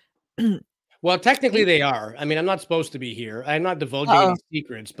well, technically they are. I mean, I'm not supposed to be here. I'm not divulging any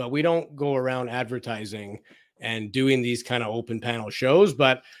secrets, but we don't go around advertising and doing these kind of open panel shows.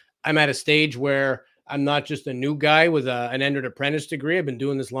 But I'm at a stage where I'm not just a new guy with an entered apprentice degree. I've been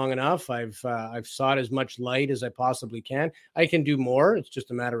doing this long enough. I've sought as much light as I possibly can. I can do more. It's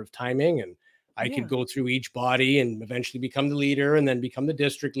just a matter of timing, and I could go through each body and eventually become the leader and then become the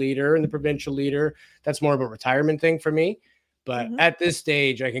district leader and the provincial leader. That's more of a retirement thing for me. But at this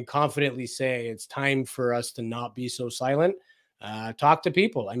stage, I can confidently say it's time for us to not be so silent. Talk to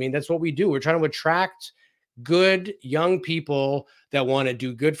people. I mean, that's what we do. We're trying to attract good young people that want to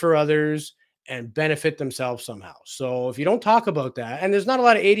do good for others and benefit themselves somehow. So if you don't talk about that, and there's not a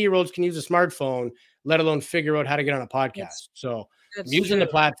lot of 80-year-olds can use a smartphone, let alone figure out how to get on a podcast. So I'm using the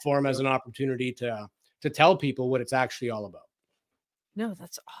platform as an opportunity to tell people what it's actually all about. No,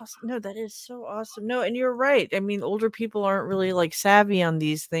 that's awesome. No, that is so awesome. No, and you're right. I mean, older people aren't really like savvy on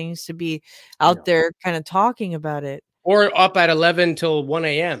these things to be out there kind of talking about it. Or up at 11 till 1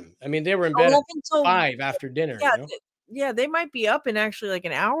 a.m. I mean, they were in bed at 5 after dinner. Yeah, yeah, they might be up in actually like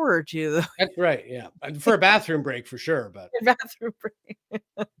an hour or two. Though. That's right. Yeah, for a bathroom break for sure. But bathroom break.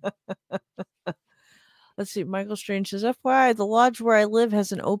 Let's see. Michael Strange says, "FYI, the lodge where I live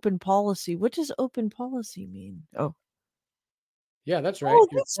has an open policy. What does open policy mean?" Oh. Yeah, that's right. Oh,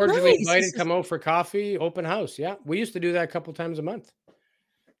 You're that's cordially nice. invited, come over for coffee, open house. Yeah, we used to do that a couple times a month.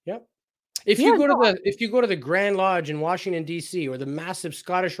 Yep. If you go to the Grand Lodge in Washington, D.C., or the massive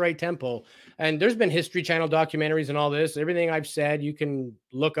Scottish Rite Temple, and there's been History Channel documentaries and all this, everything I've said, you can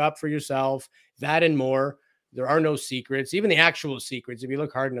look up for yourself, that and more. There are no secrets, even the actual secrets. If you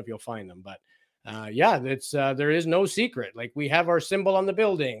look hard enough, you'll find them. But There is no secret. Like, we have our symbol on the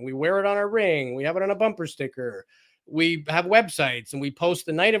building, we wear it on our ring, we have it on a bumper sticker, we have websites, and we post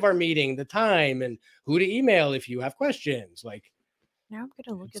the night of our meeting, the time, and who to email if you have questions. Like, now I'm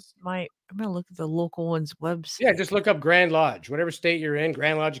gonna look at the local one's website. Yeah, just look up Grand Lodge, whatever state you're in.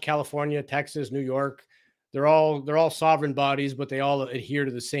 Grand Lodge of California, Texas, New York. They're all sovereign bodies, but they all adhere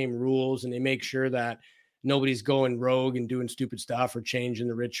to the same rules, and they make sure that nobody's going rogue and doing stupid stuff or changing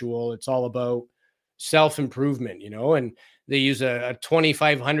the ritual. It's all about self-improvement, and they use a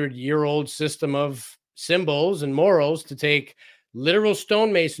 2,500-year-old system of symbols and morals to take literal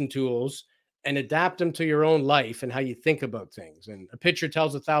stonemason tools and adapt them to your own life and how you think about things. And a picture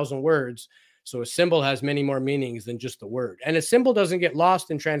tells 1,000 words. So a symbol has many more meanings than just the word. And a symbol doesn't get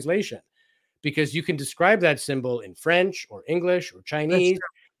lost in translation, because you can describe that symbol in French or English or Chinese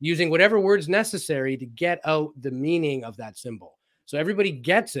using whatever words necessary to get out the meaning of that symbol. So everybody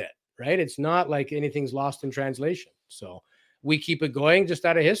gets it, right? It's not like anything's lost in translation. So we keep it going just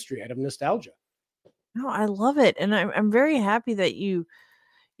out of history, out of nostalgia. No, I love it. And I'm very happy that you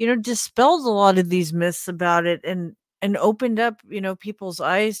dispelled a lot of these myths about it and opened up, people's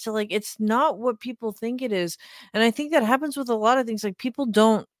eyes to, like, it's not what people think it is. And I think that happens with a lot of things. Like, people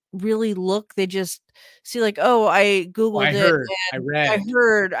don't really look, they just see, like, oh, I Googled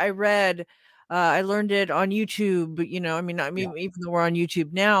I read, I learned it on YouTube, but even though we're on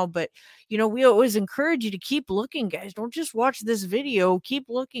YouTube now, but we always encourage you to keep looking, guys. Don't just watch this video, keep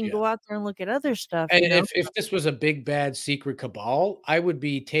looking, go out there and look at other stuff. And if this was a big bad secret cabal, I would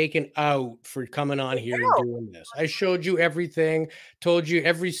be taken out for coming on here and doing this. I showed you everything, told you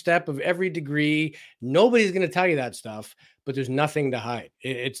every step of every degree. Nobody's going to tell you that stuff, but there's nothing to hide.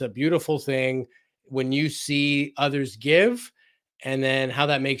 It's a beautiful thing when you see others give, and then how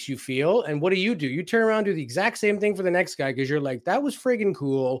that makes you feel. And what do? You turn around and do the exact same thing for the next guy, because you're like, that was friggin'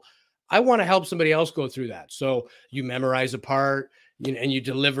 cool. I want to help somebody else go through that. So you memorize a part, and you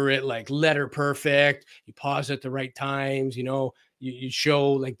deliver it like letter perfect. You pause at the right times. You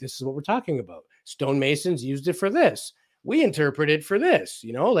show, like, this is what we're talking about. Stonemasons used it for this. We interpret it for this.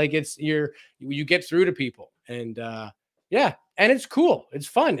 Like, you get through to people, and and it's cool. It's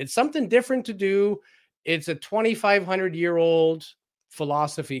fun. It's something different to do. It's a 2,500-year-old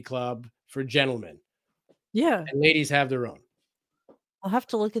philosophy club for gentlemen. Yeah. And ladies have their own. I'll have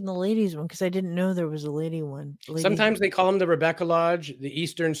to look in the ladies one, because I didn't know there was a lady one. Sometimes they call them the Rebecca Lodge. The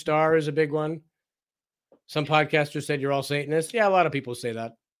Eastern Star is a big one. Some podcasters said you're all Satanists. Yeah, a lot of people say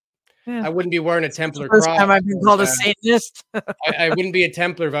that. Yeah. I wouldn't be wearing a Templar cross. First time I've been called a Satanist. I wouldn't be a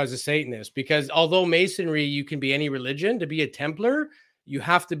Templar if I was a Satanist, because although Masonry, you can be any religion. To be a Templar, you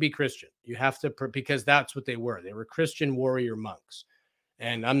have to be Christian. You have to, because that's what they were. They were Christian warrior monks.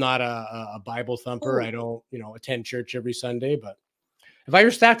 And I'm not a Bible thumper. I don't, attend church every Sunday. But if I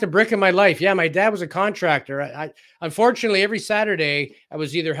ever stacked a brick in my life, my dad was a contractor. I unfortunately, every Saturday, I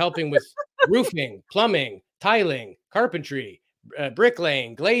was either helping with roofing, plumbing, tiling, carpentry,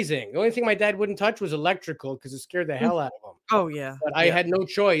 bricklaying, glazing. The only thing my dad wouldn't touch was electrical, because it scared the hell out of him. Oh, yeah. But I had no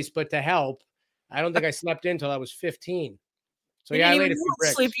choice but to help. I don't think I slept in until I was 15. So I laid a few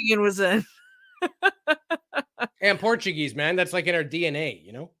bricks. Sleeping in was in. And Portuguese, man. That's like in our DNA,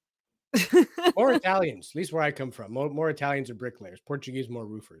 More Italians, at least where I come from. More Italians are bricklayers. Portuguese, more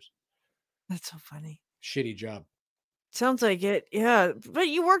roofers. That's so funny. Shitty job. Sounds like it. Yeah. But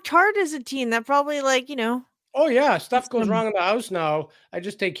you worked hard as a teen. That probably, Oh, yeah. Stuff goes wrong in the house now. I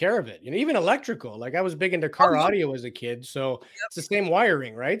just take care of it. Even electrical. Like, I was big into car audio as a kid. So it's the same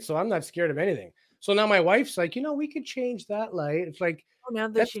wiring, right? So I'm not scared of anything. So now my wife's like, we could change that light. It's like, now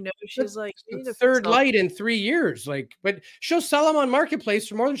that she knows, she's like, the third light in 3 years. Like, but she'll sell them on Marketplace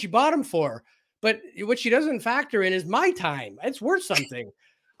for more than she bought them for. But what she doesn't factor in is my time. It's worth something.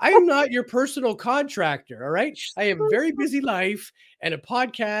 I am not your personal contractor. All right. I have a very busy life and a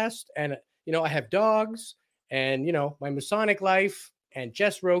podcast, and, I have dogs, and, my Masonic life, and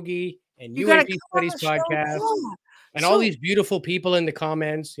Jess Rogie, and UAP Studies podcast, and all these beautiful people in the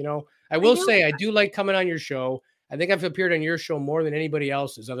comments. I will say, I do like coming on your show. I think I've appeared on your show more than anybody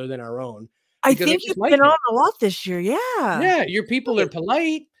else's other than our own. I think you've been on a lot this year. Yeah. Yeah. Your people are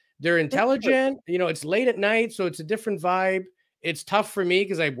polite. They're intelligent. It's late at night, so it's a different vibe. It's tough for me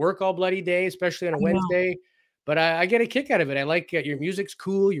because I work all bloody day, especially on a Wednesday. But I get a kick out of it. I like your music's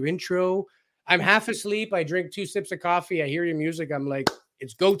cool, your intro. I'm half asleep. I drink 2 sips of coffee. I hear your music. I'm like,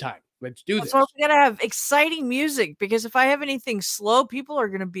 it's go time. Let's do this. So we gotta have exciting music, because if I have anything slow, people are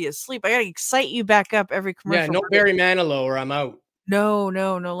gonna be asleep. I gotta excite you back up every commercial. Yeah, no Barry Manilow or I'm out.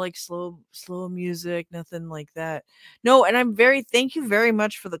 No, like slow music, nothing like that. No, and thank you very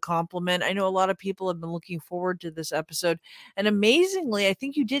much for the compliment. I know a lot of people have been looking forward to this episode. And amazingly, I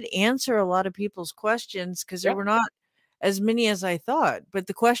think you did answer a lot of people's questions because there were not as many as I thought. But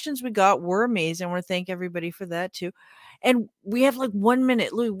the questions we got were amazing. I want to thank everybody for that too. And we have like 1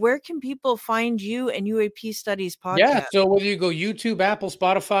 minute. Louis, where can people find you and UAP Studies podcast? Yeah, so whether you go YouTube, Apple,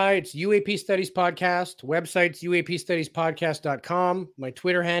 Spotify, it's UAP Studies Podcast. Website's uapstudiespodcast.com. My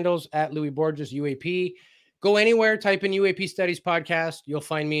Twitter handle's at Louis Borges UAP. Go anywhere, type in UAP Studies Podcast. You'll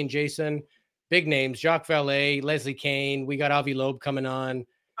find me and Jason. Big names, Jacques Vallée, Leslie Kane. We got Avi Loeb coming on.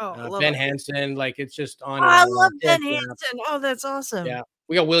 Ben Hansen. Like, it's just on. I love Ben Hansen. Oh, that's awesome. Yeah.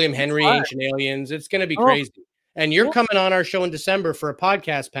 We got William Henry, Ancient Aliens. It's going to be crazy. And you're coming on our show in December for a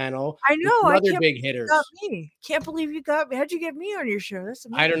podcast panel. I know. Other big hitters. You got me. Can't believe you got me. How'd you get me on your show? That's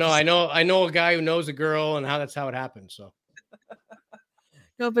amazing. I don't know. I know a guy who knows a girl, and that's how it happened. So.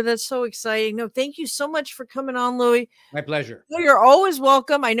 No, but that's so exciting. No, thank you so much for coming on, Louis. My pleasure. No, you're always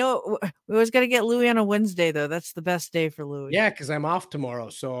welcome. I know we always got to get Louis on a Wednesday, though. That's the best day for Louis. Yeah, because I'm off tomorrow,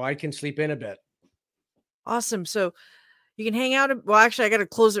 so I can sleep in a bit. Awesome. So you can hang out. Well, actually, I got to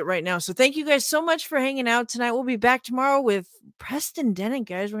close it right now. So thank you guys so much for hanging out tonight. We'll be back tomorrow with Preston Dennett,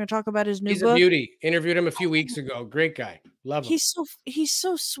 guys. We're going to talk about his new book. He's a beauty. Interviewed him a few weeks ago. Great guy. Love him. He's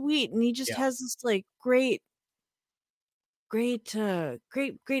so sweet, and he just has this like great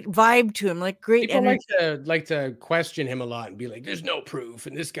vibe to him, like great People energy. like to question him a lot and be like, there's no proof,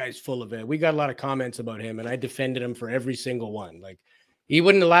 and this guy's full of it. We got a lot of comments about him, and I defended him for every single one. Like, he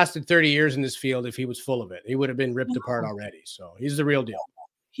wouldn't have lasted 30 years in this field if he was full of it. He would have been ripped apart already. So he's the real deal.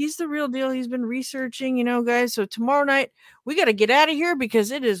 He's the real deal. He's been researching, guys. So tomorrow night we got to get out of here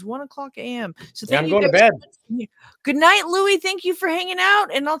because it is 1:00 a.m. So I'm going to bed. Good night, Louis. Thank you for hanging out,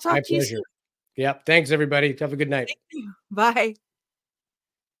 and I'll talk to you soon. Yep. Thanks, everybody. Have a good night. Bye.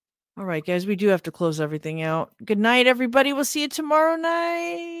 All right, guys, we do have to close everything out. Good night, everybody. We'll see you tomorrow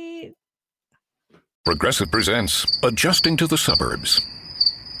night. Progressive presents Adjusting to the Suburbs.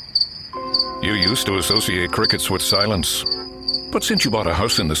 You used to associate crickets with silence. But since you bought a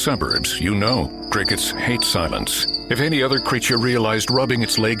house in the suburbs, you know crickets hate silence. If any other creature realized rubbing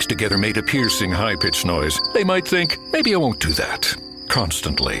its legs together made a piercing, high-pitched noise, they might think, maybe I won't do that.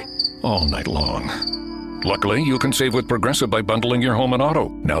 Constantly. All night long. Luckily, you can save with Progressive by bundling your home and auto.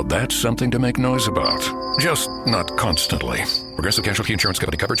 Now that's something to make noise about. Just not constantly. Progressive Casualty Insurance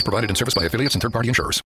Company. Coverage provided and serviced by affiliates and third-party insurers.